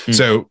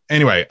 So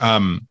anyway,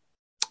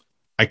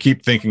 I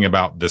keep thinking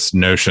about this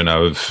notion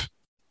of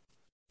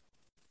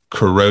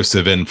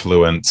corrosive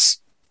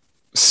influence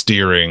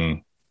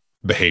steering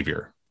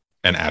behavior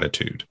and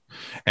attitude.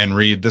 And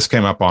Reed, this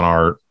came up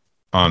on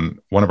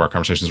one of our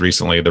conversations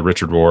recently, the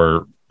Richard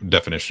Rohr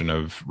definition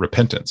of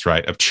repentance,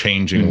 right? Of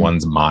changing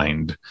one's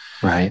mind,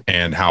 right?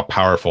 And how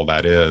powerful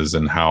that is,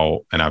 and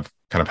I've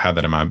kind of had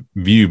that in my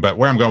view. But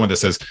where I'm going with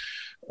this is,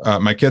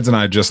 my kids and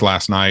I just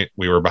last night,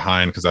 we were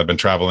behind because I've been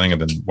traveling,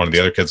 and then one of the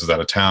other kids was out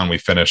of town. We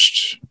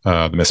finished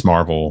the Ms.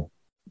 Marvel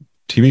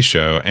TV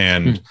show,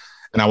 and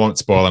I won't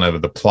spoil any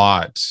of the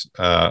plot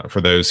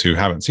for those who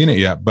haven't seen it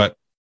yet. But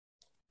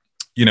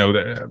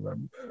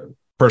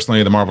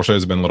personally, the Marvel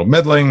shows have been a little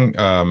middling.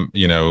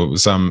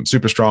 Some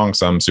super strong,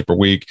 some super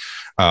weak.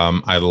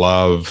 I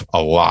love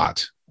a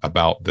lot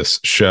about this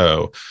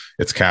show: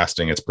 its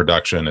casting, its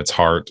production, its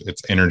heart,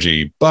 its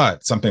energy.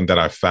 But something that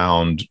I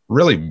found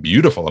really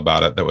beautiful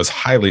about it that was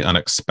highly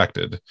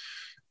unexpected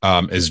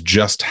is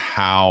just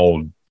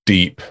how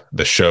deep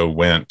the show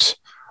went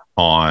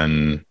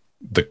on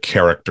the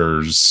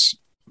characters'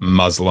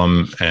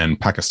 Muslim and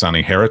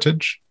Pakistani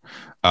heritage.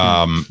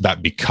 That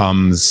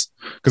becomes,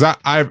 because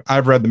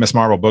I've read the Ms.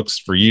 Marvel books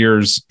for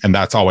years, and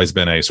that's always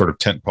been a sort of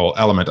tentpole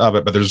element of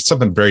it. But there's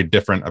something very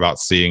different about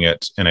seeing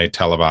it in a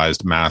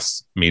televised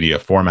mass media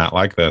format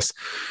like this.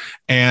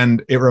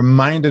 And it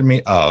reminded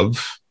me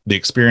of the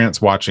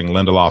experience watching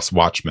Lindelof's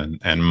Watchmen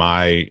and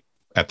my,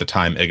 at the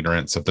time,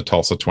 ignorance of the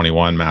Tulsa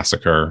 21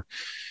 massacre.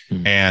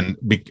 And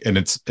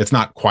it's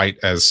not quite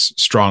as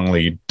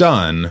strongly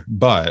done,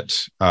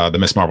 but the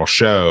Ms. Marvel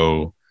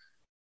show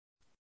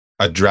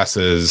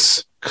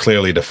addresses,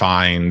 clearly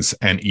defines,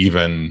 and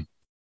even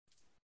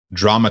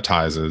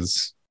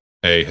dramatizes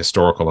a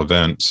historical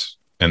event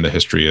in the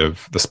history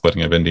of the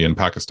splitting of India and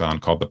Pakistan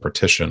called the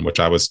Partition, which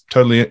I was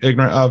totally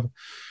ignorant of.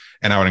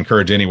 And I would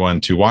encourage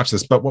anyone to watch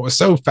this. But what was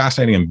so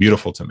fascinating and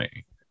beautiful to me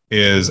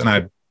is, and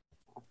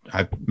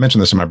I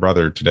mentioned this to my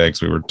brother today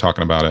because we were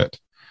talking about it,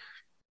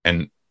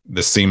 and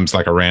this seems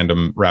like a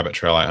random rabbit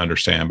trail, I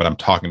understand, but I'm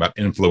talking about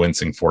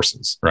influencing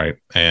forces, right?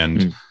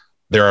 And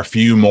there are a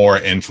few more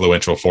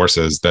influential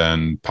forces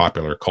than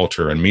popular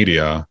culture and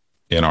media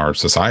in our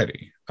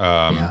society.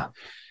 And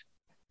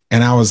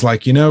I was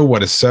like,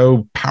 what is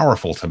so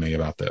powerful to me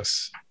about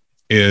this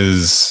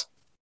is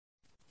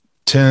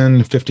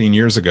 10, 15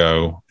 years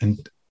ago,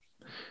 and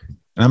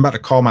I'm about to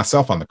call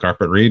myself on the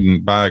carpet, Reed,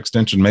 and by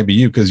extension, maybe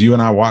you, because you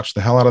and I watched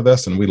the hell out of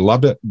this and we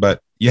loved it,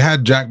 but you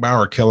had Jack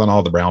Bauer killing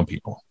all the brown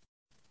people.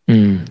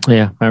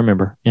 Yeah, I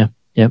remember. Yeah.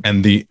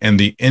 And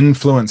the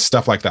influence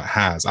stuff like that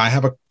has.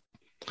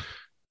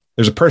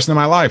 There's a person in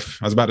my life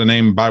I was about to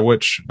name by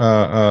which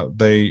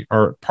they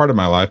are part of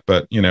my life,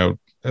 but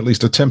at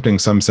least attempting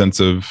some sense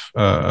of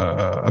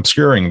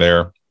obscuring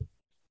there,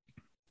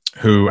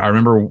 who I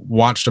remember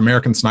watched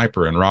American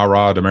Sniper and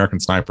Rah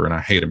American Sniper, and I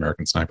hate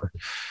American Sniper.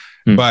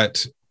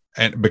 But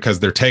because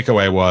their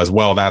takeaway was,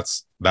 well,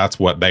 that's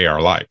what they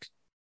are like.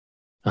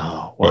 Oh,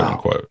 wow. Quote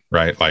unquote,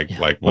 right?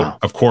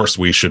 Of course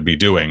we should be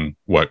doing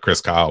what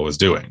Chris Kyle was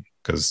doing,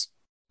 because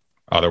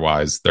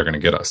otherwise they're going to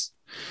get us.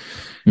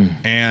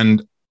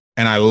 And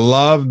I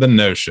love the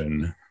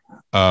notion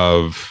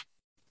of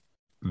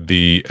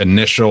the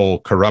initial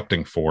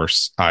corrupting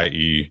force,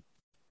 i.e.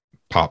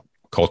 pop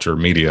culture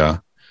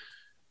media,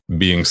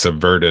 being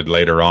subverted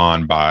later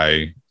on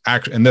by,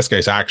 in this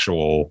case,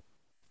 actual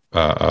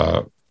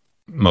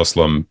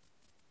Muslim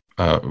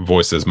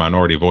voices,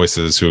 minority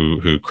voices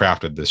who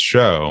crafted this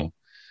show,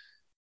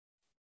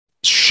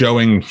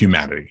 showing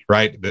humanity,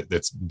 right?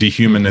 That's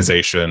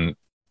dehumanization,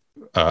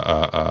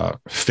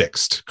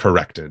 fixed,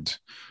 corrected.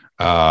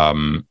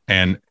 And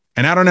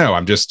I don't know,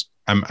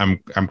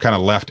 I'm kind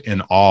of left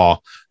in awe.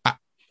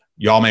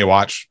 Y'all may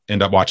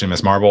end up watching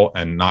Ms. Marvel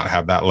and not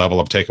have that level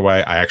of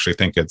takeaway. I actually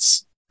think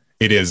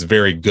it is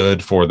very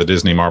good for the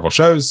Disney Marvel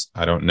shows.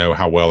 I don't know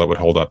how well it would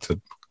hold up to,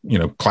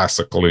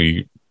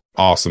 classically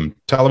awesome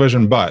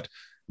television, but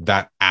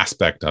that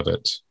aspect of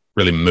it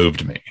really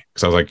moved me,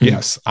 because I was like,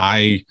 yes,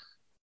 I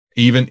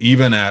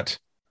even at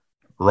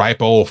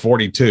ripe old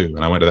 42,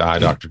 and I went to the eye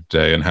doctor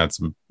today and had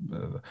some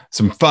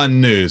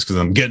fun news because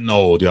I'm getting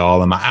old,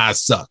 y'all, and my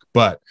eyes suck.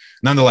 But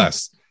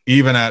nonetheless,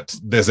 even at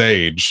this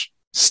age,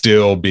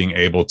 still being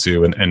able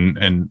to,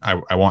 and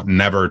I want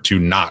never to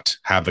not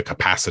have the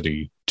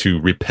capacity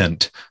to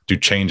repent, to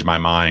change my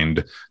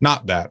mind.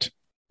 Not that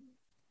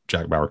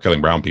Jack Bauer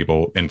killing brown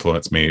people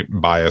influenced me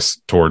bias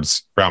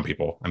towards brown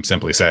people. I'm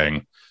simply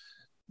saying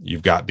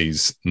you've got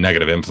these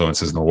negative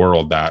influences in the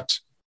world that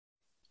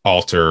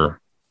alter,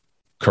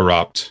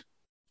 corrupt,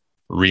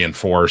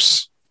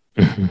 reinforce,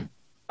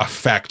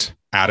 affect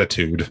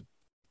attitude,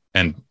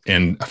 and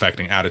in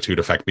affecting attitude,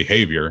 affect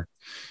behavior,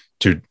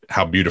 to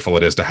how beautiful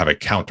it is to have a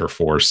counter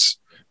force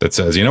that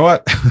says, you know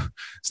what,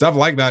 stuff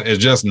like that is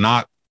just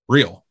not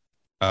real.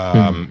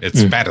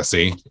 It's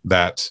fantasy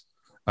that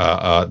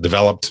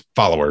developed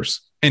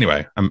followers.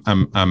 Anyway,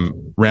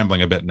 I'm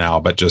rambling a bit now,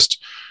 but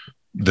just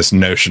this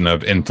notion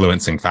of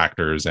influencing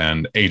factors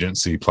and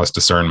agency plus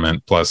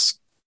discernment plus,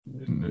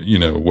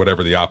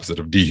 whatever the opposite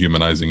of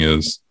dehumanizing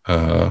is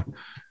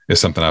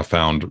something I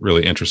found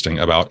really interesting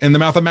about In the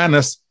Mouth of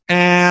Madness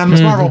and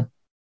Ms. Marvel.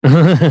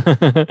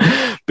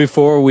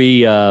 Before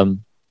we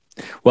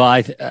Well,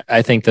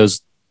 I think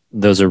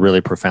those are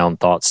really profound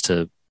thoughts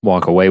to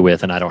walk away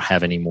with, and I don't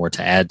have any more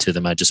to add to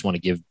them. I just want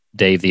to give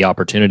Dave the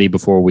opportunity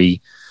before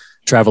we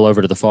travel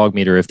over to the fog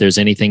meter. If there's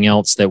anything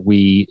else that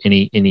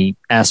any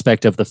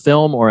aspect of the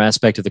film or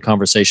aspect of the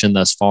conversation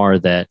thus far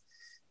that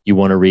you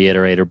want to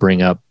reiterate or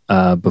bring up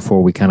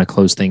before we kind of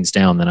close things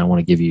down, then I want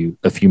to give you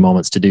a few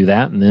moments to do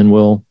that, and then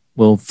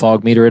we'll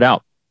fog meter it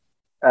out.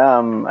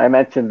 I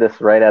mentioned this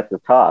right at the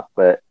top,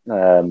 but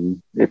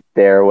if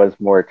there was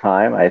more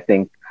time, I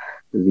think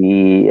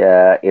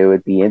it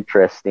would be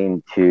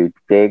interesting to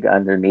dig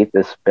underneath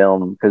this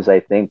film, because I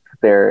think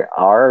there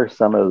are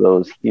some of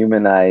those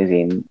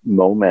humanizing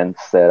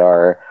moments that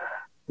are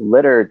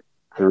littered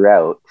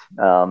throughout.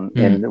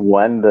 And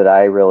one that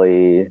I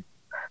really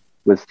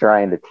was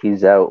trying to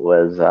tease out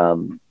was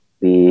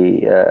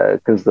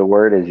because the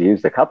word is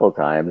used a couple of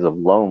times, of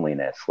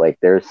loneliness. Like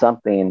there's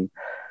something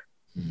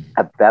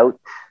about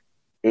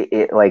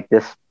it, like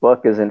this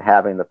book isn't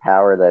having the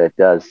power that it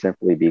does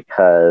simply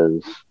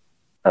because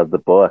of the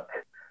book.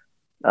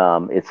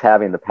 It's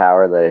having the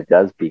power that it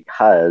does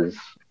because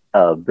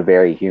of the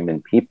very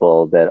human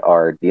people that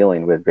are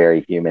dealing with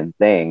very human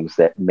things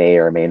that may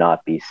or may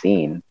not be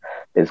seen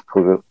as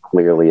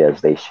clearly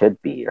as they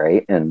should be,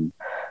 right? And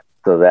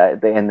so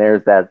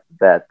there's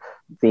that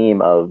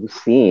theme of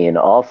seeing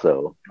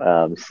also,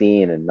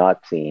 seen and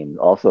not seen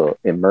also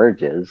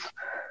emerges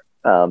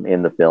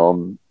in the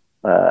film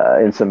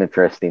in some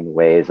interesting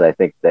ways. I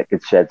think that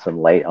could shed some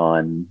light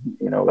on,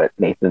 what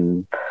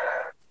Nathan,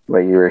 what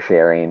you were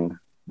sharing,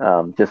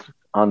 just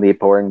on the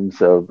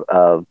importance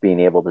of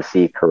being able to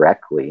see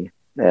correctly,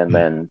 and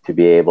then to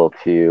be able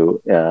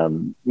to,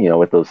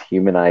 with those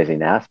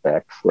humanizing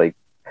aspects, like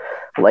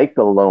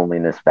the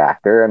loneliness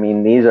factor. I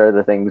mean, these are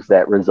the things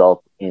that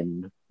result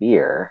in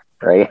fear,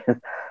 right?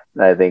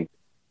 I think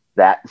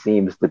that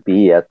seems to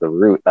be at the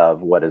root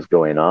of what is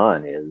going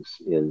on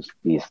is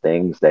these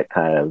things that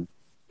kind of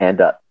end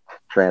up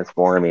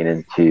transforming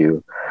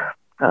into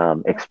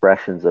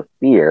expressions of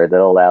fear that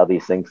allow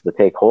these things to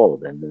take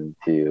hold and then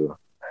to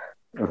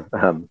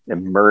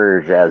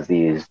emerge as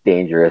these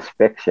dangerous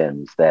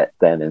fictions that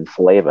then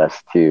enslave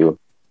us to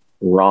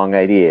wrong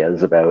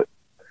ideas about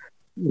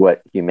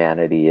what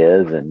humanity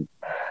is and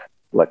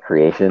what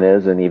creation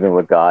is, and even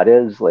what God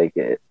is.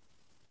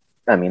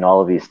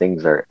 All of these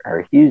things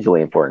are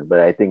hugely important, but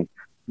I think,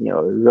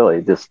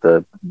 really just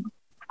to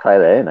tie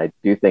that in, I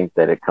do think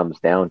that it comes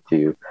down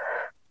to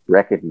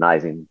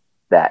recognizing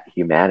that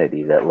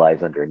humanity that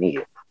lies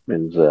underneath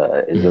is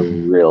a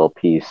real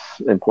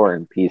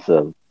important piece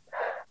of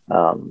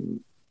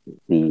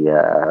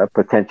the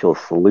potential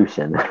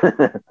solution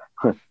to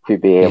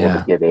be able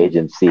to give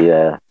agency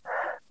to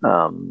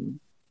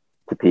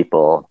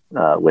people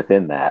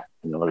within that,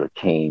 to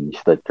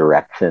change the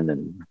direction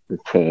and to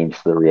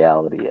change the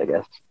reality, I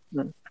guess.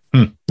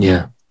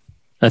 Yeah,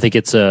 I think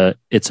it's a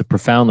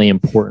profoundly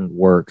important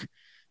work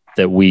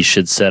that we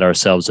should set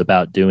ourselves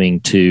about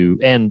doing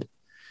and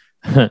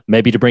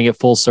maybe to bring it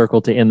full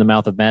circle to In the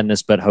Mouth of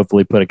Madness, but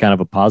hopefully put a kind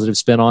of a positive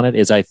spin on it,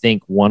 is I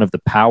think one of the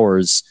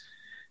powers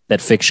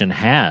that fiction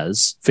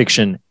has,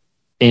 fiction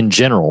in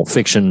general,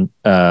 fiction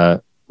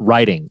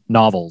writing,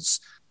 novels,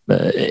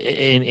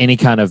 in any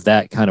kind of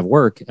that kind of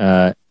work,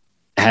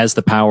 has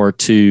the power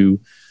to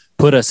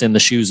put us in the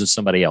shoes of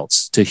somebody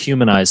else, to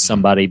humanize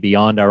somebody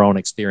beyond our own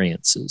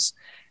experiences.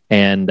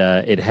 And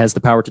it has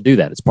the power to do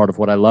that. It's part of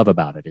what I love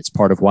about it. It's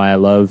part of why I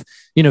love,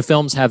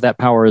 films have that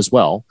power as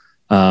well,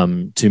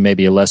 to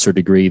maybe a lesser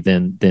degree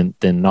than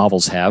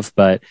novels have,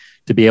 but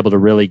to be able to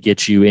really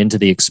get you into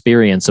the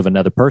experience of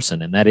another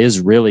person. And that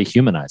is really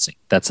humanizing.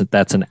 That's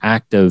an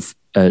act of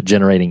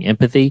generating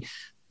empathy.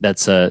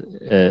 That's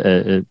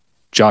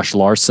Josh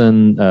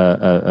Larsen,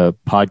 a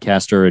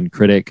podcaster and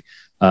critic,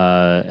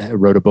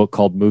 wrote a book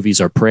called Movies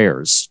Are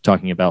Prayers,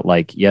 talking about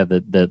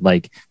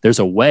there's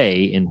a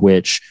way in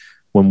which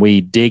when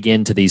we dig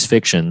into these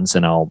fictions,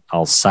 and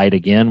I'll cite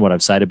again what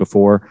I've cited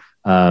before,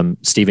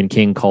 Stephen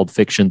King called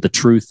fiction the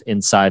truth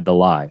inside the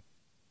lie.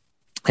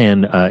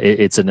 And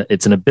it's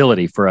an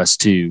ability for us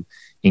to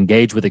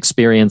engage with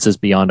experiences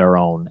beyond our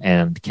own,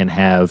 and can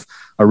have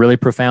a really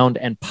profound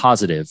and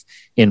positive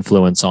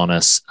influence on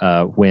us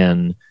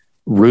when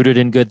rooted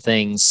in good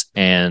things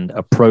and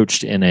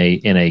approached in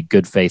a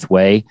good faith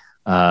way,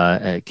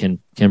 can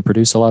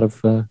produce a lot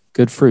of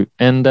good fruit.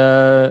 And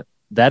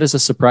that is a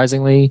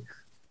surprisingly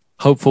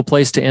hopeful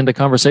place to end a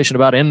conversation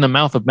about In the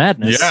Mouth of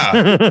Madness.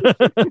 Yeah.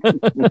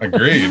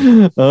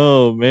 Agreed.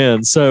 Oh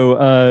man.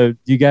 So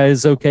you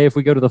guys okay if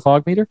we go to the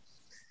fog meter?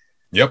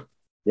 Yep.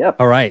 Yep.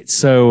 All right.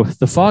 So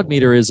the fog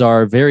meter is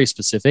our very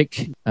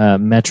specific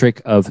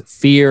metric of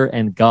fear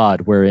and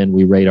God, wherein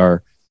we rate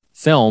our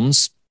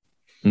films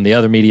and the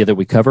other media that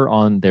we cover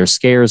on their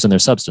scares and their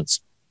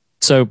substance.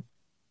 So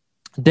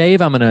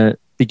Dave, I'm going to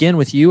begin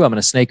with you. I'm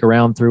going to snake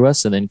around through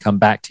us and then come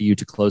back to you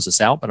to close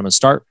us out. But I'm going to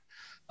start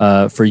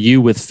for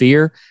you with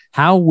fear.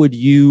 How would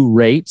you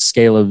rate,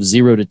 scale of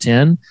 0 to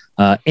 10,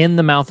 In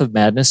the Mouth of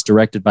Madness,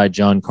 directed by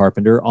John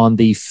Carpenter, on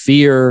the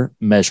fear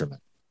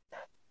measurement?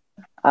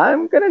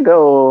 I'm going to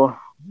go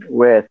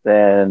with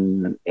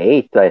an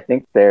 8, I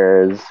think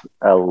there's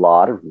a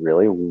lot of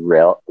really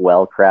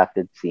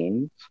well-crafted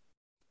scenes.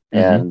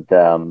 Mm-hmm.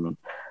 And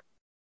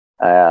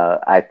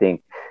I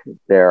think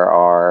there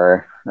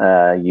are,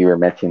 you were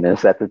mentioning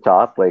this at the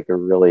top, like a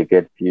really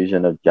good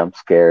fusion of jump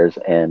scares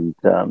and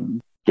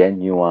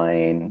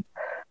genuine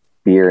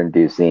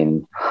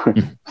fear-inducing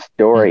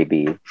story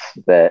beats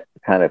that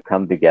kind of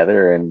come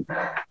together. And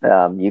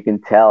you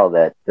can tell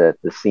that the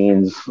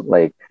scenes,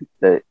 like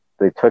that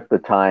they took the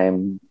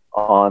time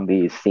on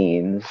these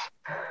scenes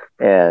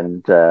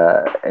and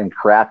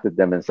crafted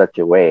them in such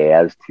a way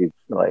as to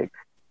like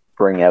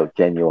bring out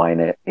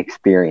genuine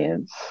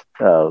experience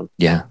of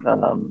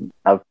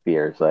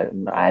fears.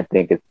 I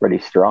think it's pretty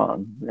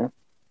strong.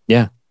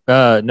 Yeah.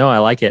 No, I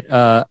like it.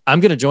 I'm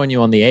going to join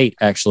you on the 8,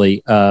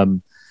 actually.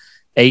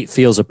 8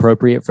 feels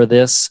appropriate for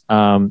this.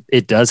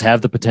 It does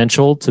have the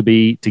potential to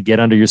get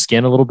under your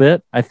skin a little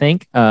bit, I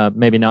think.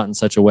 Maybe not in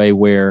such a way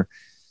where,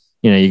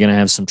 you're going to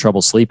have some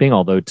trouble sleeping,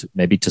 although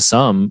maybe to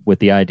some with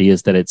the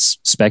ideas that it's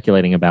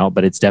speculating about,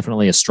 but it's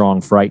definitely a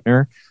strong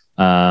frightener.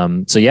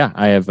 So yeah,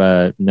 I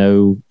have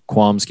no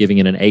qualms giving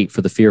it an 8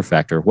 for the fear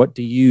factor. What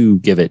do you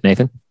give it,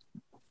 Nathan?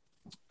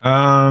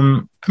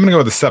 I'm going to go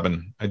with a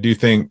 7. I do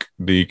think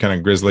the kind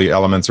of grisly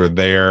elements are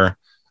there.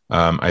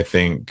 I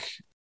think,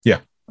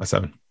 a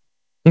 7.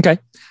 Okay.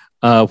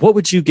 What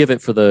would you give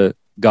it for the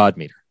God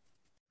meter?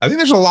 I think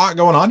there's a lot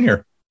going on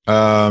here.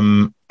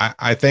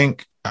 I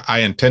think I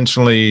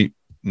intentionally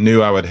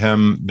knew I would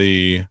hem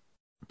the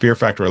fear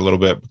factor a little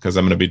bit because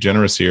I'm going to be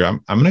generous here.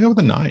 I'm going to go with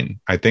a 9.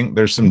 I think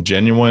there's some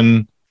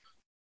genuine,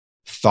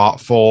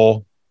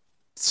 thoughtful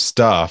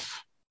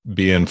stuff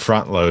being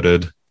front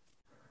loaded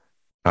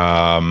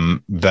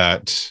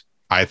that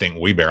I think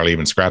we barely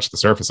even scratched the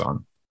surface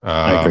on.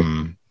 I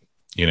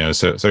agree.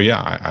 So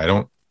yeah, I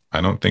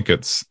don't think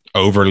it's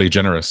overly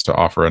generous to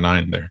offer a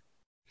 9 there.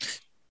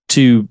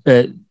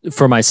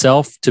 For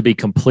myself, to be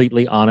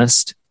completely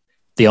honest,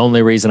 the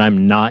only reason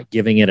I'm not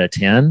giving it a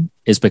 10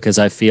 is because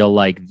I feel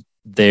like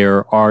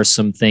there are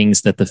some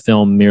things that the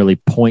film merely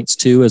points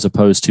to as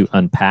opposed to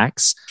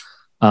unpacks,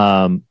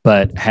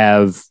 but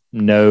have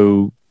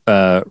no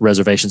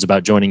reservations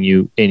about joining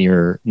you in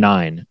your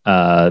 9.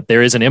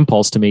 There is an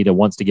impulse to me that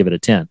wants to give it a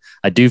 10.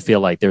 I do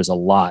feel like there's a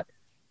lot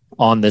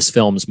on this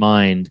film's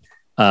mind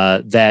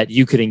that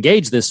you could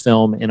engage this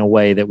film in a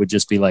way that would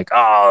just be like,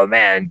 oh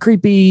man,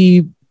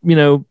 creepy,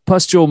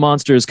 pustule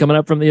monsters coming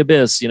up from the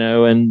abyss,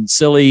 and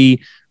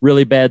silly,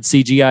 really bad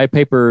CGI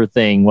paper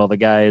thing while the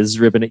guy is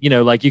ripping it,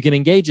 like you can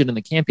engage it in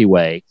the campy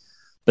way,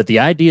 but the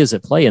ideas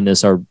at play in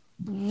this are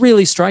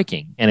really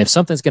striking. And if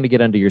something's going to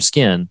get under your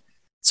skin,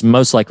 it's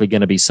most likely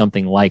going to be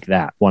something like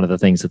that. One of the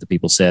things that the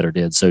people said or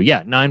did. So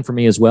yeah, 9 for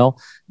me as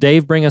well.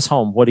 Dave, bring us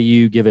home. What do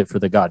you give it for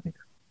the God meter?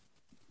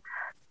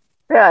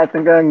 Yeah, I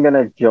think I'm going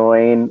to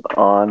join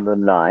on the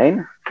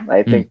 9.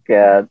 I think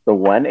the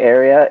one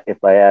area,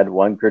 if I had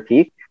one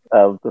critique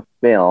of the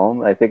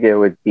film, I think it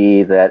would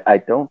be that I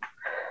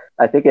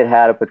think it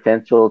had a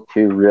potential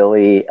to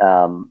really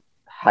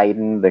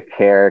heighten the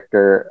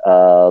character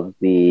of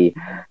the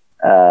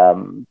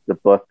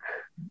book.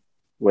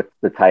 What's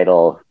the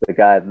title? The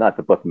guy, not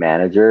the book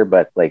manager,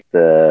 but like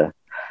the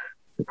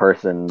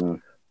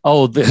person.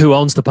 Oh, who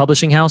owns the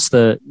publishing house?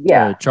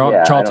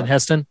 Charlton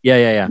Heston.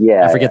 Yeah.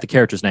 I forget the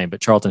character's name,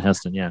 but Charlton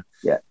Heston. Yeah.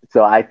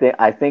 So I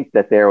think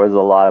that there was a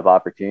lot of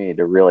opportunity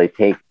to really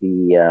take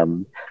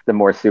the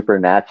more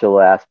supernatural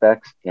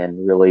aspects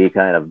and really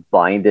kind of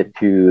bind it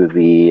to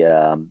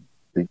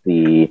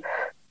the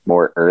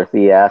more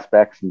earthy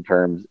aspects in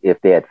terms if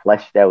they had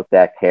fleshed out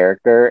that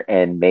character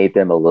and made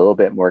them a little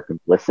bit more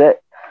complicit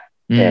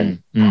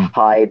and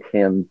tied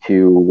him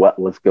to what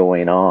was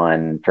going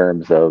on in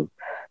terms of.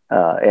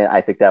 And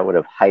I think that would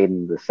have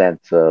heightened the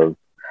sense of,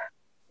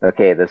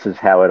 okay, this is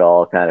how it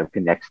all kind of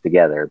connects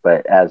together.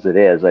 But as it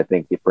is, I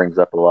think it brings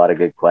up a lot of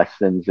good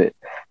questions. It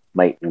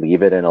might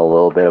leave it in a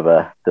little bit of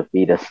a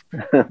defeatist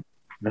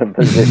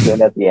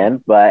position at the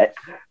end. But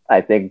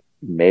I think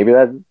maybe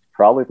that's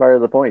probably part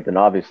of the point. And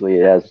obviously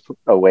it has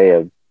a way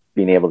of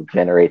being able to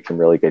generate some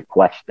really good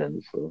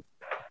questions. So.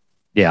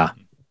 Yeah,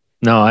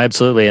 no,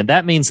 absolutely. And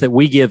that means that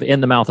we give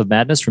In the Mouth of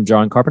Madness from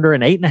John Carpenter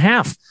an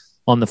 8.5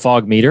 on the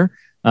fog meter.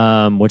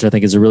 Which I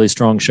think is a really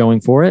strong showing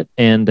for it.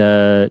 And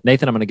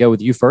Nathan, I'm going to go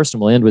with you first,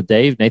 and we'll end with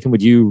Dave. Nathan,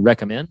 would you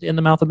recommend In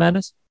the Mouth of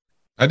Madness?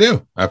 I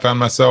do. I found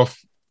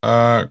myself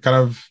kind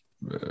of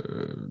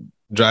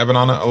driving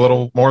on it a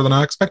little more than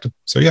I expected.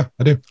 So yeah,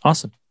 I do.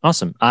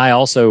 Awesome. I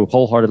also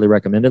wholeheartedly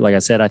recommend it. Like I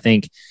said, I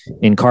think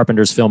in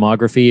Carpenter's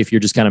filmography, if you're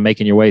just kind of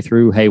making your way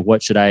through, hey,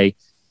 what should I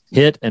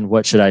hit and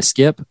what should I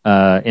skip?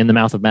 In the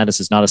Mouth of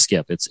Madness is not a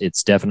skip.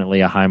 It's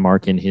definitely a high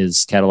mark in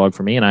his catalog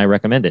for me, and I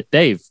recommend it.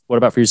 Dave, what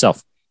about for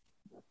yourself?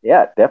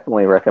 Yeah,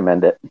 definitely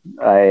recommend it.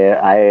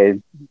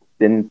 I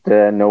didn't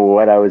know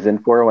what I was in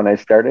for when I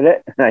started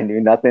it. I knew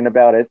nothing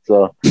about it,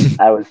 so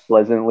I was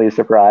pleasantly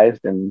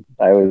surprised, and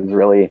I was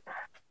really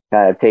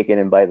kind of taken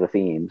in by the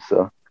theme.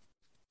 So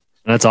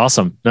that's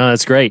awesome. No,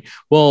 that's great.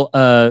 Well,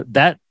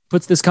 that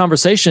puts this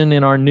conversation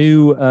in our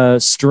new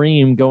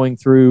stream going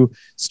through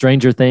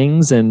Stranger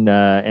Things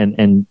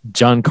and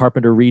John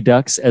Carpenter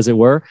Redux, as it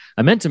were.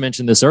 I meant to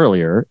mention this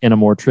earlier in a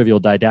more trivial,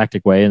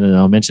 didactic way, and then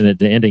I'll mention it at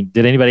the ending.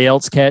 Did anybody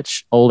else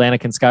catch old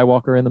Anakin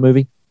Skywalker in the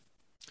movie?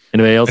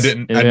 Anybody else? I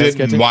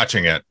didn't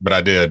watching it, but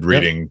I did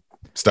reading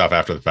stuff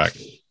after the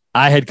fact.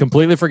 I had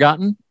completely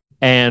forgotten.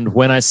 And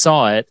when I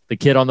saw it, the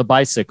kid on the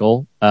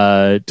bicycle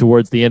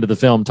towards the end of the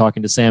film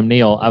talking to Sam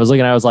Neill, I was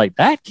like,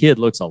 that kid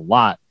looks a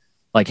lot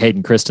like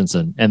Hayden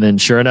Christensen. And then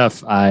sure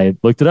enough, I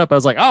looked it up. I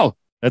was like, oh,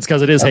 that's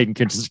because it is Hayden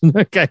Christensen.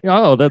 Okay.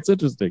 Oh, that's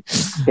interesting.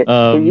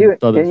 Can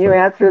you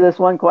answer this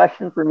one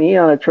question for me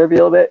on a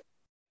trivial bit?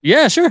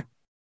 Yeah, sure.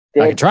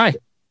 I can try.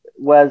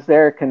 Was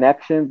there a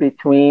connection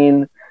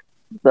between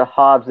the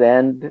Hobbs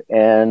End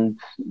and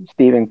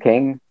Stephen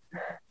King?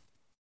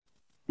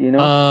 You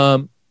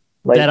know?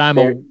 Like that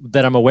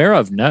I'm aware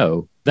of,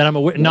 no. That I'm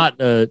aware, not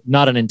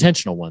an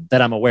intentional one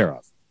that I'm aware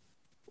of.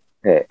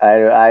 Okay,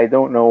 I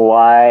don't know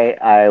why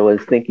I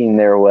was thinking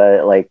there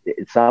was like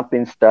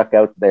something stuck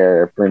out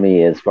there for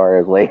me as far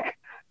as like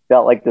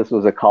felt like this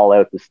was a call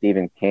out to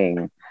Stephen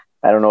King.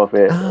 I don't know if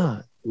it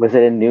was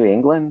it in New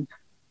England.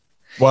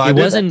 Well,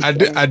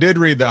 I did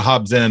read that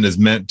Hobbs End is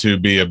meant to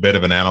be a bit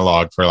of an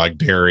analog for like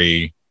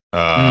Derry,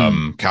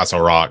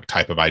 Castle Rock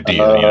type of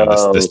idea. You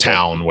know, this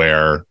town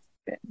where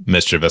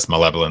mischievous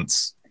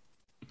malevolence,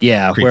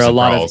 where a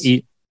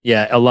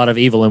lot of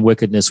evil and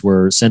wickedness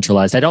were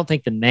centralized. I don't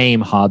think the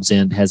name Hobbs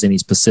End has any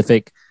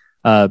specific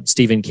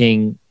Stephen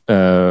King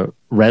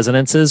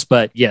resonances,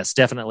 but yes,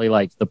 definitely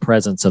like the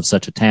presence of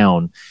such a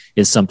town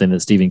is something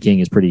that Stephen King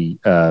is pretty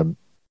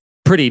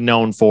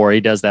known for.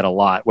 He does that a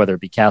lot, whether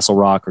it be Castle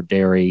Rock or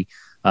Derry,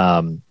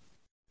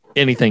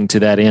 anything to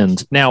that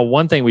end. Now,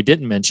 one thing we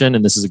didn't mention,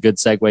 and this is a good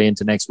segue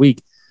into next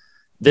week,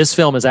 this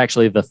film is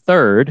actually the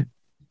third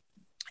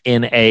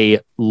in a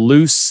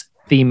loose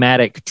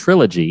thematic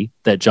trilogy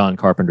that John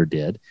Carpenter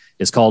did.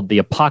 It's called the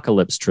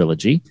Apocalypse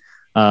Trilogy.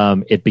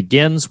 It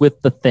begins with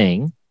The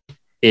Thing.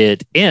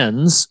 It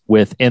ends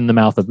with In the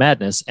Mouth of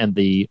Madness. And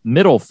the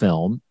middle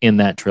film in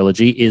that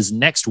trilogy is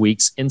next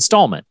week's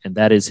installment. And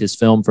that is his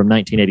film from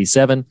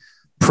 1987,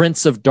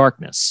 Prince of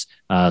Darkness,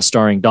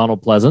 starring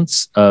Donald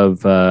Pleasance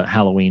of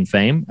Halloween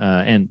fame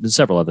and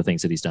several other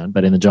things that he's done.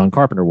 But in the John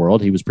Carpenter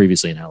world, he was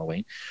previously in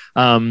Halloween.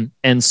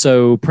 And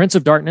so Prince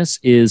of Darkness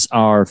is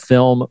our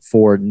film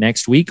for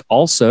next week.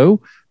 Also,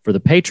 for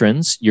the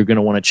patrons, you're going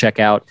to want to check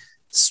out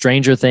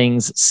Stranger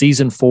Things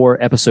Season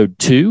 4, Episode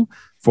 2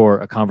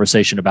 for a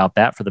conversation about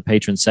that for the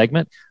patron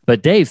segment.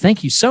 But Dave,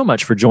 thank you so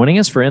much for joining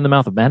us for In the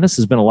Mouth of Madness.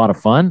 It's been a lot of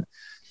fun.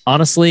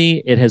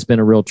 Honestly, it has been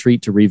a real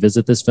treat to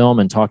revisit this film,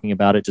 and talking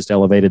about it just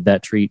elevated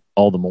that treat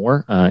all the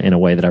more in a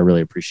way that I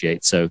really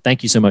appreciate. So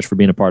thank you so much for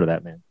being a part of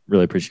that, man.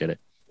 Really appreciate it.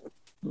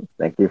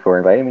 Thank you for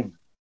inviting me.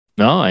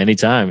 No,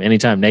 anytime.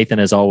 Nathan,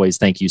 as always,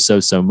 thank you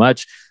so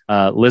much.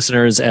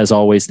 Listeners, as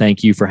always,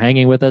 thank you for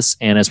hanging with us.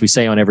 And as we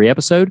say on every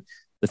episode,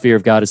 the fear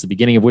of God is the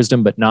beginning of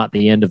wisdom, but not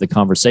the end of the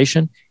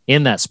conversation.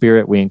 In that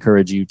spirit, we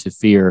encourage you to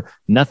fear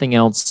nothing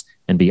else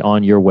and be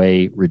on your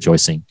way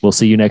rejoicing. We'll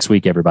see you next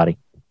week, everybody.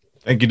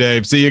 Thank you,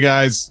 Dave. See you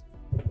guys.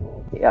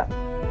 Yeah.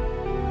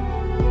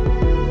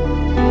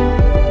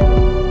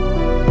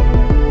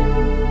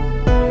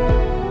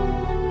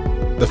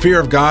 The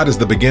fear of God is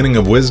the beginning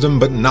of wisdom,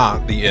 but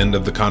not the end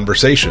of the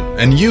conversation.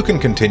 And you can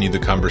continue the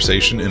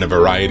conversation in a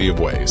variety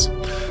of ways.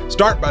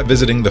 Start by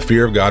visiting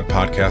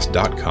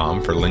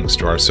thefearofgodpodcast.com for links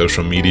to our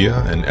social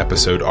media and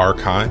episode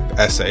archive,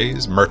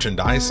 essays,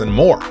 merchandise, and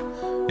more.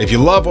 If you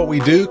love what we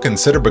do,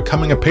 consider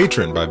becoming a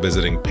patron by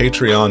visiting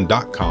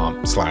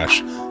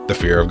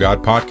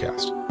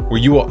patreon.com/thefearofgodpodcast, where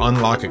you will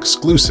unlock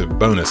exclusive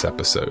bonus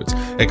episodes,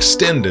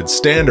 extended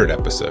standard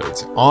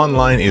episodes,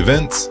 online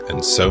events,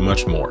 and so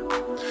much more.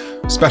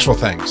 Special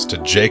thanks to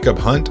Jacob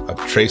Hunt of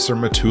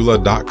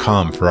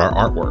TracerMatula.com for our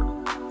artwork.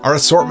 Our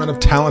assortment of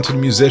talented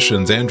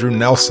musicians, Andrew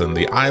Nelson,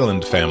 the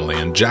Island Family,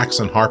 and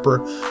Jackson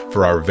Harper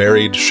for our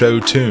varied show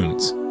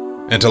tunes.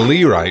 And to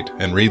Lee Wright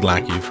and Reed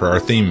Lackey for our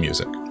theme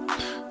music.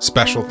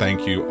 Special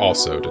thank you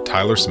also to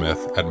Tyler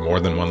Smith at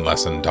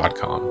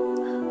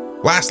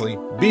morethanonelesson.com. Lastly,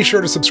 be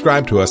sure to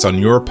subscribe to us on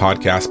your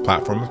podcast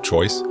platform of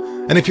choice.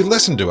 And if you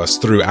listen to us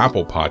through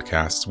Apple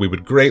Podcasts, we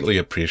would greatly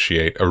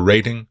appreciate a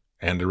rating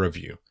and a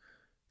review.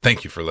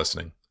 Thank you for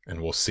listening,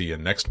 and we'll see you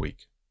next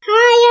week.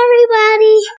 Hi, everybody.